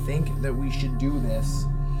is I think that we should do this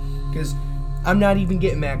because I'm not even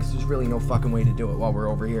getting mad because there's really no fucking way to do it while we're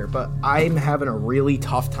over here. But I'm having a really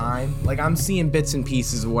tough time. Like, I'm seeing bits and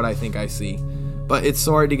pieces of what I think I see. But it's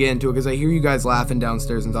so hard to get into it because I hear you guys laughing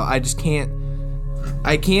downstairs and stuff. I just can't,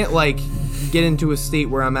 like, get into a state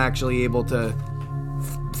where I'm actually able to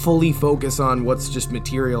fully focus on what's just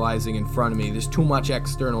materializing in front of me. There's too much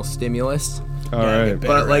external stimulus. All right.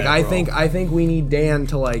 But like I think we need Dan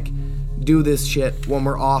to like do this shit when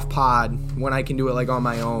we're off pod, when I can do it like on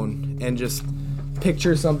my own and just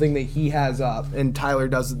picture something that he has up and Tyler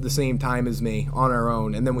does at the same time as me on our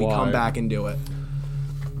own, and then we come back and do it.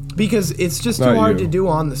 Because it's just too hard to do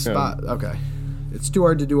on the spot. Okay. It's too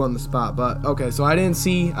hard to do on the spot, but okay, so I didn't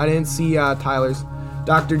see Tyler's.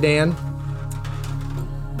 Dr. Dan,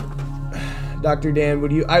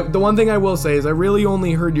 would you the one thing I will say is I really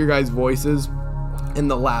only heard your guys' voices and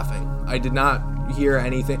the laughing. I did not hear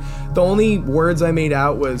anything. The only words I made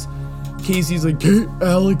out was Casey's like,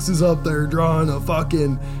 Alex is up there drawing a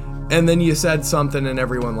fucking, and then you said something and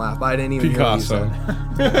everyone laughed. I didn't even Picasso. hear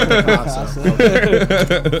what you said. Picasso.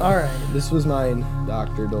 Okay. All right. This was mine,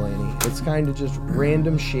 Dr. Delaney. It's kind of just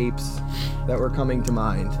random shapes that were coming to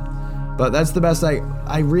mind. But that's the best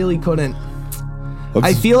I really couldn't.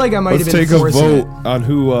 I feel like I might have been Let's take a forcing vote it. on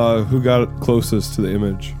who got closest to the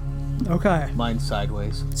image. Okay. Mine's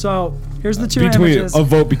sideways. So here's the two images. A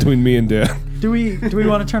vote between me and Dan. Do we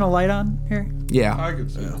want to turn a light on here? Yeah. I could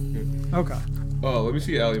see. Okay. Oh, let me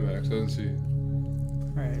see Allymac. I didn't see.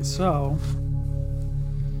 All right. So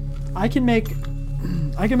I can make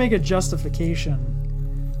a justification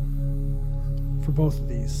for both of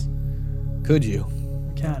these. Could you?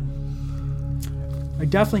 I can. I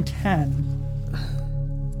definitely can.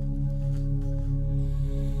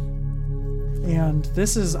 And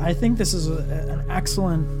I think this is an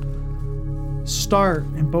excellent start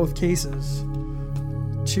in both cases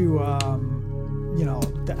to,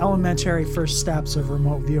 the elementary first steps of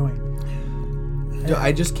remote viewing. Dude,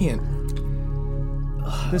 I just can't.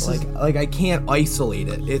 This is I can't isolate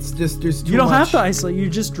it. It's just there's too you don't much. have to isolate. You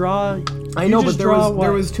just draw. I know, but there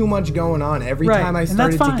was too much going on. Every Right, time I and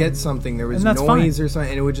started that's to fine. get something, there was And that's noise fine. or something,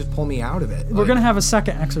 and it would just pull me out of it. We're gonna have a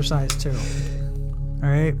second exercise too. All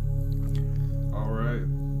right. All right.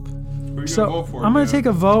 Who are you So gonna vote for? I'm gonna Dan? take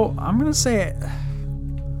a vote. I'm gonna say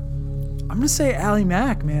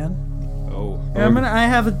Allymac, man. Oh. And I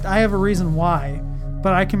have a reason why,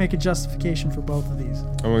 but I can make a justification for both of these.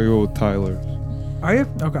 I'm gonna go with Tyler's. Are you?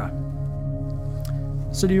 Okay.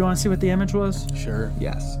 So do you want to see what the image was? Sure.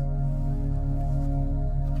 Yes.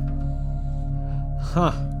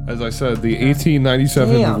 Huh. As I said, the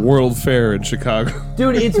 1897 Damn. World Fair in Chicago.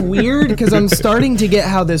 Dude, it's weird because I'm starting to get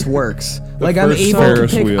how this works. Like I'm first able to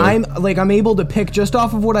Ferris pick. wheel. I'm able to pick just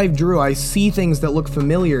off of what I drew. I see things that look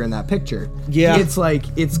familiar in that picture. Yeah.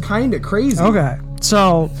 It's kind of crazy. Okay.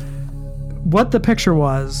 So what the picture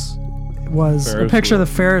was a Ferris picture wheel. of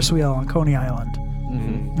the Ferris wheel on Coney Island.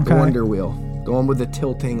 The Okay. Wonder Wheel, the one with the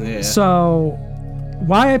tilting. Yeah. So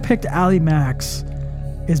why I picked Allymac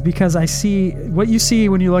is because I see what you see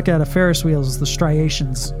when you look at a Ferris wheel is the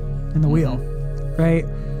striations in the wheel, right?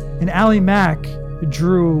 And Allymac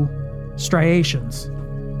drew striations,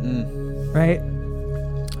 right?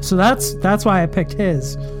 So that's why I picked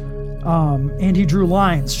his. And he drew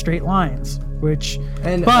lines, straight lines, which.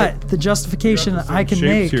 And but the justification I can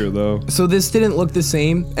make. Shapes here, though. So this didn't look the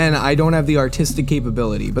same, and I don't have the artistic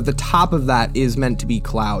capability. But the top of that is meant to be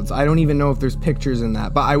clouds. I don't even know if there's pictures in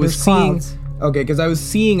that. But I was There's seeing. clouds. Okay, because I was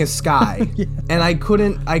seeing a sky, and I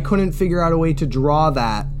couldn't figure out a way to draw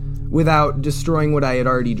that without destroying what I had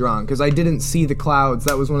already drawn. Because I didn't see the clouds.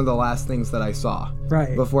 That was one of the last things that I saw.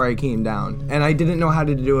 Right. Before I came down, and I didn't know how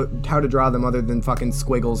to draw them other than fucking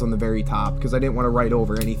squiggles on the very top. Because I didn't want to write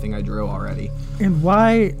over anything I drew already. And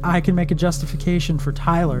why I can make a justification for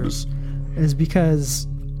Tyler's is because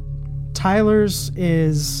Tyler's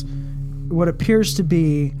is what appears to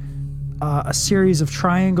be a series of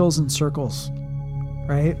triangles and circles,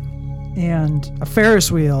 right? And a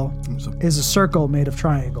Ferris wheel is a circle made of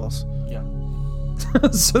triangles. Yeah.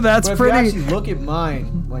 So that's But if pretty. you actually look at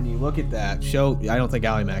mine, when you look at that show, I don't think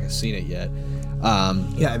Allymac has seen it yet.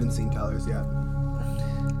 Yeah, I haven't seen Tyler's yet.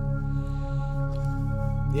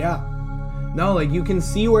 Yeah. No, like you can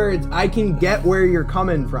see where it's. I can get where you're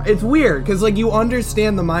coming from. It's weird because like you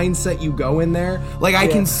understand the mindset you go in there. Like I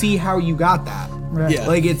can see how you got that. Right. Yeah.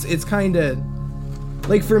 Like it's kind of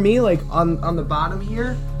like for me, like on the bottom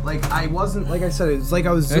here, like I wasn't like I said. It's like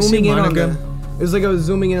I was I see zooming in mine on again? It was like I was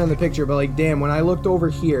zooming in on the picture, but like damn, when I looked over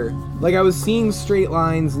here, like I was seeing straight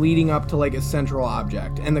lines leading up to like a central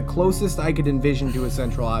object, and the closest I could envision to a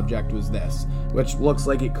central object was this, which looks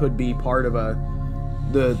like it could be part of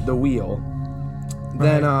the wheel.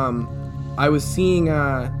 Then I was seeing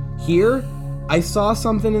here, I saw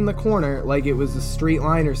something in the corner like it was a straight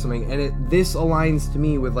line or something, and this aligns to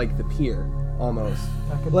me with like the pier almost.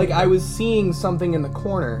 Like I was seeing something in the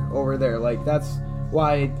corner over there. Like that's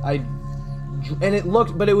why and it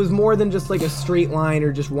looked, but it was more than just like a straight line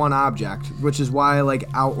or just one object, which is why I like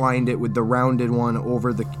outlined it with the rounded one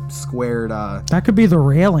over the squared. That could be the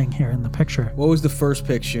railing here in the picture. What was the first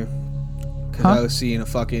picture? Because Huh? I was seeing a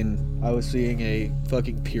fucking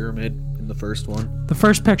pyramid in the first one. The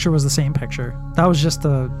first picture was the same picture. That was just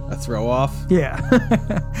A throw off. yeah.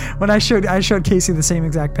 When I showed Casey the same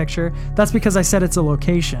exact picture, that's because I said it's a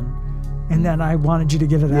location, and then I wanted you to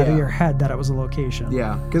get it out of Yeah. your head that it was a location.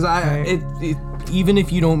 Yeah, because Right. it even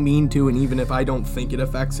if you don't mean to, and even if I don't think it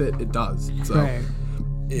affects it, it does. So Right.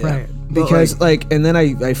 Yeah. Right. Because and then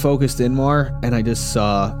I focused in more and I just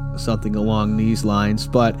saw something along these lines.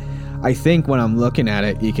 But I think when I'm looking at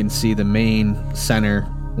it, you can see the main center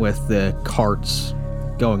with the carts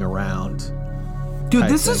going around. dude, type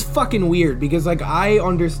this thing. is fucking weird because like I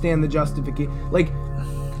understand the justification. Like,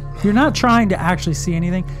 You're not trying to actually see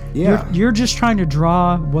anything. Yeah. You're just trying to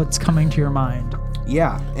draw what's coming to your mind.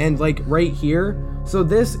 yeah, and like right here. So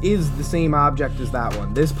this is the same object as that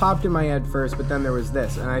one. This popped in my head first, but then there was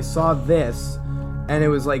this, and I saw this, and it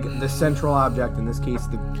was like the central object, in this case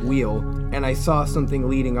the wheel, and I saw something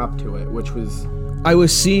leading up to it, which was I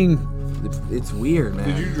was seeing. it's weird, man.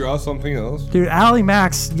 Did you draw something else? Dude,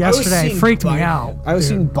 Allymac yesterday seeing freaked me out. I was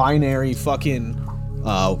dude. seeing binary fucking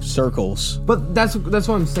circles. But that's what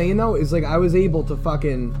I'm saying though, is like I was able to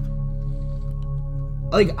fucking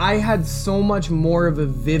like I had so much more of a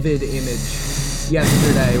vivid image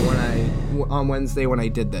yesterday on Wednesday when I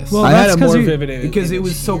did this. Well, I that's had a 'cause more you- vivid image because it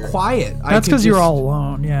was so here. quiet. I That's could because you're just- all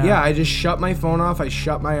alone. Yeah. Yeah, I just shut my phone off. I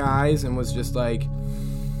shut my eyes and was just like.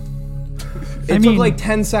 It I took mean- like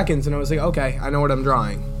 10 seconds, and I was like, okay, I know what I'm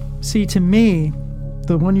drawing. See, to me,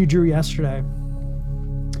 the one you drew yesterday,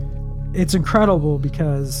 it's incredible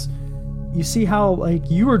because you see how like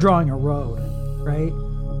you were drawing a road, right?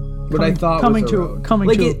 What I thought coming was a to road. coming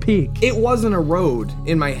Like, to a peak, It wasn't a road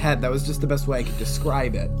in my head. That was just the best way I could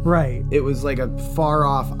describe it. right? It was like a far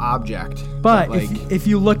off object. But like, if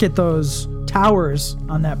you look at those towers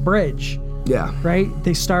on that bridge, yeah, right?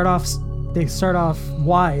 They start off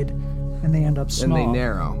wide, and they end up small. and they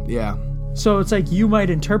narrow. Yeah. So it's like you might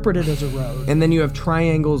interpret it as a road. And then you have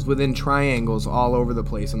triangles within triangles all over the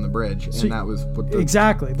place on the bridge, and that was what the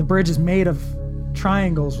Exactly. The bridge is made of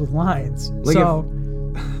triangles with lines. Like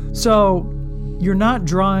So you're not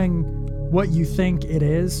drawing what you think it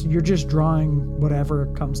is. You're just drawing whatever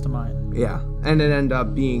comes to mind. yeah, and it ended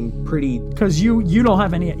up being pretty. Because you don't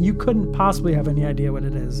have any. You couldn't possibly have any idea what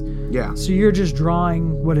it is. Yeah. So you're just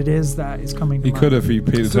drawing what it is that is coming to He mind. could if he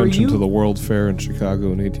paid So attention you- to the World Fair in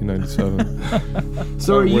Chicago in 1897,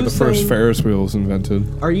 So are where you the first saying? Ferris wheel was invented.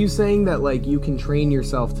 Are you saying that like you can train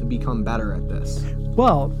yourself to become better at this?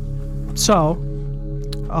 Well, so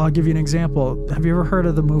I'll give you an example. Have you ever heard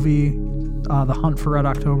of the movie The Hunt for Red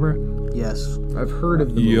October? Yes, I've heard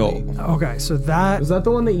of the Yo. movie. Okay, so that Was that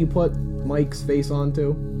the one that you put Mike's face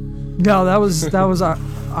onto? no, that was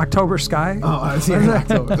October Sky. Oh, I was hearing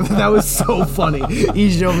October. That was so funny.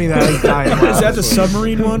 He showed me that. I was dying. Is that the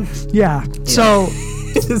submarine one? Yeah. So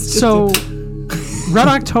It's just so Red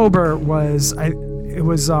October was a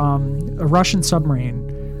Russian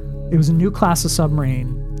submarine. It was a new class of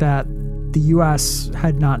submarine that the U.S.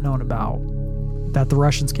 had not known about, that the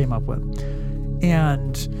Russians came up with,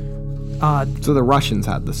 and so the Russians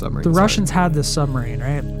had the submarine. the Russians had this submarine,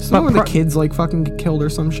 right? Some of the pri- kids like fucking get killed or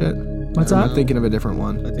some shit. What's Or am that? I thinking of a different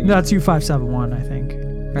one. I think That's U-571, I think.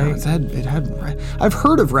 No, Right. it had red. I've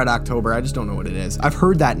heard of Red October. I just don't know what it is. I've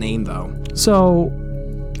heard that name though. So,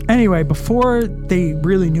 anyway, before they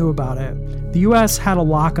really knew about it, the U.S. had a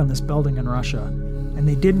lock on this building in Russia, and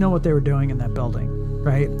they didn't know what they were doing in that building,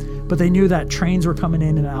 right? But they knew that trains were coming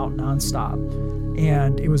in and out nonstop,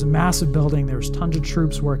 and it was a massive building. There was tons of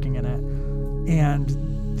troops working in it,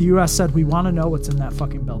 and the U.S. said, "We want to know what's in that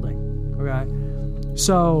fucking building." Okay,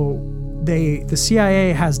 so the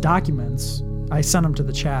CIA has documents. I sent them to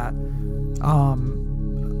the chat.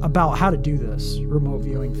 About how to do this remote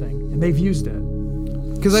viewing thing, and they've used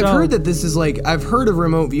it. Because I've So- heard that this is like I've heard of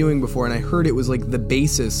remote viewing before, and I heard it was like the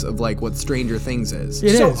basis of like what Stranger Things is.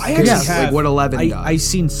 It So is. I actually Yes. have, Like what 11 does. I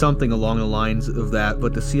seen something along the lines of that,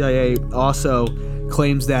 but the CIA also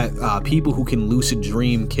claims that people who can lucid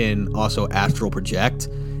dream can also astral project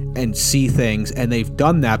and see things, and they've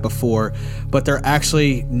done that before, but they're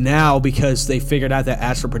actually now, because they figured out that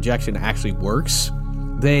astral projection actually works,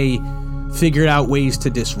 they figured out ways to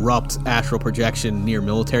disrupt astral projection near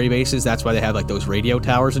military bases. That's why they have like those radio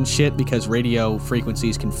towers and shit, because radio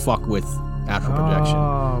frequencies can fuck with astral projection.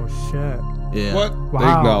 Oh shit. Yeah. What? They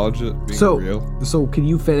Wow. acknowledge it being real. So can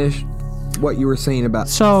you finish what you were saying about?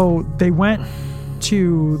 So they went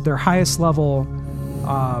to their highest level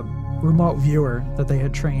remote viewer that they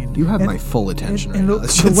had trained. You have my full attention right now.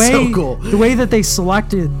 This The shit's way, so cool. the way that they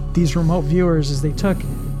selected these remote viewers is they took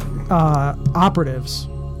operatives,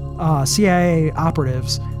 CIA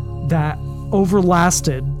operatives that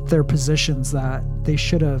overlasted their positions that they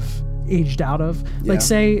should have aged out of. Yeah. Like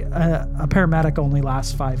say a paramedic only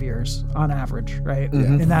lasts 5 years on average, right?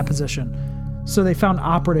 In that position. So they found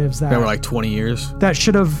operatives that They were like 20 years. that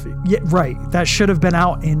should have that should have been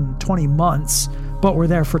out in 20 months but were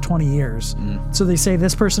there for 20 years. So they say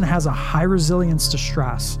this person has a high resilience to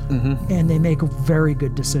stress and they make very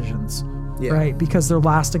good decisions, right? Because they're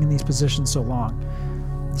lasting in these positions so long.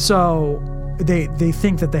 So they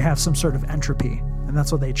think that they have some sort of entropy, and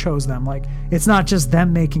that's what they chose them. Like, it's not just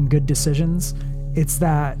them making good decisions, it's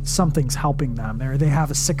that something's helping them. They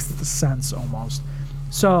have a sixth sense almost.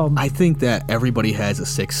 So I think that everybody has a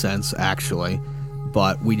sixth sense, actually,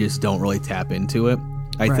 but we just don't really tap into it.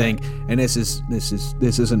 I Right. think, and this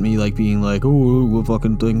isn't me like being like, oh, what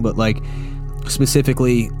fucking thing, but like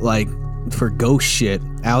specifically like for ghost shit,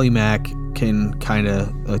 Allymac can kind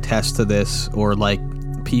of attest to this, or like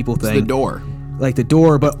people think The door. like the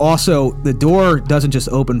door, but also the door doesn't just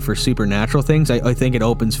open for supernatural things. I think it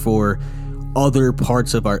opens for other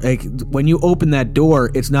parts of our, like when you open that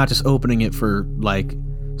door, it's not just opening it for like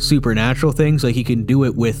supernatural things. Like you can do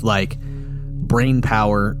it with like brain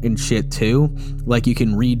power and shit too. Like you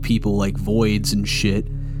can read people like voids and shit.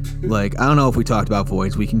 Like I don't know if we talked about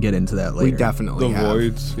voids. We can get into that later. We definitely The have.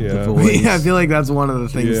 voids, yeah. The voids. Yeah, I feel like that's one of the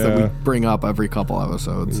things that we Yeah. bring up every couple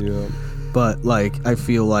episodes. Yeah. But like I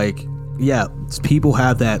feel like people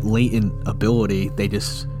have that latent ability. They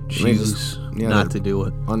just They choose just- yeah, not they're- to do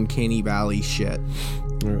it. Uncanny Valley shit.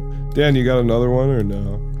 Alright. Dan, you got another one or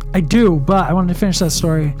no? I do, but I wanted to finish that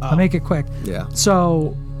story. I'll make it quick. Yeah.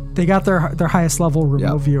 So they got their highest level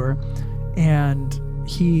remote Yep. viewer, and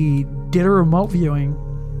he did a remote viewing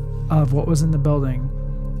of what was in the building,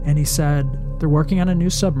 and he said they're working on a new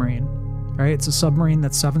submarine. Right, it's a submarine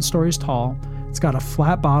that's 7 stories tall. It's got a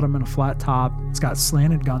flat bottom and a flat top. It's got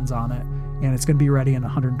slanted guns on it, and it's going to be ready in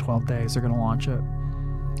 112 days. They're going to launch it,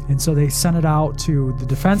 and so they sent it out to the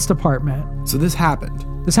Defense Department. So this happened.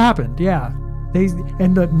 This happened, yeah.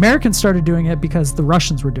 And the Americans started doing it because the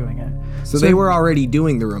Russians were doing it. So they were already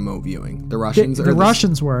doing the remote viewing. The Russians. The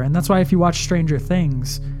Russians were, and that's why if you watch Stranger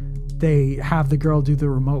Things, they have the girl do the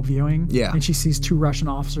remote viewing. Yeah. And she sees 2 Russian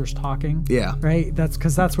officers talking. Yeah. Right? That's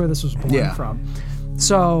because that's where this was born Yeah. from.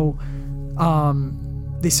 So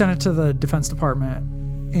they sent it to the Defense Department,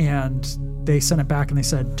 and they sent it back and they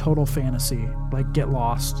said, total fantasy, like get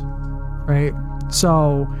lost. Right?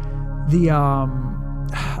 So the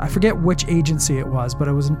I forget which agency it was, but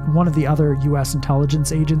it was one of the other U.S.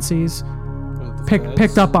 intelligence agencies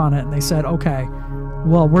picked up on it, and they said, okay,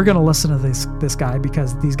 well, we're going to listen to this guy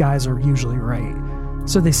because these guys are usually right.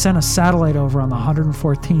 So they sent a satellite over on the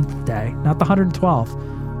 114th day, not the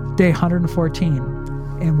 112th, day 114.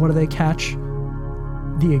 And what do they catch?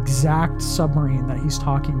 The exact submarine that he's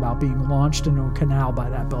talking about being launched into a canal by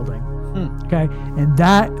that building. Okay? And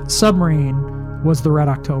that submarine was the Red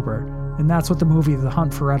October. And that's what the movie The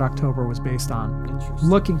Hunt for Red October was based on.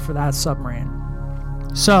 Looking for that submarine.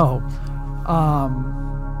 So,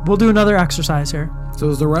 we'll do another exercise here. So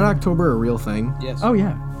is the Red October a real thing? Yes. Oh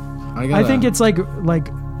yeah. I think it's like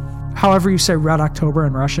however you say Red October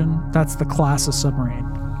in Russian, that's the class of submarine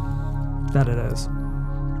that it is.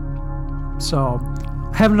 So,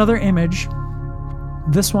 I have another image.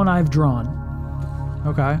 This one I've drawn.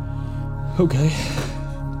 Okay? Okay.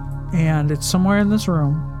 And it's somewhere in this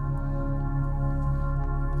room.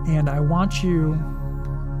 And I want you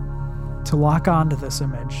to lock onto this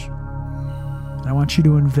image. And I want you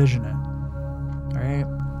to envision it. All right?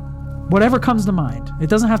 Whatever comes to mind. It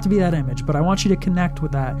doesn't have to be that image, but I want you to connect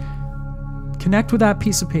with that. Connect with that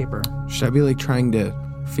piece of paper. Should I be like trying to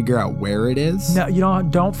figure out where it is? No, you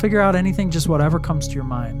don't figure out anything, just whatever comes to your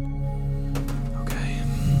mind. Okay.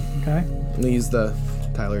 Okay? I'll use the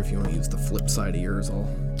Tyler. If you want to use the flip side of yours, I'll.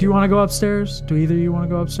 Do you want to go upstairs? Do either of you want to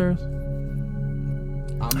go upstairs?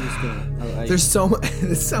 I'm just gonna. There's so much.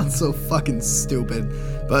 This sounds so fucking stupid,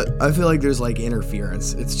 but I feel like there's like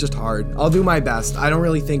interference. It's just hard. I'll do my best. I don't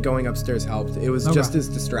really think going upstairs helped. It was Okay. just as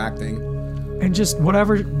distracting. And just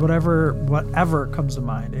whatever comes to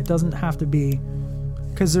mind. It doesn't have to be,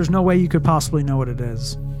 because there's no way you could possibly know what it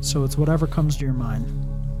is. So it's whatever comes to your mind.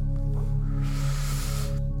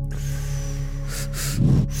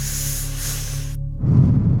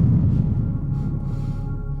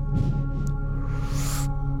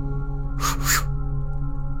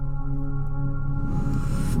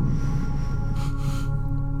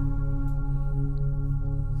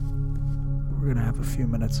 We're going to have a few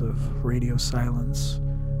minutes of radio silence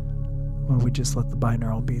Well, we just let the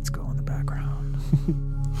binaural beats go in the background.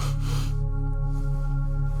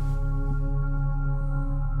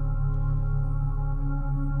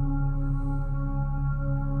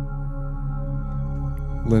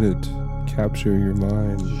 Let it capture your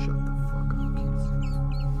mind. Shut the fuck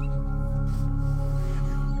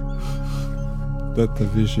up, Let the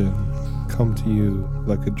vision come to you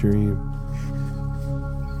like a dream.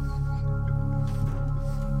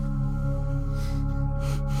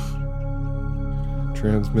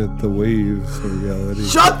 Transmit the waves of reality.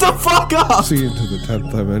 Shut the fuck up! See into the 10th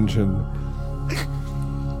dimension.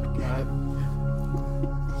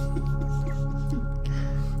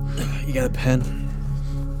 You got a pen?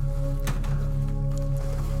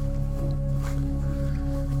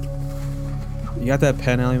 You got that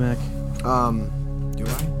pen, Allymac? Do I?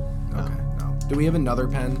 Okay, no. Do we have another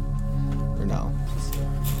pen? Or no?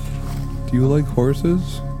 Do you like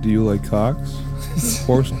horses? Do you like cocks?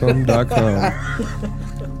 Horsecom.com.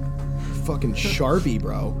 Fucking Sharpie,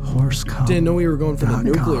 bro. Horse cum. Didn't know we were going for the .com.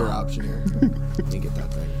 nuclear option here. Let me get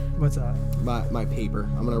that thing. What's that? My paper.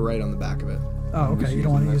 I'm gonna write on the back of it. Oh, okay. You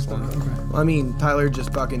don't want to use that. phone. Okay. Well, I mean, Tyler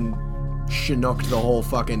just fucking chinooked the whole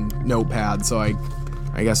fucking notepad, so I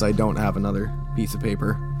guess I don't have another piece of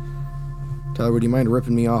paper. Tyler, would you mind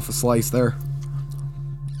ripping me off a slice there?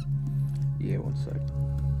 Yeah, 1 sec.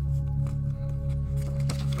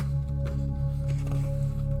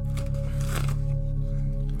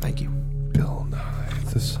 Thank you. Bill Nye,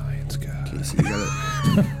 the science guy. Casey, you got it.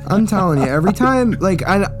 I'm telling you, every time, like,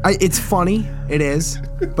 it's funny, it is,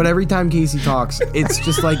 but every time Casey talks, it's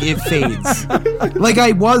just like it fades. Like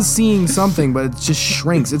I was seeing something, but it just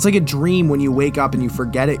shrinks. It's like a dream when you wake up and you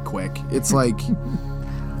forget it quick. It's like,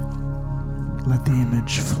 Let the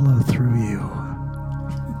image flow through you.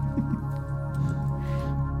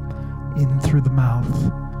 In through the mouth,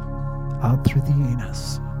 out through the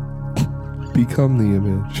anus. Become the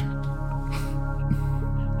image.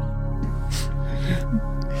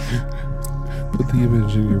 Put the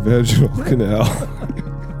image in your vaginal canal.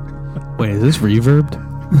 Wait, is this reverbed?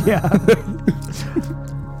 Yeah.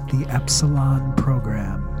 The Epsilon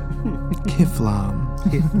program. Kiflam.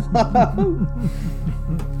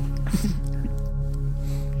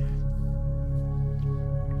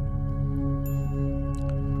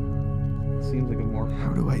 Seems like a more.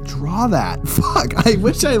 How do I draw that? Fuck, I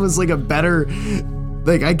wish I was like a better,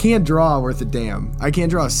 like I can't draw worth a damn. I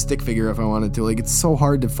can't draw a stick figure if I wanted to. Like it's so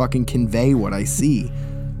hard to fucking convey what I see.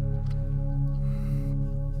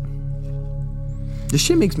 This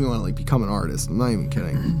shit makes me want to like become an artist. I'm not even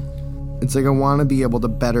kidding. It's like I want to be able to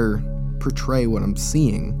better portray what I'm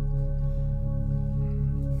seeing.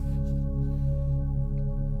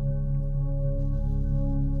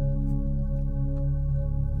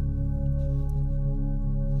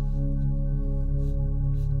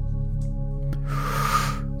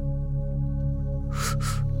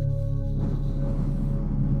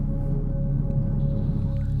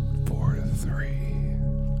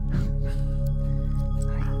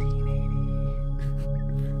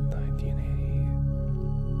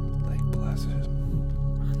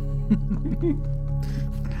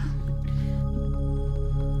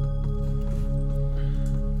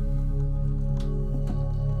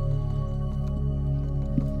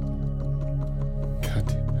 God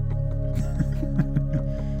damn it.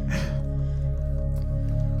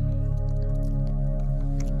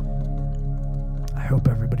 I hope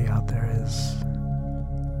everybody out there is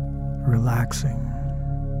relaxing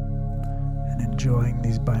and enjoying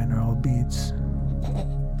these binaural beats.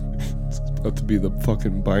 It's about to be the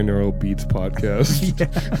fucking binaural beats podcast.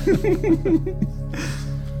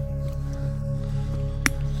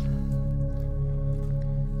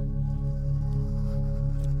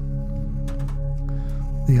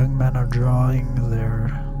 The young men are drawing their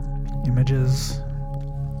images.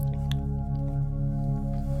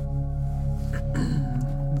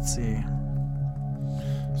 Let's see.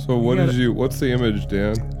 So what's the image,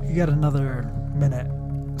 Dan? You got another minute.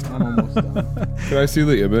 I'm almost done. Can I see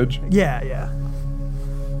the image? Yeah, yeah.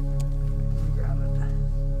 Grab it.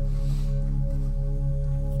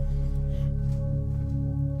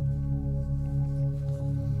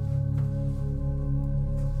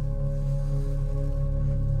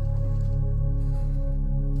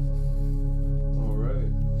 All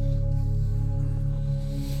right.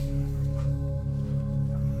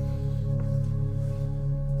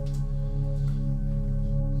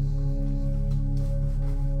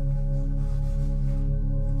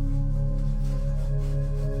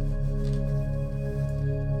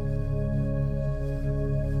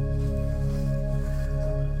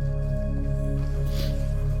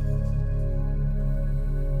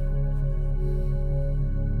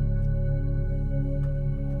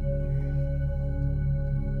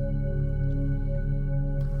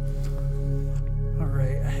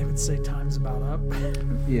 would say time's about up.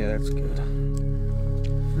 Yeah, that's good.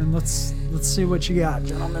 And let's see what you got,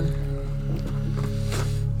 gentlemen.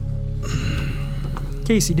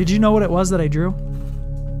 Casey, did you know what it was that I drew?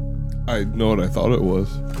 I know what I thought it was.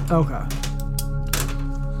 Okay.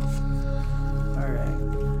 All right.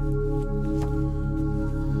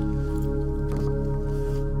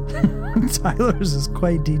 Tyler's is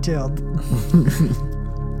quite detailed.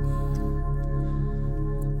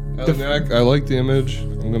 Allymac, I like the image.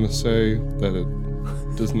 I'm gonna say that it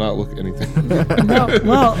does not look anything. No,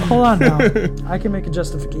 well, hold on now. I can make a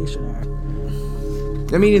justification here.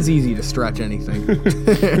 I mean, it's easy to stretch anything.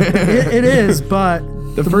 It is, but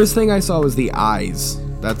The first thing I saw was the eyes.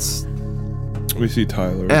 That's... We see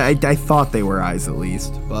Tyler. I thought they were eyes at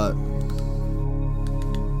least, but...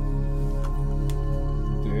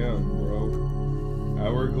 Damn, bro.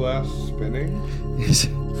 Hourglass spinning?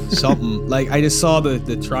 Something. Like, I just saw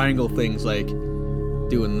the triangle things, like,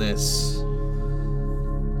 doing this.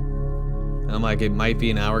 And I'm like, it might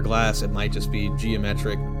be an hourglass. It might just be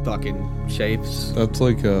geometric fucking shapes. That's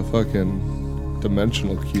like a fucking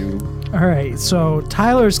dimensional cube. all right. So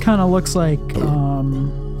Tyler's kind of looks like,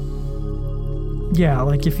 yeah,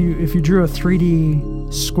 like if you drew a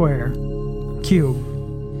 3D square cube,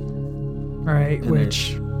 all right, And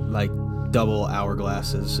which like double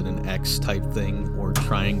hourglasses and an X type thing, or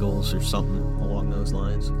triangles or something along those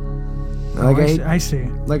lines. Like I see.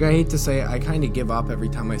 Like, I hate to say it, I kind of give up every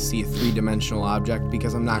time I see a three-dimensional object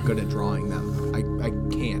because I'm not good at drawing them. I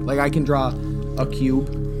can't. Like, I can draw a cube.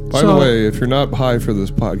 By the way, if you're not high for this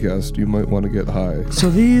podcast, you might want to get high. So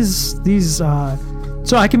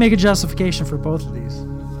so I can make a justification for both of these.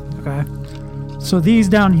 Okay. So these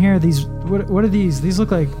down here, what are these? These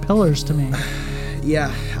look like pillars to me.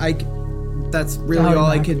 Yeah, that's really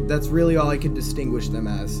all I could distinguish them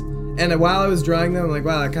as. And while I was drawing them, I'm like,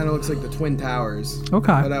 wow, that kind of looks like the Twin Towers.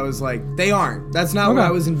 Okay. But I was like, they aren't. That's not what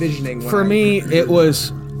I was envisioning. For me, it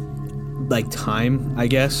was like time, I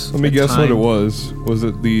guess. Let me guess what it was. Was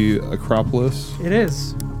it the Acropolis? It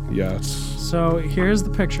is. Yes. So here's the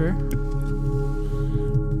picture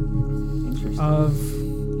of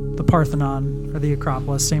the Parthenon or the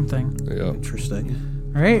Acropolis, same thing. Yeah. Interesting.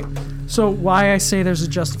 All right. So why I say there's a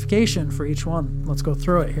justification for each one. Let's go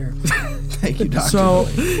through it here. Thank you, Doctor. So,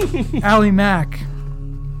 Allymac,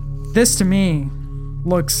 this to me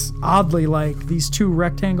looks oddly like these two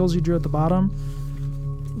rectangles you drew at the bottom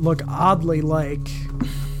look oddly like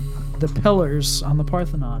the pillars on the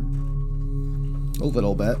Parthenon. A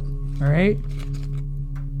little bit. All right.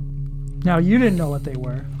 Now, you didn't know what they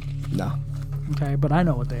were. No. Okay, but I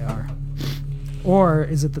know what they are. Or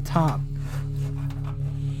is it the top?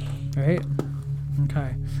 Right?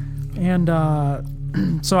 Okay. And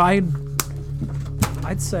so I'd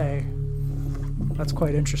say that's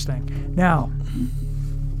quite interesting. Now,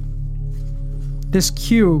 this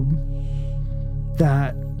cube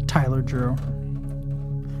that Tyler drew,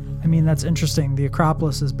 I mean, that's interesting. The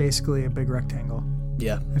Acropolis is basically a big rectangle.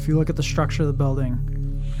 Yeah. If you look at the structure of the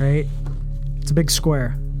building, right? It's a big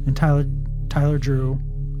square. And Tyler drew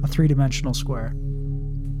a three-dimensional square.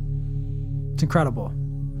 It's incredible.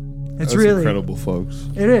 It's That's really incredible, folks.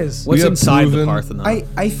 It is. What's We have inside the proven- Parthenon?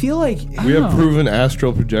 I feel like... We have Oh. proven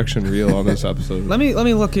astral projection real on this episode. Let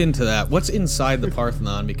me look into that. What's inside the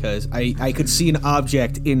Parthenon? Because I could see an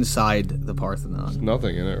object inside the Parthenon.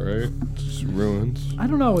 Nothing in it, right? Just ruins. I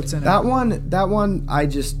don't know what's in That it. one,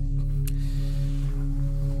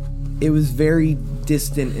 it was very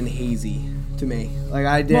distant and hazy to me. Like,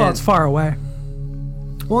 I did. Well, it's far away.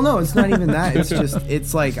 Well, no, it's not even that. It's just,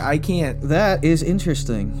 it's like, I can't. That is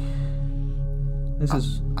interesting. This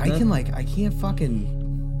is. I can't fucking.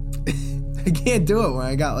 I can't do it when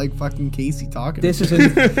I got like fucking Casey talking. This is.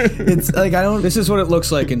 It's like I don't. This is what it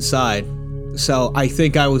looks like inside. So I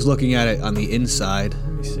think I was looking at it on the inside.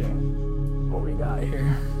 Let me see what we got here.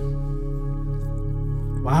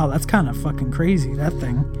 Wow, that's kind of fucking crazy, that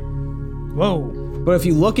thing. Whoa. But if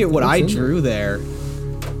you look at what What's I in drew there,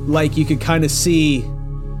 like you could kind of see.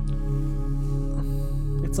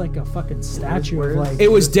 It's like a fucking statue of like... It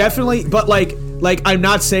was definitely, but like I'm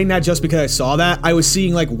not saying that just because I saw that. I was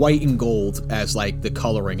seeing like white and gold as like the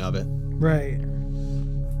coloring of it. Right.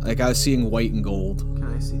 Like I was seeing white and gold.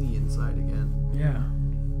 Can I see the inside again? Yeah.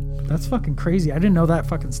 That's fucking crazy. I didn't know that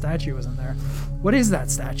fucking statue was in there. What is that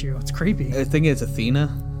statue? It's creepy. I think it's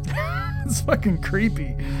Athena. It's fucking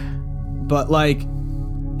creepy. But like,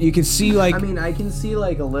 you can see like. I mean, I can see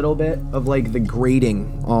like a little bit of like the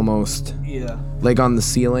grating almost, Yeah. like on the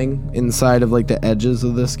ceiling inside of like the edges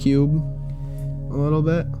of this cube, a little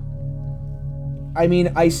bit. I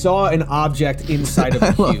mean, I saw an object inside of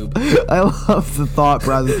a cube. I love the thought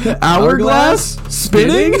process. Hourglass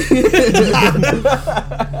spinning.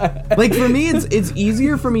 Like for me, it's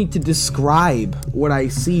easier for me to describe what I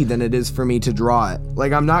see than it is for me to draw it.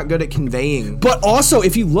 Like I'm not good at conveying. But also,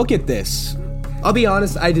 if you look at this, I'll be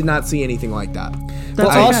honest, I did not see anything like that. but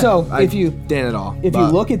also I if you didn't at all. if you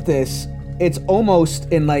but- look at this, it's almost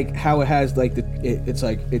in like how it has like it's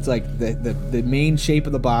like the main shape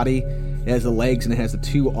of the body. It has the legs and it has the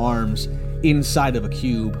two arms inside of a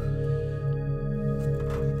cube.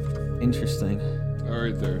 Interesting. All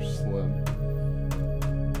right, there, Slim.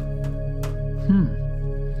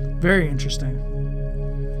 Very interesting.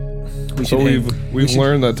 So we've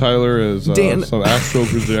learned that Tyler has Dan- some astral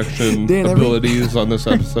projection Dan, abilities on this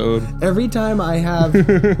episode. Every time I have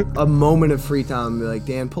a moment of free time, I'm like,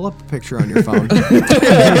 Dan, pull up a picture on your phone.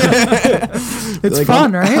 It's Like,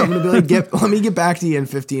 fun, I'm right? gonna be like, let me get back to you in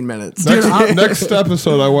 15 minutes. Next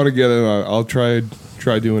episode, I want to get in on. I'll try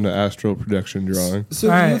doing an astral projection drawing. So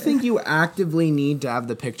All do you right. think you actively need to have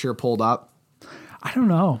the picture pulled up? I don't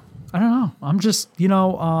know. I'm just,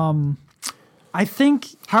 I think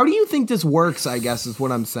How do you think this works, I guess, is what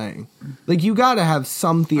I'm saying. Like, you gotta have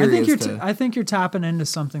some theory I think you're tapping into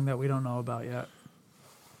something that we don't know about yet.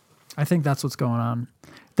 I think that's what's going on.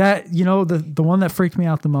 That the one that freaked me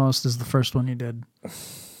out the most is the first one you did,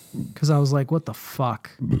 because I was like, what the fuck,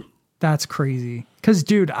 that's crazy. Because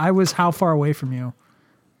dude, I was how far away from you?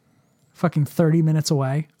 Fucking 30 minutes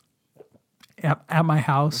away at my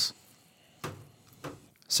house.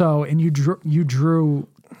 So and you drew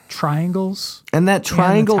triangles. And that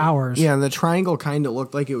triangle, towers. yeah, the triangle kind of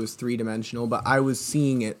looked like it was 3-dimensional, but I was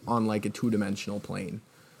seeing it on like a 2-dimensional plane,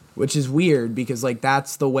 which is weird because like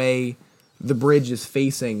that's the way the bridge is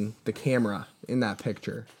facing the camera in that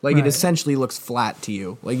picture. Like Right. it essentially looks flat to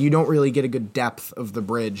you. Like you don't really get a good depth of the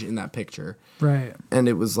bridge in that picture. Right. And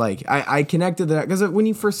it was like, I connected that because when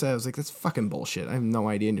you first said it, I was like, that's fucking bullshit. I have no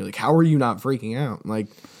idea. And you're like, how are you not freaking out? Like,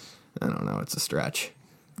 I don't know. It's a stretch.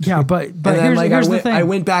 Yeah, but And then, here's, like, here's I the thing. I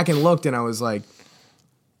went back and looked and I was like,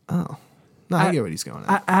 oh, no, I get what he's going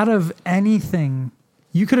at. Out of anything,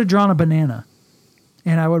 you could have drawn a banana,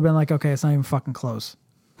 and I would have been like, okay, it's not even fucking close.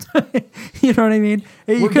 You know what I mean?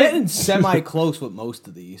 You We're could- getting semi-close with most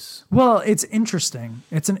of these. well, it's interesting.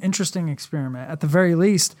 It's an interesting experiment. At the very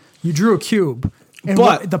least, you drew a cube, and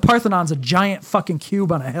But- the Parthenon's a giant fucking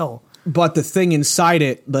cube on a hill. But the thing inside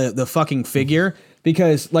it, the fucking figure,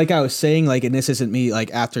 because like I was saying, like, and this isn't me, like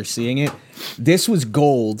after seeing it, this was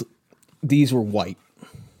gold, these were white.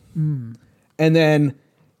 And then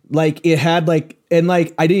like it had like, and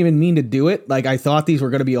like I didn't even mean to do it. Like I thought these were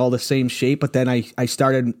going to be all the same shape, but then I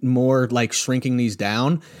started more like shrinking these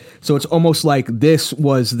down. So it's almost like this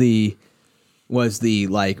was the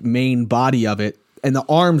like main body of it. And the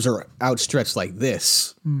arms are outstretched like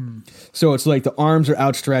this. So it's like the arms are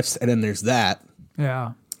outstretched and then there's that.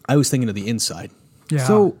 Yeah. I was thinking of the inside. Yeah.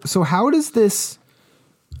 So how does this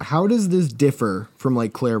differ from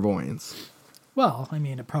like clairvoyance? well, I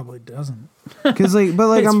mean, it probably doesn't. Because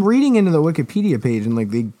I'm reading into the Wikipedia page and like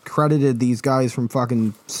they credited these guys from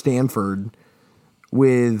fucking Stanford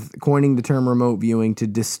with coining the term remote viewing to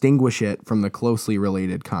distinguish it from the closely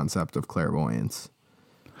related concept of clairvoyance.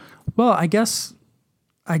 Well, I guess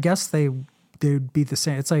they would be the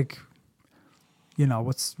same. It's like,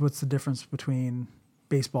 what's the difference between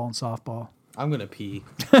baseball and softball? I'm going to pee.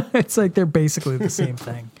 It's like they're basically the same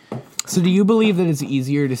thing. So do you believe that it's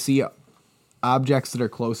easier to see objects that are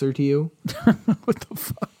closer to you? What the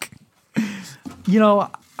fuck?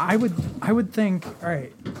 I would think, all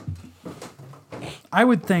right. I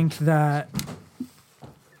would think that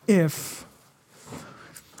if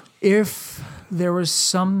there was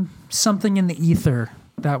something in the ether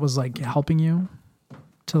that was like helping you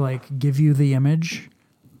to like give you the image,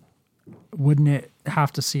 wouldn't it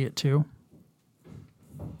have to see it too?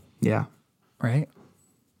 Yeah. Right?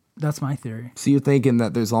 That's my theory. So you're thinking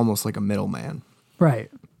that there's almost like a middleman.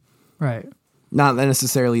 Right. Right. Not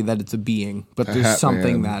necessarily that it's a being, but A there's hat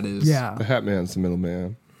something man. that is. Yeah. The Hat Man's the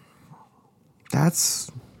middleman.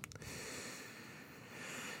 That's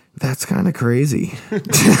kind of crazy.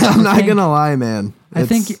 I'm not gonna lie, man. I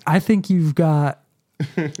think you've got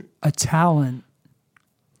a talent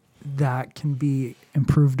that can be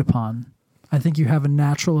improved upon. I think you have a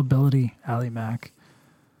natural ability, Allymac,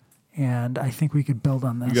 and I think we could build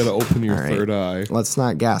on this. You got to open your All right. third eye. Let's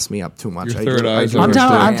not gas me up too much. Your third eye's I'm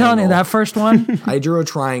telling you, that first one. I drew a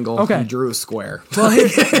triangle. Okay. You drew a square. Well,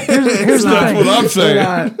 here's the That's what thing.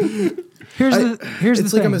 I'm saying. Here's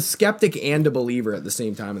It's the like thing. I'm a skeptic and a believer at the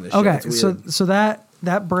same time in this shit. Okay, It's weird. so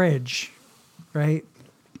that bridge, right,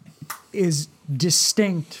 is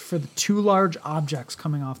distinct for the two large objects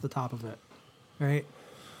coming off the top of it, right?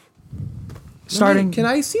 Starting. Can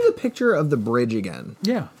I see the picture of the bridge again?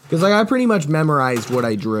 Yeah. Because like I pretty much memorized what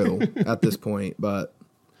I drew at this point, but.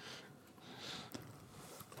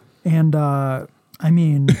 And I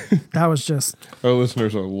mean, that was just. Our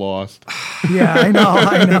listeners are lost. Yeah, I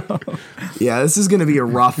know. Yeah, this is gonna be a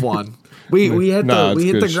rough one. We hit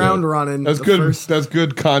the ground running. That's good. That's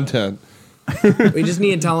good content. We just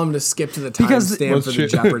need to tell them to skip to the timestamp for the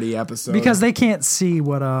Jeopardy episode because they can't see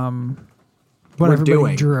what We're everybody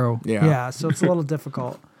doing. drew. Yeah. So it's a little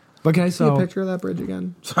difficult. But can I see a picture of that bridge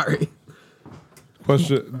again? Sorry.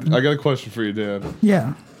 Question. I got a question for you, Dan.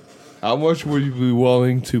 Yeah. How much would you be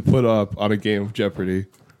willing to put up on a game of Jeopardy?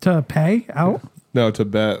 To pay out? No, to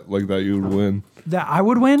bet like that you would win. That I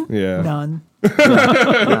would win? Yeah. None.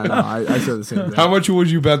 Yeah, no, I said the same thing. How much would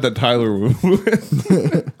you bet that Tyler would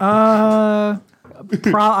win? I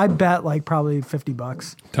bet like probably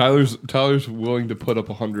 $50. Tyler's willing to put up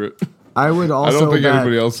 100. I would also. I don't think bet,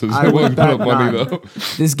 anybody else is I would willing to put up bet money not. though.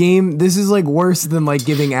 This is like worse than like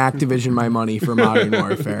giving Activision my money for Modern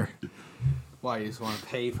Warfare. Why, you just want to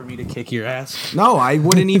pay for me to kick your ass? No, I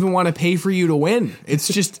wouldn't even want to pay for you to win. It's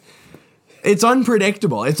just, it's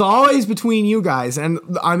unpredictable. It's always between you guys. And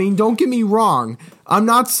I mean, don't get me wrong. I'm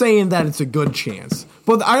not saying that it's a good chance,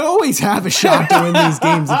 but I always have a shot to win these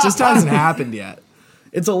games. It just hasn't happened yet.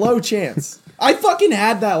 It's a low chance. I fucking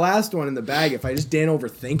had that last one in the bag if I just didn't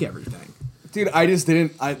overthink everything. Dude, I just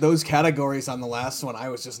didn't. Those categories on the last one, I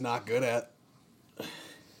was just not good at.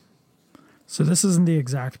 So this isn't the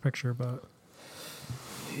exact picture, but.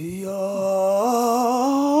 You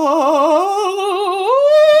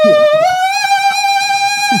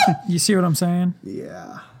see what I'm saying?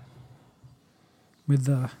 Yeah. With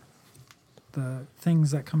the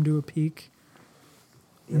things that come to a peak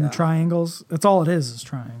and the triangles. That's all it is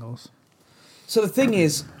triangles. So the thing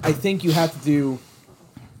is, I think you have to do.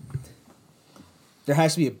 There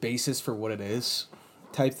has to be a basis for what it is,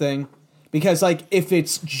 type thing, because like if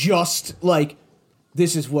it's just like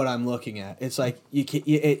this is what I'm looking at, it's like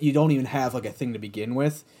you don't even have like a thing to begin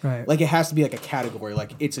with, right? Like it has to be like a category,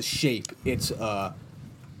 like it's a shape, it's But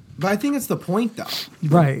I think it's the point though,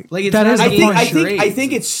 right? Like it's that not is a the game. point. I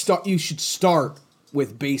think it's you should start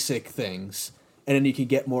with basic things. And then you can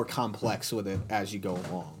get more complex with it as you go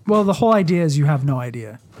along. Well, the whole idea is you have no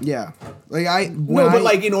idea. Yeah. Like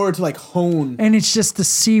like in order to like hone. And it's just to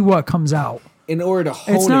see what comes out. In order to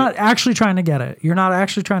hone it's not actually trying to get it. You're not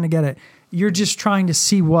actually trying to get it. You're just trying to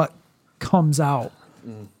see what comes out,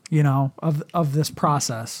 you know, of this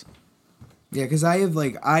process. Yeah, because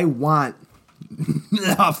I want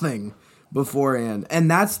nothing beforehand. And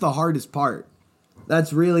that's the hardest part.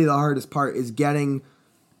 That's really the hardest part is getting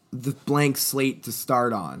the blank slate to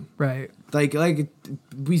start on. Right. Like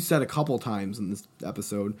we said a couple times in this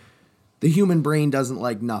episode, the human brain doesn't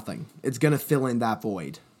like nothing. It's going to fill in that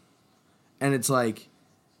void. And it's like,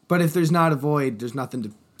 but if there's not a void, there's nothing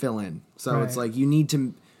to fill in. So It's like you need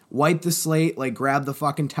to wipe the slate, like grab the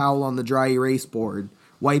fucking towel on the dry erase board,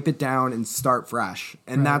 wipe it down and start fresh.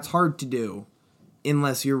 And that's hard to do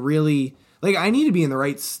unless you're really, like I need to be in the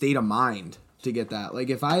right state of mind to get that.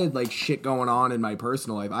 Like if I had like shit going on in my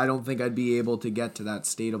personal life, I don't think I'd be able to get to that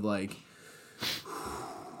state of like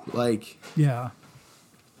yeah.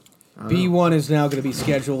 B1 is now going to be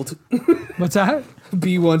scheduled. What's that?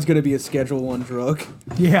 B1's going to be a Schedule 1 drug.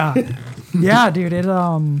 Yeah. Yeah, dude. It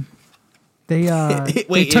they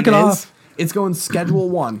took it off. It's going Schedule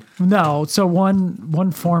 1. No, so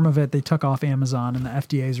one form of it they took off Amazon and the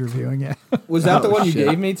FDA's reviewing it. Was that the one you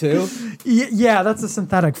gave me too? Yeah, that's a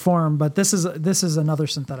synthetic form, but this is another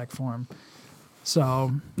synthetic form.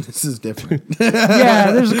 So this is different.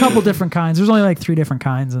 Yeah, there's a couple different kinds. There's only like 3 different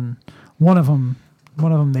kinds, and one of them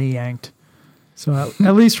they yanked. So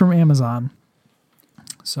at least from Amazon.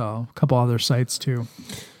 So a couple other sites too.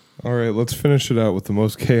 All right, let's finish it out with the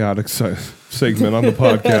most chaotic segment on the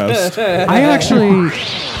podcast. I actually.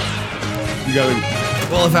 You gotta.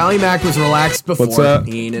 Well, if Allymac was relaxed before, What's that?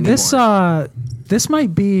 he ain't anymore. This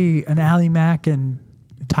might be an Allymac and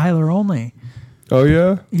Tyler only. Oh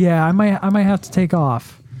yeah. Yeah, I might have to take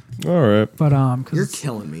off. All right. But cause You're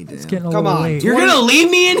killing me, Dan. it's getting a little late. You're gonna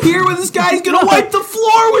leave me in here with this guy's gonna wipe the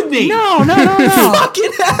floor with me. No.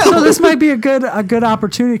 Fucking hell. So this might be a good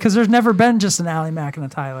opportunity because there's never been just an Allymac and a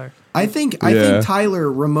Tyler. I think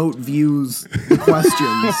Tyler remote views the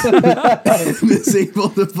questions and is able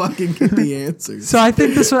to fucking get the answers. So I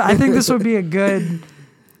think this would be a good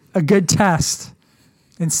test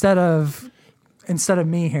instead of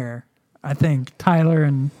me here. I think Tyler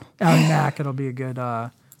and Allymac it'll be a good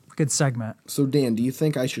segment. So Dan, do you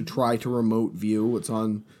think I should try to remote view what's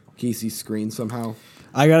on Casey's screen somehow.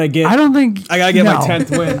 I gotta get I don't think. my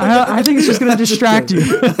 10th win. I think it's just going to distract you.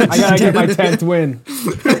 I gotta get my 10th win.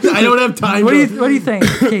 I don't have time. What do you think,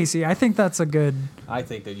 Casey? I think that's a good. I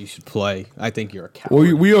think that you should play. I think you're a coward.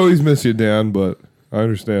 Well, we always miss you, Dan, but I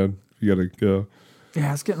understand. You gotta go.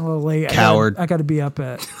 Yeah, it's getting a little late. Coward. I got to be up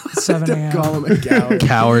at 7 a.m. Call him a coward.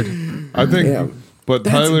 Coward. I think, Damn. but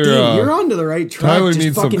That's Tyler, dude, you're on to the right track. Tyler Just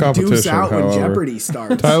needs some fucking deuce competition, out when however. Jeopardy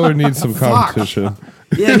starts. Tyler needs some Fuck. competition.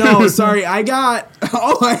 Yeah, no, sorry. I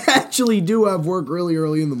actually do have work really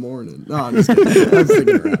early in the morning. No, I'm just kidding. I'm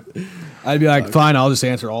sticking around. I'd be like, fine, I'll just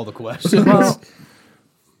answer all the questions. Well,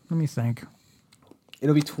 let me think.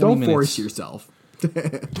 It'll be 20 Don't minutes. force yourself. 20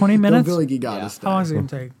 Don't minutes? feel like you gotta stay. How long is it going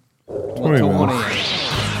to take? 20 Till 1 minutes. a.m.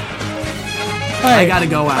 I gotta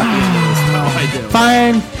go after this. No, I do.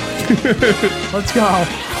 Fine. Let's go.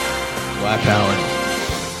 Black Power.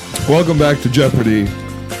 Welcome back to Jeopardy.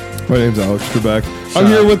 My name's Alex Trebek. I'm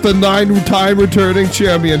here with the 9-time returning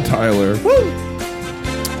champion, Tyler. Woo!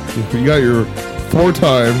 You got your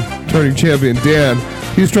 4-time returning champion, Dan.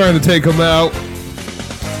 He's trying to take him out.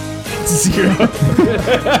 0.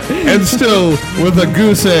 And still with a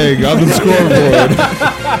goose egg on the scoreboard.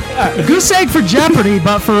 Goose egg for Jeopardy,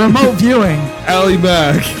 but for remote viewing,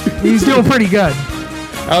 Allymac. he's doing pretty good.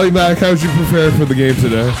 Allymac, how'd you prepare for the game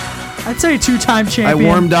today? I'd say 2-time I champion.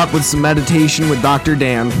 warmed up with some meditation with Dr.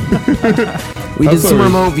 Dan. We did That's some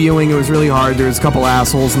always- remote viewing. It was really hard. There was a couple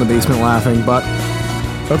assholes in the basement laughing, but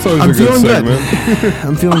That's always I'm a good feeling good. segment.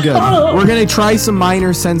 I'm feeling good. We're gonna try some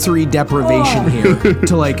minor sensory deprivation here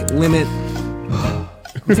to like limit.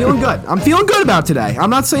 I'm feeling good. I'm feeling good about today. I'm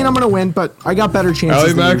not saying I'm gonna win, but I got better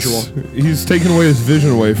chances than usual. Allymac, he's taking away his vision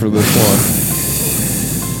away for this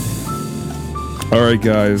one. All right,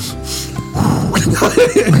 guys.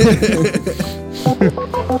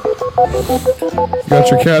 Got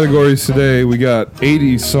your categories today. We got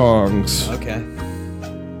 80s songs. Okay.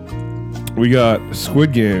 We got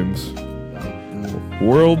Squid Games.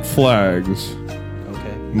 World flags.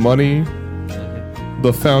 Okay. Money.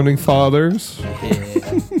 The Founding Fathers.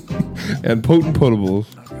 And Potent Potables.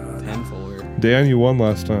 10 forward. Dan, you won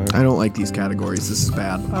last time. I don't like these categories. This is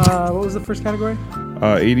bad. What was the first category?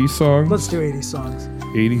 80 songs. Let's do 80 songs.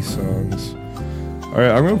 80 songs. All right,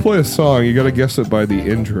 I'm gonna play a song. You gotta guess it by the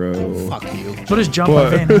intro. Fuck you. What is Jump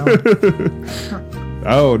What? by Van Halen?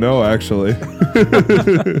 Oh no, actually.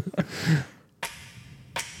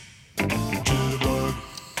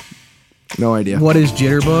 No idea. What is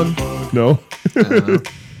Jitterbug? No.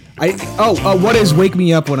 What is Wake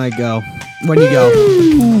Me Up When I Go? When you go.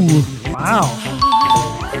 Wow.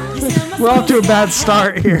 We're off to a bad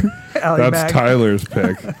start here. That's Tyler's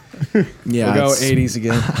pick. Yeah, We'll go it's- 80s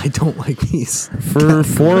again. I don't like these. For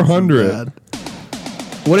 400.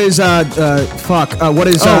 What is, what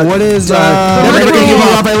is, what is, Never Gonna Give You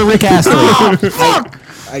Up by Rick Astley. Fuck!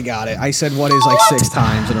 I got it. I said what is like 6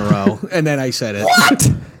 times in a row, and then I said it. What?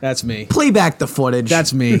 That's me. Play back the footage.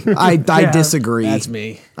 That's me. I Yeah. disagree. That's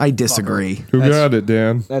me. I disagree. Who That's- got it,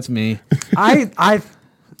 Dan? That's me.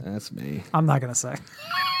 That's me. I'm not gonna say.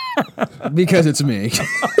 Because it's me.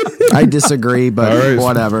 I disagree, but All right,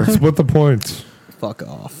 whatever. Split the points. Fuck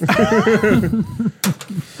off.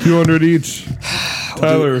 200 each.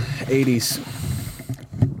 Tyler, 80s.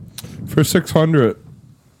 for 600.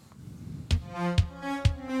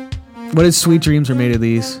 What is Sweet Dreams Are Made of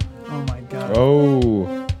These? Oh my god.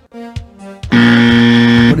 Oh.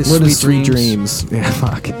 What is Sweet Dreams? Yeah,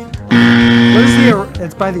 fuck. What is the?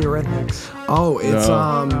 It's by the Eurythmics. Oh, it's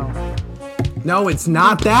No. No, it's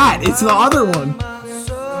not that. It's the other one.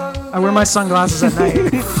 I wear my sunglasses at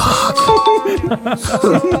night.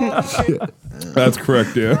 That's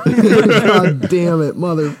correct, Dan. God damn it,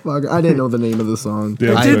 motherfucker! I didn't know the name of the song.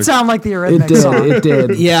 Dan It did pick. sound like the It Eurythmics did. song. It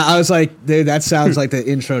did. Yeah, I was like, dude, that sounds like the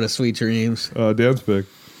intro to Sweet Dreams. Dan's pick.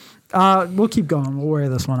 We'll keep going. We'll wear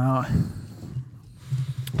this one out.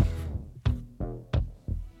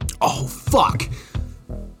 Oh fuck!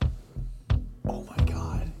 Oh my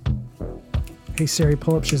god! Hey Siri,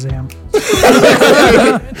 pull up Shazam.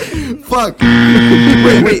 Fuck!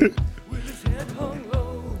 Wait.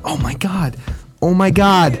 Oh my god! Oh my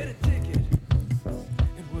god!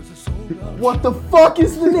 What the fuck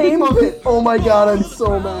is the name of it? Oh my god! I'm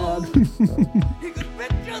so mad.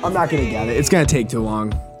 I'm not gonna get it. It's gonna take too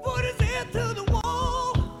long.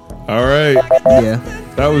 All right. Yeah.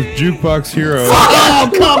 That was Jukebox Hero. Oh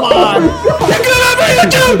come on! You're gonna be the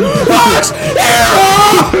jukebox hero!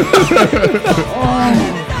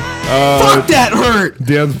 Fuck that hurt!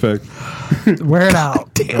 Dan's pick. Wear it out.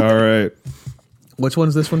 All right. Which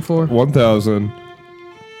one's this one for? 1,000.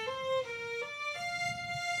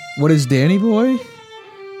 What is Danny Boy?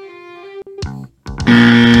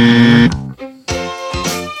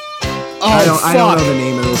 I don't know the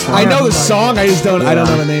name of this one. I know the song. I just don't. I don't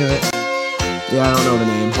know the name of it. Yeah, I don't know the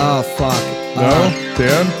name. Oh fuck. No,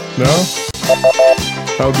 Dan, no.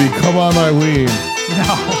 That would be "Come On, Eileen."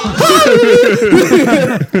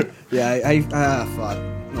 Yeah, fuck.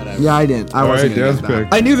 Whatever. Yeah, I didn't. I All wasn't right, gonna Dan's get that.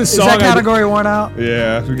 pick. I knew the Is song. that category worn out?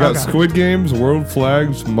 Yeah, we got Okay. Squid Games, World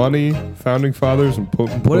Flags, Money, Founding Fathers, and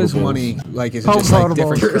Potent What is Potables. money? Like, is it Potent just like Potables.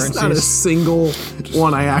 different There's not a currencies? single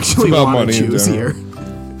one I actually about want money to in choose general. here.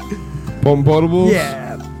 Potent Potables?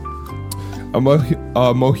 Yeah. A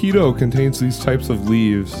mojito contains these types of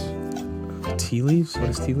leaves. Tea leaves? What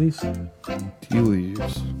is tea leaves? Tea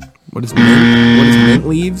leaves. What is mint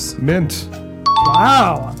leaves? Mint.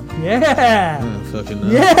 Wow. Yeah. Fucking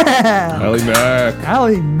Yeah. Allymac.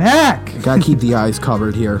 Allymac. Gotta keep the eyes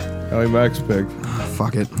covered here. Allymac's pick.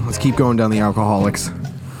 Fuck it. Let's keep going down the alcoholics.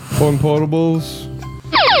 Potent Potables.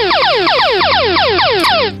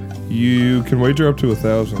 You can wager up to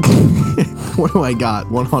 1,000. What do I got?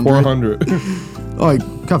 100? 400. Oh, I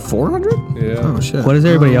got 400? Yeah. Oh, shit. What does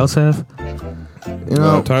everybody else have? You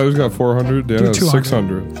know, Tyler's got 400. Dan has 200.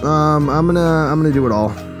 600. I'm gonna do it all.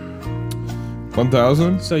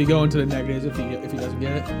 1,000? So you go into the negatives if he doesn't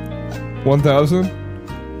get it. 1,000?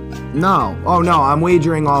 No. Oh no, I'm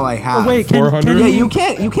wagering all I have. Oh, wait, can 400? Yeah, he-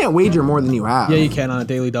 you can't wager more than you have. Yeah, you can on a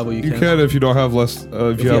daily double. You can if you don't have less.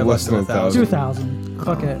 If you have less than 1,000. 2,000.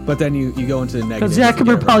 Fuck it. But then you go into the negatives. Because I if could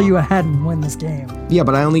you get it propel wrong. you ahead and win this game. Yeah,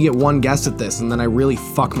 but I only get one guess at this, and then I really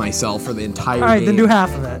fuck myself for the entire All right, game. then do half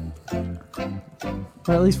of it.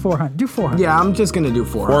 Or at least 400. Do 400. Yeah, I'm just gonna do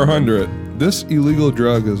 400. 400. This illegal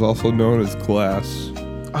drug is also known as glass.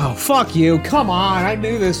 Oh fuck you! Come on, I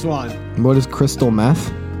knew this one. What is crystal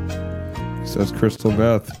meth? He says crystal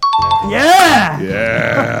meth. Yeah.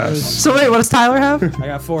 Yes. So wait, what does Tyler have? I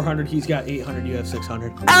got 400. He's got 800. You have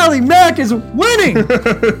 600. Allymac is winning.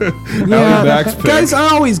 Allymac's pick. Guys, I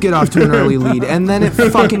always get off to an early lead, and then it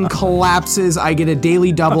fucking collapses. I get a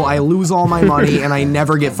daily double, I lose all my money, and I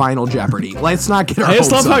never get Final Jeopardy. Let's not get our I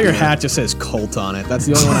just hopes love how up your here. hat just says "cult" on it. That's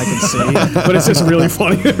the only one I can see. But it's just really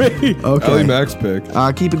funny to me. Okay. Allymac's pick.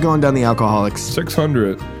 Keep it going down the alcoholics.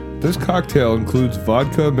 600. This cocktail includes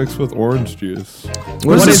vodka mixed with orange juice.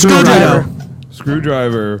 What is a screwdriver?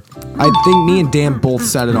 Screwdriver. I think me and Dan both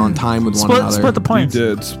said it on time with one another. Split the You points.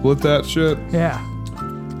 did. Split that shit. Yeah.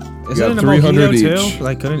 Isn't it a 300 mojito each. too?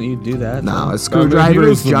 Like, couldn't you do that? No, a screwdriver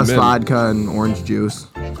is the just mint. vodka and orange juice.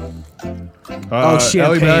 Oh,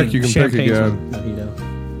 champagne. Allymacc, you can pick Champagne's again. one.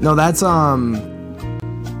 Mojito. No, that's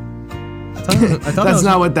I thought it that's was,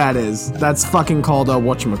 not what that is. That's fucking called a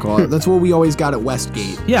whatchamacallit. That's what we always got at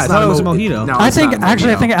Westgate. Yeah, I It's thought not it was a mojito. No, I it's think not a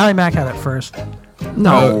actually I mojito. think Allymac had it first.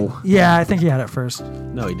 No. Yeah, I think he had it first.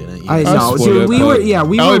 No, he didn't. I I'll know. split So it, we but were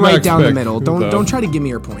we were Allymac's right down the pick, middle. though. Don't try to give me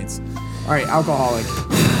your points. All right, alcoholic.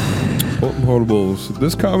 Potables.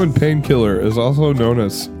 This common painkiller is also known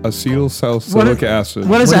as acetylsalicylic acid.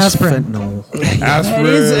 What is aspirin? Fentanyl.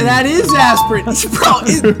 Aspirin. That is aspirin.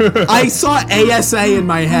 Bro, I saw ASA in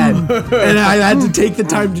my head, and I had to take the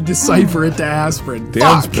time to decipher it to aspirin.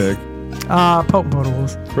 Dan's Fuck. pick. Potent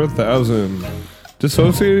Potables. For 1,000.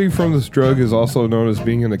 Dissociating from this drug is also known as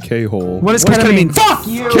being in a K-hole. What is ketamine? Fuck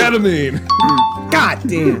you. Ketamine. God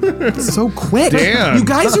damn. So quick. Dan. You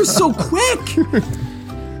guys are so quick.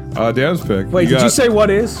 Dan's pick. Wait, did you got- say what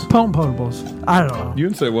is? Potent Potables. I don't know. You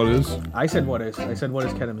didn't say what is. I said what is. I said what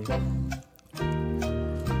is ketamine.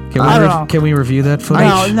 I don't know. Can we review that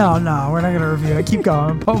footage? No, we're not gonna review it. Keep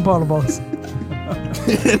going. Potent Potables.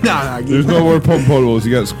 no, There's no more potent potables.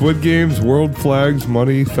 You got Squid Games, World Flags,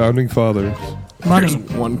 Money, Founding Fathers. Money.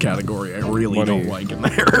 one category I really Money. don't like in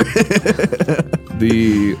there.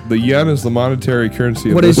 The yen is the monetary currency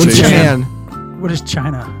of What this is nation. Japan. What is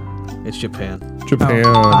China? It's Japan. Japan.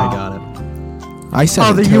 I got it. I said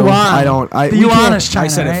Oh, it the too. yuan. I don't. The we yuan can't- is China. I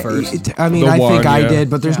said it right? first. I mean, The I think one, I yeah. did,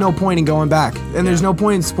 but there's Yeah. no point in going back, and there's no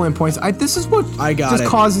point in splitting points. This is what I got just it.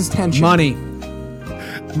 causes tension. Money.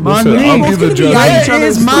 Listen, I'll Both be the gonna be judge. at each Where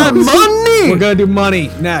other's is my throats. money? We're gonna do money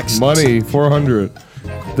next. Money, 400.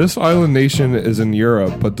 This island nation is in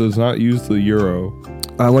Europe, but does not use the euro.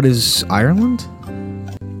 What is Ireland?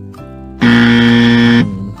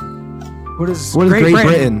 What is What is Great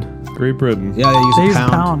Britain? Great Britain. Yeah, they use They a use a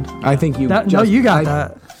pound. pound. I think you. No, just, you got I-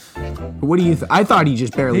 that. What do you? I thought he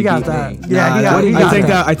just barely He got beat that. me. Yeah, he got, what do he you got I think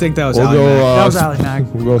that. that. I think that was. We'll go. Allymac. That was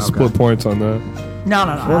Allymac. We'll go split points on that. No.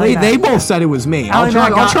 Well, they Allymac. both said it was me. I'll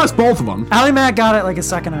Allymac trust both of them. Allymac got it like a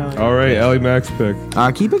second earlier. All right, Allymac's pick.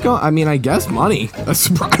 Keep it going. I mean, I guess money.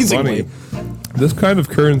 Surprisingly. Money. This kind of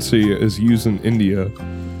currency is used in India.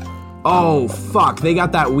 Oh fuck! They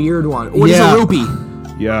got that weird one. What is Yeah. a rupee?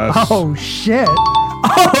 Yes. Oh shit!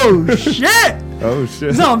 Oh shit! Oh shit.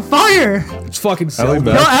 He's on fire. It's fucking Allymac.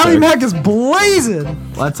 Yo, Allymac is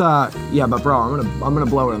blazing. Let's yeah, but bro, I'm gonna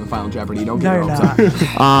blow it on the final Jeopardy. Don't get No, me you're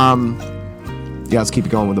wrong. Yeah, let's keep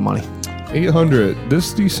it going with the money. 800.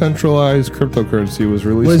 This decentralized cryptocurrency was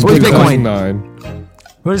released What in is Bitcoin? 2009.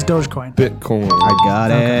 What is Dogecoin? Bitcoin. I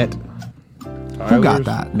got it. Who got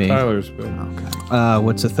that? Me. Tyler's pick.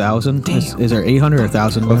 What's 1,000? Is there 800 or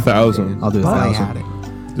 1,000? 1,000. I'll do I 1,000. had it.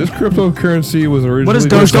 This cryptocurrency was What is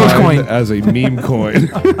originally Dogecoin? designed as a meme coin.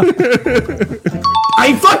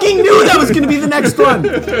 I fucking knew that was gonna be the next one.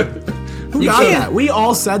 Who got that? We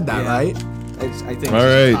all said that, right? I think. All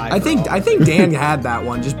right. I think Dan had that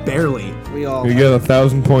one, just barely. we all. You get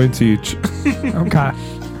 1,000 points each. Okay.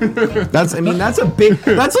 That's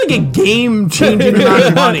like a game changing amount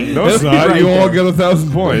of money. No, it's not. You all get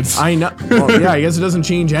 1,000 points. I know. Well, yeah, I guess it doesn't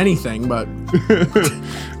change anything, but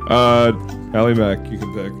Allymac, you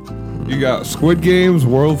can pick. You got Squid Games,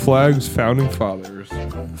 World Flags, Founding Fathers.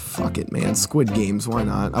 fuck it, man. Squid Games, why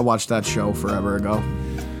not? I watched that show forever ago.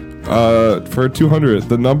 For 200,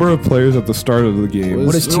 the number of players at the start of the game.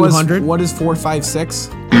 What is 200? What is 4, 5, 6?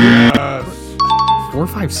 4,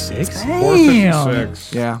 5, 6? Damn.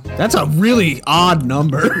 456. Yeah. That's a really odd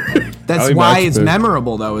number. That's Allymac why it's pick.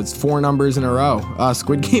 memorable, though. It's 4 numbers in a row.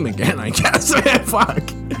 Squid Game again, I guess. Fuck.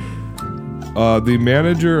 The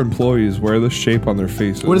manager employees wear the shape on their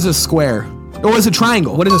faces. What is a square? Oh, it's a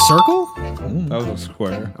triangle. What is a circle? That was a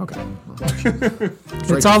square. Okay.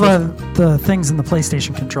 It's all the things in the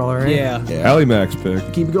PlayStation controller, right? Yeah. Allymac's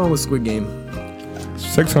pick. Keep going with Squid Game.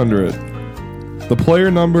 600. The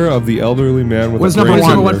player number of the elderly man with What's a number gray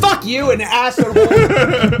one? finger. Fuck you and asshole.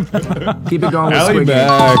 Keep it going with Squid Game.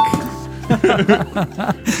 Allymac's.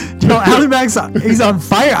 Yo, Allymac's he's on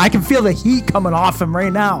fire. I can feel the heat coming off him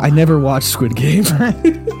right now. I never watched Squid Game.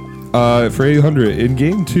 For 800, in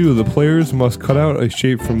game 2, the players must cut out a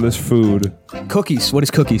shape from this food. Cookies. What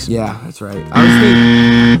is cookies? Yeah, that's right. I was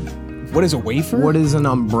thinking, What is a wafer? what is an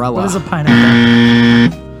umbrella? What is a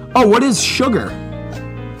pineapple? Oh, what is sugar?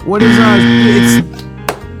 What is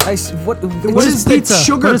it's What what is the pizza?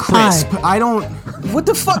 sugar What is pie? crisp? I don't. What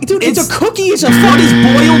the fuck, dude? It's It's- a cookie. It's a What is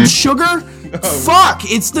fucking boiled sugar? Fuck!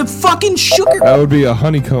 It's the fucking sugar. That would be a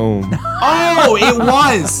honeycomb. Oh, it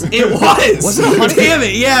was. It was. Was it a honey- Damn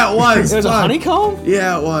it! Yeah, it was. It was a Fuck. honeycomb.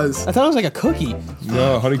 Yeah, it was. I thought it was like a cookie.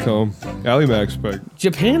 No, honeycomb. Allymac's pick.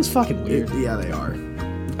 Japan's fucking weird. Yeah, they are.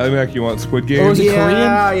 Allymac, you want Squid Or Game? was it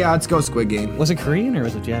Korean? Yeah, let's go Squid Game. Was it Korean or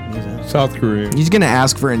was it Japanese? South Korean. He's gonna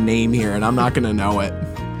ask for a name here, and I'm not gonna know it.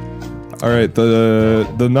 All right,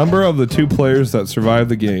 the number of the 2 players that survive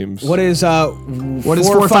the games. What is What is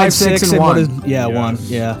 4, 5, 6, and what 1? is yeah, Yes. 1.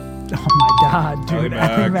 Yeah. Oh my god, dude.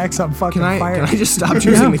 Allymac. Allymac's on fucking Can I fire. just stop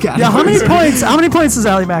choosing the categories? Yeah, how many points? How many points does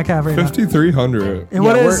Allymac have right now? 5,300. And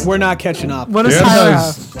what Yeah, is we're not catching up. what does Dan Tyler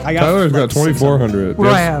has, have? I got Tyler's like got 2,400. What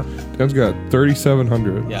do I have? Dan's got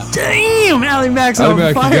 3,700. Yeah. Damn, Allymac's on Allymac,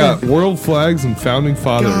 you fire. got World Flags and Founding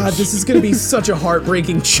Fathers. God, this is gonna be such a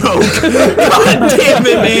heartbreaking joke. God damn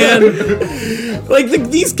it, man! Like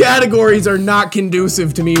these categories are not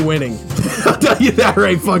conducive to me winning. I'll tell you that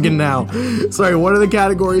right fucking now. Sorry, what are the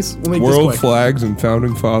categories? We'll make World this quick. Flags and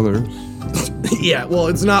Founding Fathers. Yeah, well,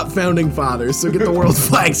 it's not founding fathers, so get the world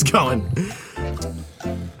flags going.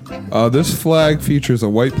 This flag features a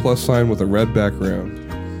white plus sign with a red background.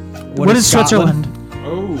 What is Scotland? Switzerland?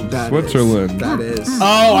 Oh, That Switzerland. That is.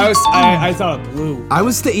 Oh, I thought blue. I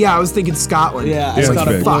was thinking Scotland. Yeah, Yeah, I thought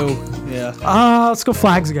it's of big. blue. Yeah. Let's go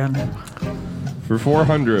flags again. For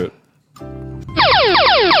 400.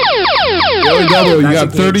 Daily Double, you That's a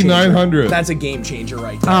got game 3,900. That's a game changer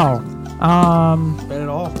right there. Oh, Bet it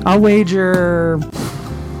all. I'll wager.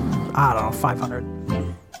 I don't know, 500.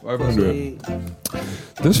 500.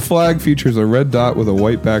 This flag features a red dot with a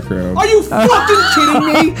white background. Are you fucking kidding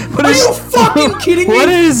me? Are you fucking kidding me? What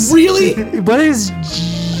is really? What is?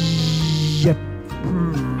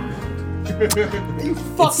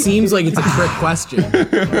 It seems like it's a trick question.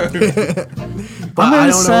 But I'm I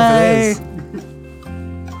gonna don't say. know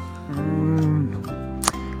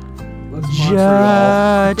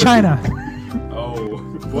China. Oh.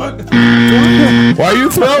 What? Why are you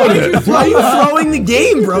throwing if it is. Why are you throwing the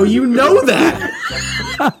game, bro? You know that.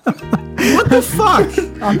 What the fuck?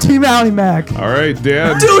 I'm Team Allymac. All right,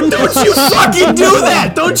 Dan. Dude, don't you fucking do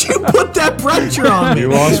that! Don't you put that pressure on me! You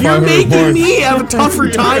lost You're 500 making points. me have a tougher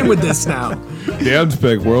time with this now. Dan's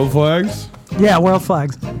pick. World Flags? Yeah, world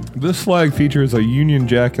flags. This flag features a Union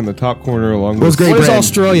Jack in the top corner along What's with, Great What is Britain?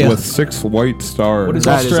 Australia? with 6 white stars. What is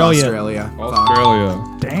That is Australia? Australia.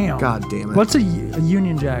 Australia? Damn. God damn it. What's a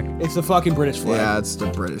Union Jack? It's the fucking British flag. Yeah, it's the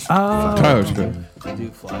British. Tyler's pick. Do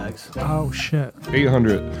flags. Oh shit.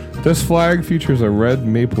 800. This flag features a red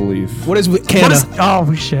maple leaf. What is Canada? What is?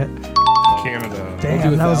 Oh shit. Canada.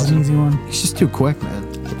 Damn, that was an easy one. It's just too quick, man.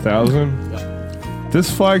 1,000.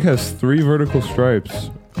 This flag has 3 vertical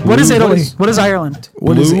stripes. What is Blue- Italy? What is Ireland?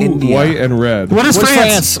 What Blue, is India? white, and red. What is What's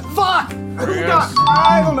France? France?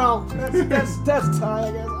 I don't know. That's tie,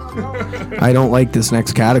 I guess. I don't know. I don't like this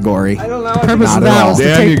next category. I don't know. Purpose Not of at that all. was to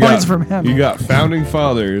Dan, take points from him. You got founding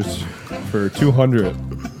fathers for 200.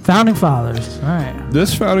 Founding fathers. All right.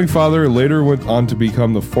 This founding father later went on to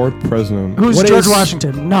become the 4th president. Who's What George is-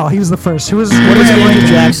 Washington? No, he was the first. Who was? What is Andrew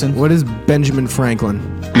Jackson? What is Benjamin Franklin?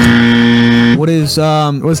 What is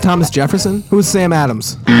Was Thomas Jefferson? Who's Sam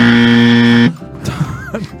Adams?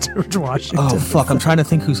 George Washington. Oh fuck! I'm trying to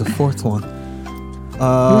think who's the 4th one.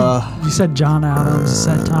 You said John Adams. You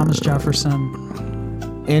said Thomas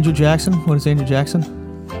Jefferson. Andrew Jackson. What is Andrew Jackson?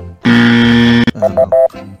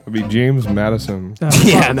 That'd be James Madison.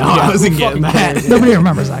 Yeah, no, I wasn't getting that. Nobody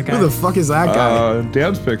remembers that guy. Who the fuck is that guy?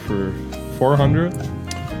 Dan's pick for 400.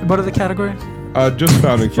 What are the category? Just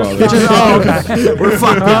founding fathers. Oh, okay. We're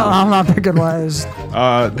fucked. Well, I'm not picking wise.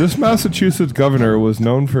 This Massachusetts governor was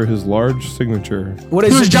known for his large signature. What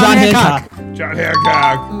is Who's John John Hancock? John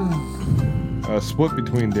Hancock. Split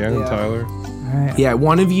between Dan and Tyler. All right. Yeah,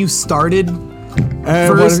 one of you started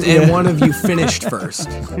first and one of you finished first.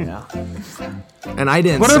 Yeah. And I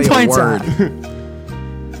didn't What say are the a points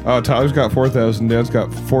word. Tyler's got 4,000. Dan's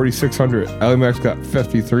got 4,600. Allymac's got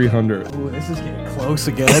 5,300. Ooh, this is getting close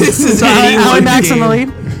again. This is So anyone's Max in the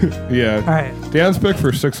game. lead. Yeah. All right. Dan's pick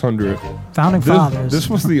for 600. Founding fathers. This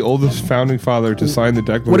was the oldest founding father to sign the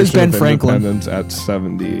Declaration What is Ben of Franklin? Independence at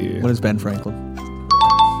 70. What is Ben Franklin?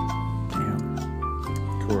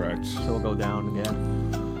 Correct. So we'll go down again.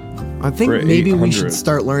 I think For maybe we 800. should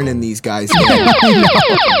start learning these guys.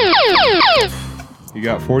 You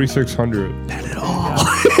got 4,600.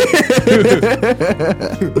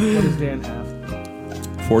 What does Dan have?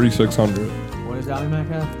 4,600. What does Allymac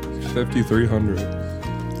have? 5,300.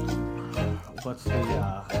 What's the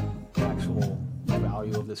actual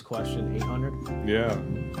value of this question? 800? Yeah.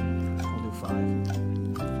 I'll do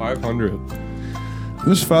 5. 500.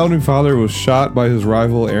 This founding father was shot by his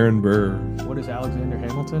rival Aaron Burr. What is Alexander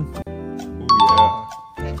Hamilton? Ooh, yeah.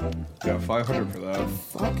 Got 500 for that.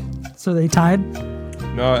 So they tied.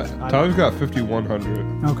 No, Tyler's got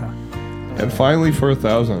 5,100. Okay. And finally for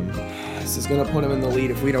 1,000. This is gonna put him in the lead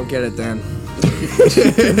if we don't get it then.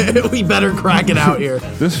 We better crack it out here.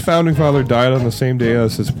 This founding father died on the same day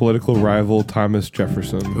as his political rival Thomas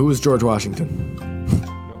Jefferson. Who was George Washington?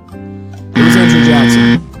 Who was Andrew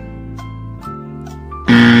Jackson?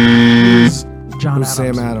 Who's John Who's Adams?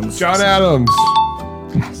 Sam Adams? John Adams.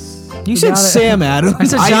 You said got it. Sam Adams. I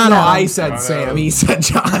said John I Adams. said John Sam. Adams. He said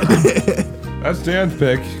John. That's Dan's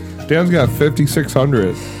pick. Dan's got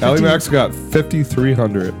 5,600. Allymac's got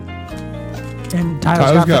 5,300. And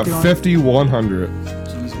Tyler's got 51. 5,100.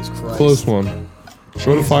 Jesus Christ. Close one.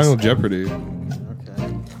 Go to Final Jeopardy.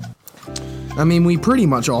 Okay. I mean, we pretty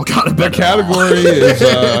much all got it. The category is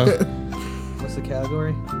What's the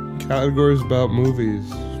category? categories about movies.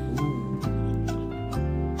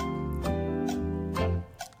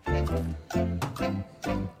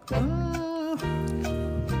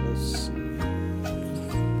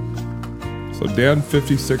 So Dan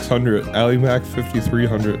 5,600, Allymac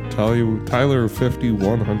 5,300, Tyler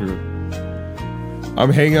 5,100.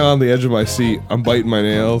 I'm hanging on the edge of my seat. I'm biting my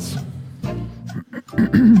nails.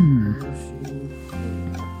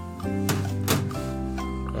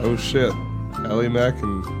 Oh shit. Allymac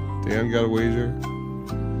and Dan got a wager.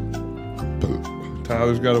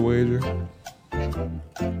 Tyler's got a wager.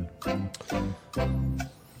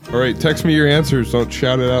 All right, text me your answers. Don't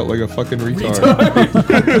shout it out like a fucking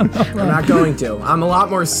retard. I'm not going to. I'm a lot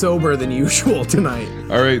more sober than usual tonight.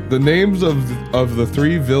 All right, the names of the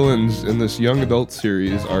 3 villains in this young adult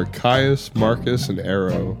series are Caius, Marcus, and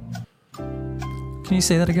Arrow. Can you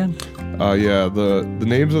say that again? Yeah, the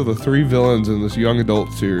names of the 3 villains in this young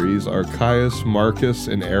adult series are Caius, Marcus,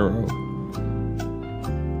 and Arrow.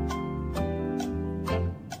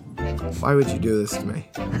 Why would you do this to me?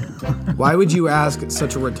 Why would you ask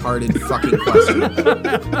such a retarded fucking question?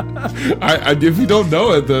 If you don't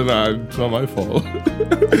know it, then it's not my fault.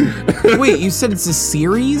 Wait, you said it's a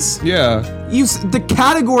series? Yeah, The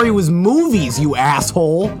category was movies, you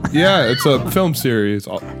asshole. yeah, it's a film series.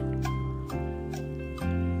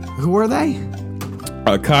 Who are they?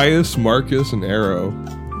 Caius, Marcus, and Arrow.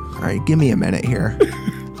 All right, give me a minute here.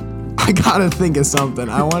 I gotta think of something.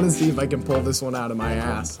 I want to see if I can pull this one out of my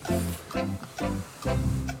ass.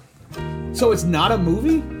 So it's not a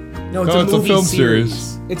movie? No, No, it's a film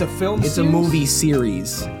series. It's a film It's series? a movie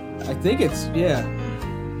series. I think it's, yeah.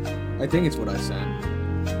 I think it's what I said.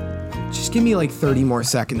 Just give me like 30 more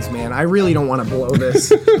seconds, man. I really don't want to blow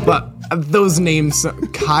this. But those names,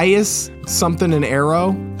 Caius, something and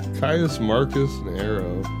Arrow. Caius, Marcus, and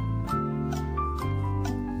Arrow.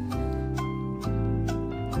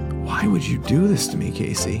 Why would you do this to me,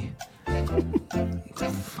 Casey?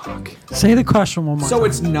 Fuck. Say the question one more So time.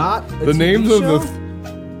 it's not a The TV names show? of the...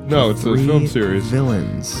 No, it's a film series.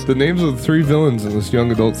 Villains. The names of the 3 villains in this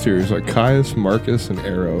young adult series are Caius, Marcus, and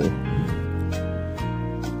Arrow.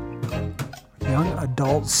 Young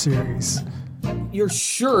adult series. You're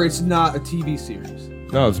sure it's not a TV series?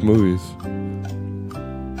 No, it's movies.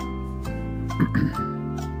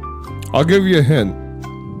 I'll give you a hint.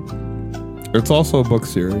 It's also a book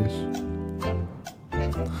series.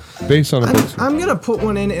 Based on a book series. I'm gonna put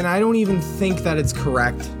one in, and I don't even think that it's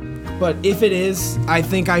correct. But if it is, I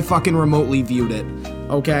think I fucking remotely viewed it.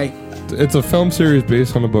 Okay? It's a film series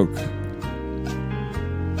based on a book.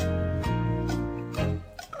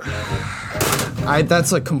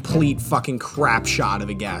 That's a complete fucking crap shot of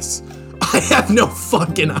a guess. I have no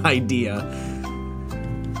fucking idea.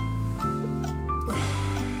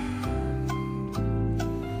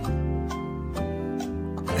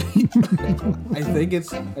 I think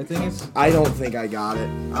it's. I don't think I got it.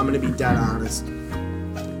 I'm gonna be dead honest.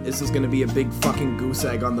 This is gonna be a big fucking goose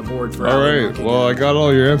egg on the board for All Allymac right. Well, I got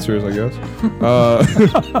all your answers, I guess.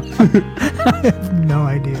 No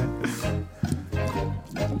idea.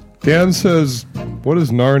 Dan says, "What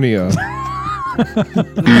is Narnia?"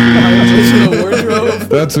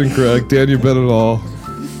 That's incorrect. Dan, you bet it all.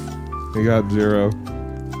 You got 0.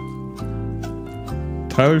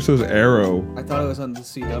 Tyler says Arrow. I thought it was on the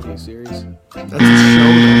CW series. That's a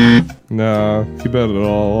show. Nah, he bet it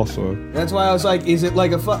all also. That's why I was like, is it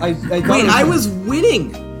like a I thought it Wait, I like- was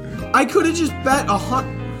winning. I could have just bet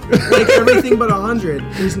like everything but 100.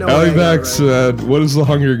 There's no way. I got it Allymac right. said, "What is the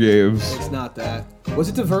Hunger Games?" It's not that. Was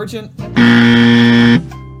it Divergent?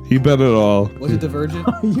 He bet it all. Was it Divergent?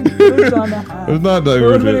 You moved on the hat. It was not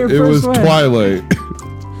would've been your Divergent. It was first win. Twilight.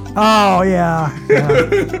 Oh, yeah.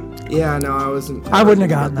 Yeah, no, I wasn't. I wouldn't have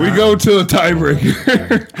gotten that. We go to the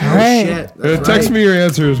tiebreaker. All right. Shit. That's Text right. me your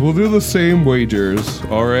answers. We'll do the same wagers.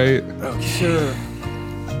 All right. Sure.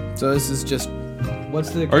 So this is just. What's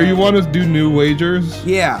the? Or you want to do new wagers?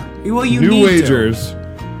 Yeah. Well, you New need wagers.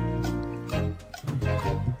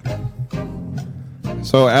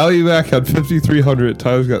 So Allymac had 5,300.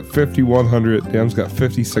 Tyler's got 5,100. Dan's got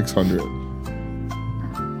 5,600. to.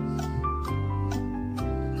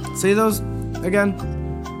 Say those again.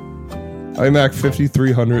 Allymac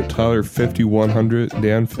 5,300. Tyler 5,100.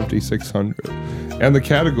 Dan 5,600. And the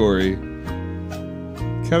category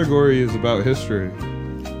is about history.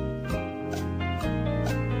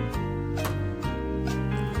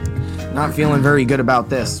 Not feeling very good about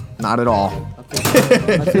this. Not at all.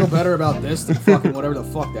 I feel better about this than fucking whatever the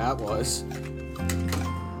fuck that was.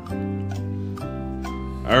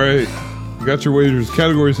 All right, you got your wagers.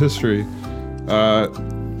 Categories history.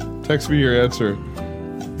 Text me your answer.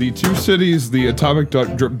 The 2 cities the atomic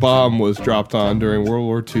bomb was dropped on during World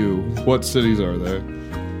War II. What cities are they?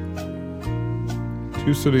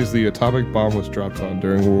 2 cities the atomic bomb was dropped on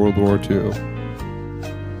during World War II.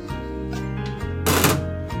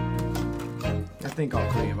 I think all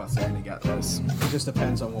 3 of us are gonna get this. It just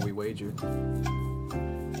depends on what we wagered.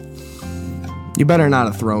 You better not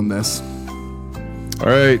have thrown this. All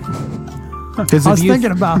right, Because I was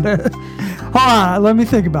thinking about it. Hold on. Let me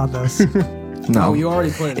think about this. Oh, you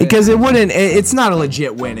already put it in. Because it wouldn't. It's not a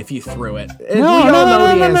legit win if you threw it. No, We all know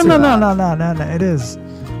the answer to that. no. It is.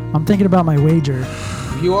 I'm thinking about my wager.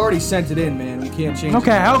 You already sent it in, man. We can't change it.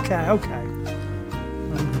 Okay.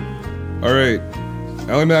 all right.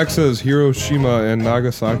 Allymac says Hiroshima and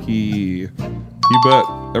Nagasaki. He bet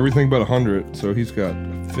everything but 100, so he's got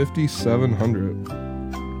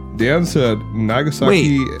 5,700. Dan said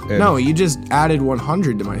Nagasaki. Wait, and no, you just added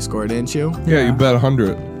 100 to my score, didn't you? Yeah, you bet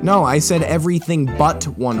 100. No, I said everything but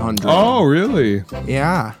 100. Oh, really?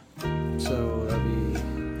 Yeah, So that'd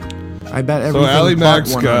be. I bet So everything but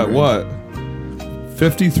Allymac's 100. got what?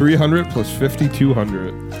 5,300 plus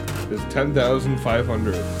 5,200 is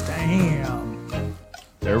 10,500. Damn.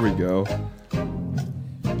 There we go.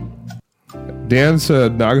 Dan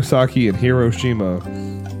said Nagasaki and Hiroshima.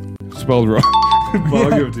 Spelled wrong. Well,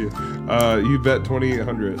 I'll give it to you. You bet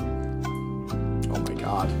 2,800. Oh my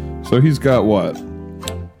god. So he's got what?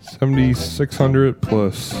 7,600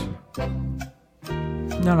 plus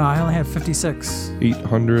No, I only have 56.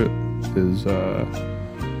 800 is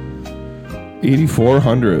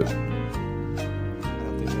 8,400.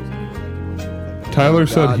 Tyler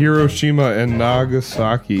said Hiroshima and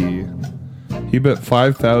Nagasaki. He bet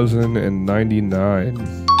 5,099.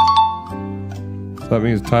 So that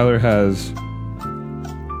means Tyler has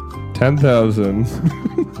 10,000.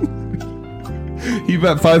 He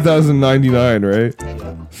bet 5,099, right?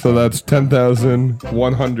 So that's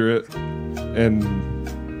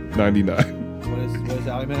 10,199. What does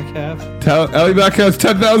Allymac have? Allymac has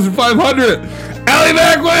 10,500.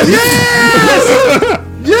 Allymac wins!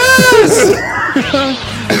 Yes! You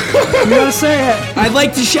gotta say it. I'd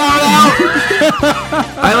like to shout out.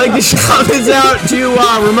 I'd like to shout this out to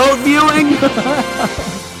remote viewing.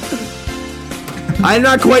 I'm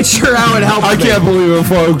not quite sure how it helped. I can't believe it,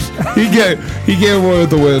 folks. He gave away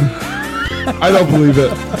the win. I don't believe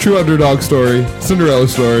it. True underdog story. Cinderella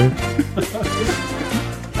story.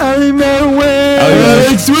 Allymac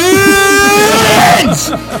wins!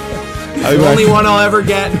 It's the only one I'll ever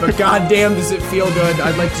get, but goddamn does it feel good.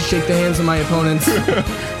 I'd like to shake the hands of my opponents.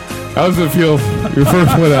 How does it feel? Your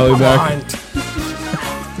first win, Allymac.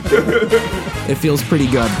 It feels pretty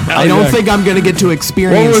good. I don't think I'm going to get to What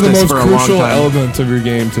experience were the this most for a long crucial time. elements of your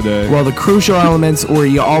game today? Well, the crucial elements where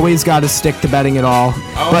you always got to stick to betting it all.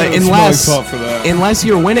 But get a smelling salt for that. unless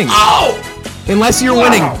you're winning. Unless you're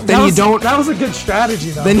winning, then you don't. That was a good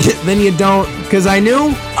strategy, though. Then you don't, because I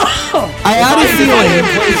knew. I had a If I feeling.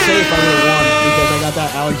 didn't play safe, I would have won because I got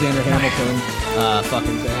that Alexander Hamilton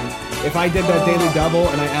fucking thing. If I did that daily double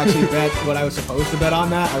and I actually bet what I was supposed to bet on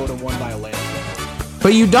that, I would have won by a landslide.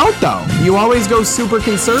 But you don't, though. You always go super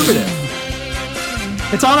conservative.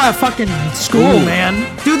 It's all that fucking school, man.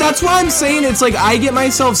 Dude, that's why I'm saying it's like I get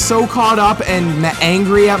myself so caught up and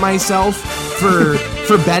angry at myself for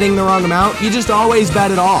betting the wrong amount. You just always bet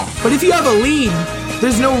it all. But if you have a lead,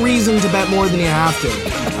 there's no reason to bet more than you have to.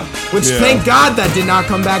 Which, thank God, that did not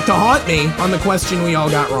come back to haunt me on the question we all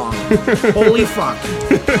got wrong. Holy fuck.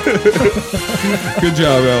 Good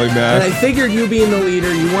job, And I Allymac. figured you being the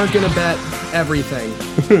leader, you weren't going to bet everything.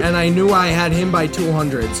 And I knew I had him by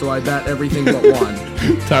 200, so I bet everything but one.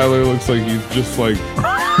 Tyler looks like he's just like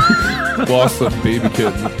lost a baby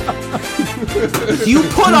kitten. You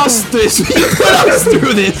put us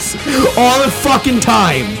through this all the fucking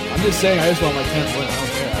time. I'm just saying, I just want my 10th win. I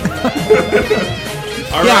don't care.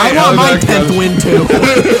 All Yeah, right, I want my Allymac 10th win too.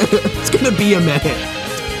 It's gonna be a minute.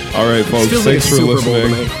 All right, folks. Feels like a Thanks for Super Bowl to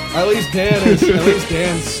listening. me. At least Dan's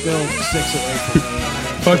still 6 away from me.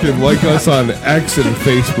 Fucking like us on X and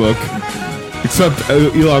Facebook. Except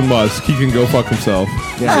Elon Musk. He can go fuck himself.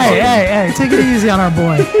 Hey, take it easy on our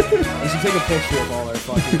boy. You should take a picture of all our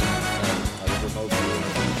fucking remote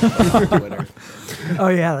viewers on Twitter. Oh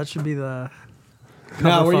yeah, that should be the.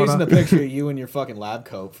 No, we're photo. using the picture of you in your fucking lab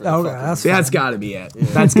coat for the Okay, fucking... that's That's gotta be it.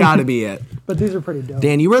 That's gotta be it. But these are pretty dope.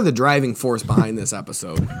 Dan, you were the driving force behind this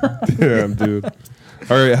episode. Damn, dude. All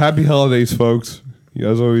right, happy holidays, folks. You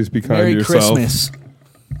guys always be kind to Merry yourself. Christmas.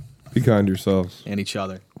 Be kind to yourselves. And each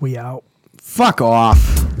other. We out. Fuck off.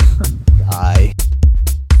 Bye.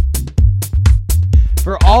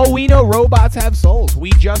 For all we know, robots have souls.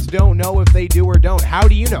 We just don't know if they do or don't. How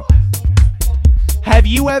do you know? Have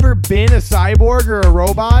you ever been a cyborg or a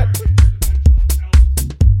robot?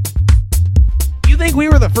 You think we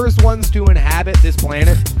were the first ones to inhabit this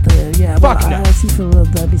planet? Yeah, Fuck well, no. I asked you for a little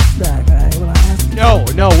Debbie snack, alright? Well, I asked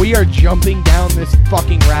you. No, we are jumping down this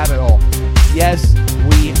fucking rabbit hole. Yes,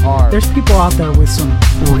 we are. There's people out there with some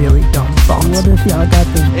really dumb thoughts. What if y'all got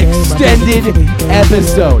this game? Extended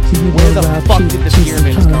episode. Where the fuck did the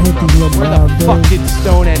pyramids come from? Where the fuck did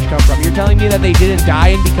Stonehenge come from? You're telling me that they didn't die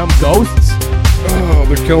and become ghosts? Oh,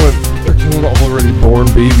 they're killing already born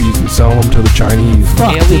babies and selling them to the Chinese.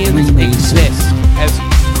 Fuck the Aliens Freemasons. exist. As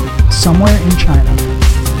Somewhere in China,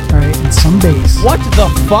 all right, in some base, what the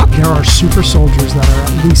fuck? there are super soldiers that are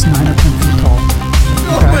at least 9 or 10 feet tall.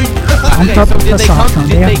 Okay? Pumped up so with did they come- testosterone. did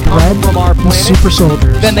They they have come bred from our these planet? super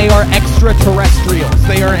soldiers. Then they are extraterrestrials.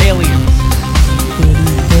 They are aliens.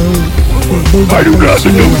 I do not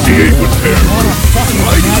negotiate with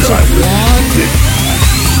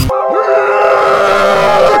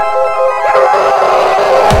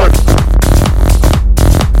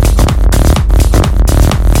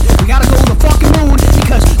We gotta go to the fucking moon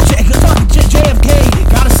because JFK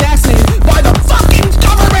got assassinated by the fucking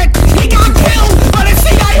government. He got killed by the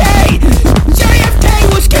CIA. JFK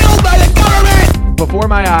was killed by the government. Before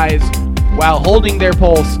my eyes, while holding their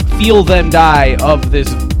pulse, feel them die of this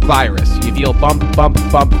virus. You feel bump, bump,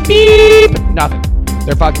 bump, beep, nothing.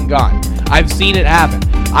 They're fucking gone. I've seen it happen.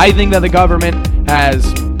 I think that the government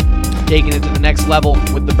has taken it to the next level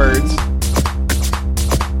with the birds.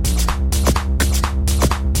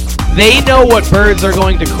 They know what birds are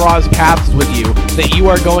going to cross paths with you that you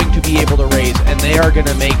are going to be able to raise, and they are going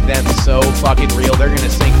to make them so fucking real. They're going to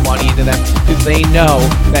sink money into them because they know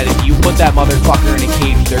that if you put that motherfucker in a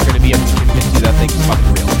cage, they're going to be able to convince you that thing's fucking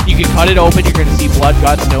real. You can cut it open, you're going to see blood,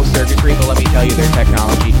 guts, no circuitry, but let me tell you, their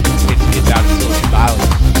technology, it's out of Silicon Valley.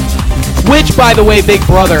 Which, by the way, Big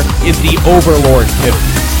Brother is the overlord too.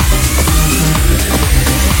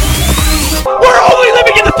 We're only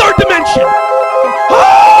living in the third dimension!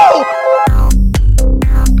 Oh!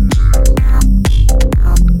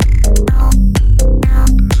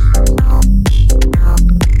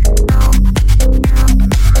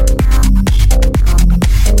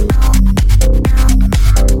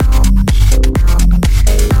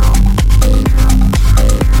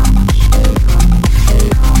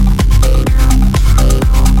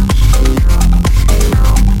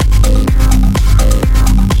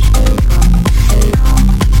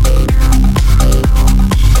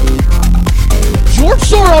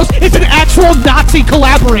 Is an actual Nazi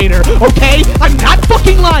collaborator, okay? I'm not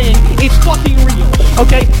fucking lying. It's fucking real,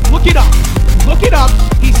 okay? Look it up. Look it up.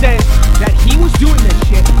 He says that he was doing this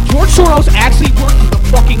shit. George Soros actually worked with the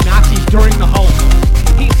fucking Nazis during the Holocaust.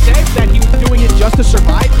 He says that he was doing it just to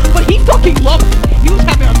survive, but he fucking loved it. He was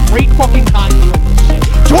having a great fucking time doing this shit.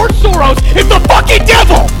 George Soros is the fucking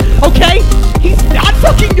devil, okay? He's not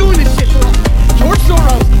fucking doing this shit for us. George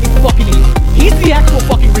Soros is fucking evil. He's the actual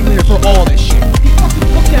fucking ringleader for all of this shit.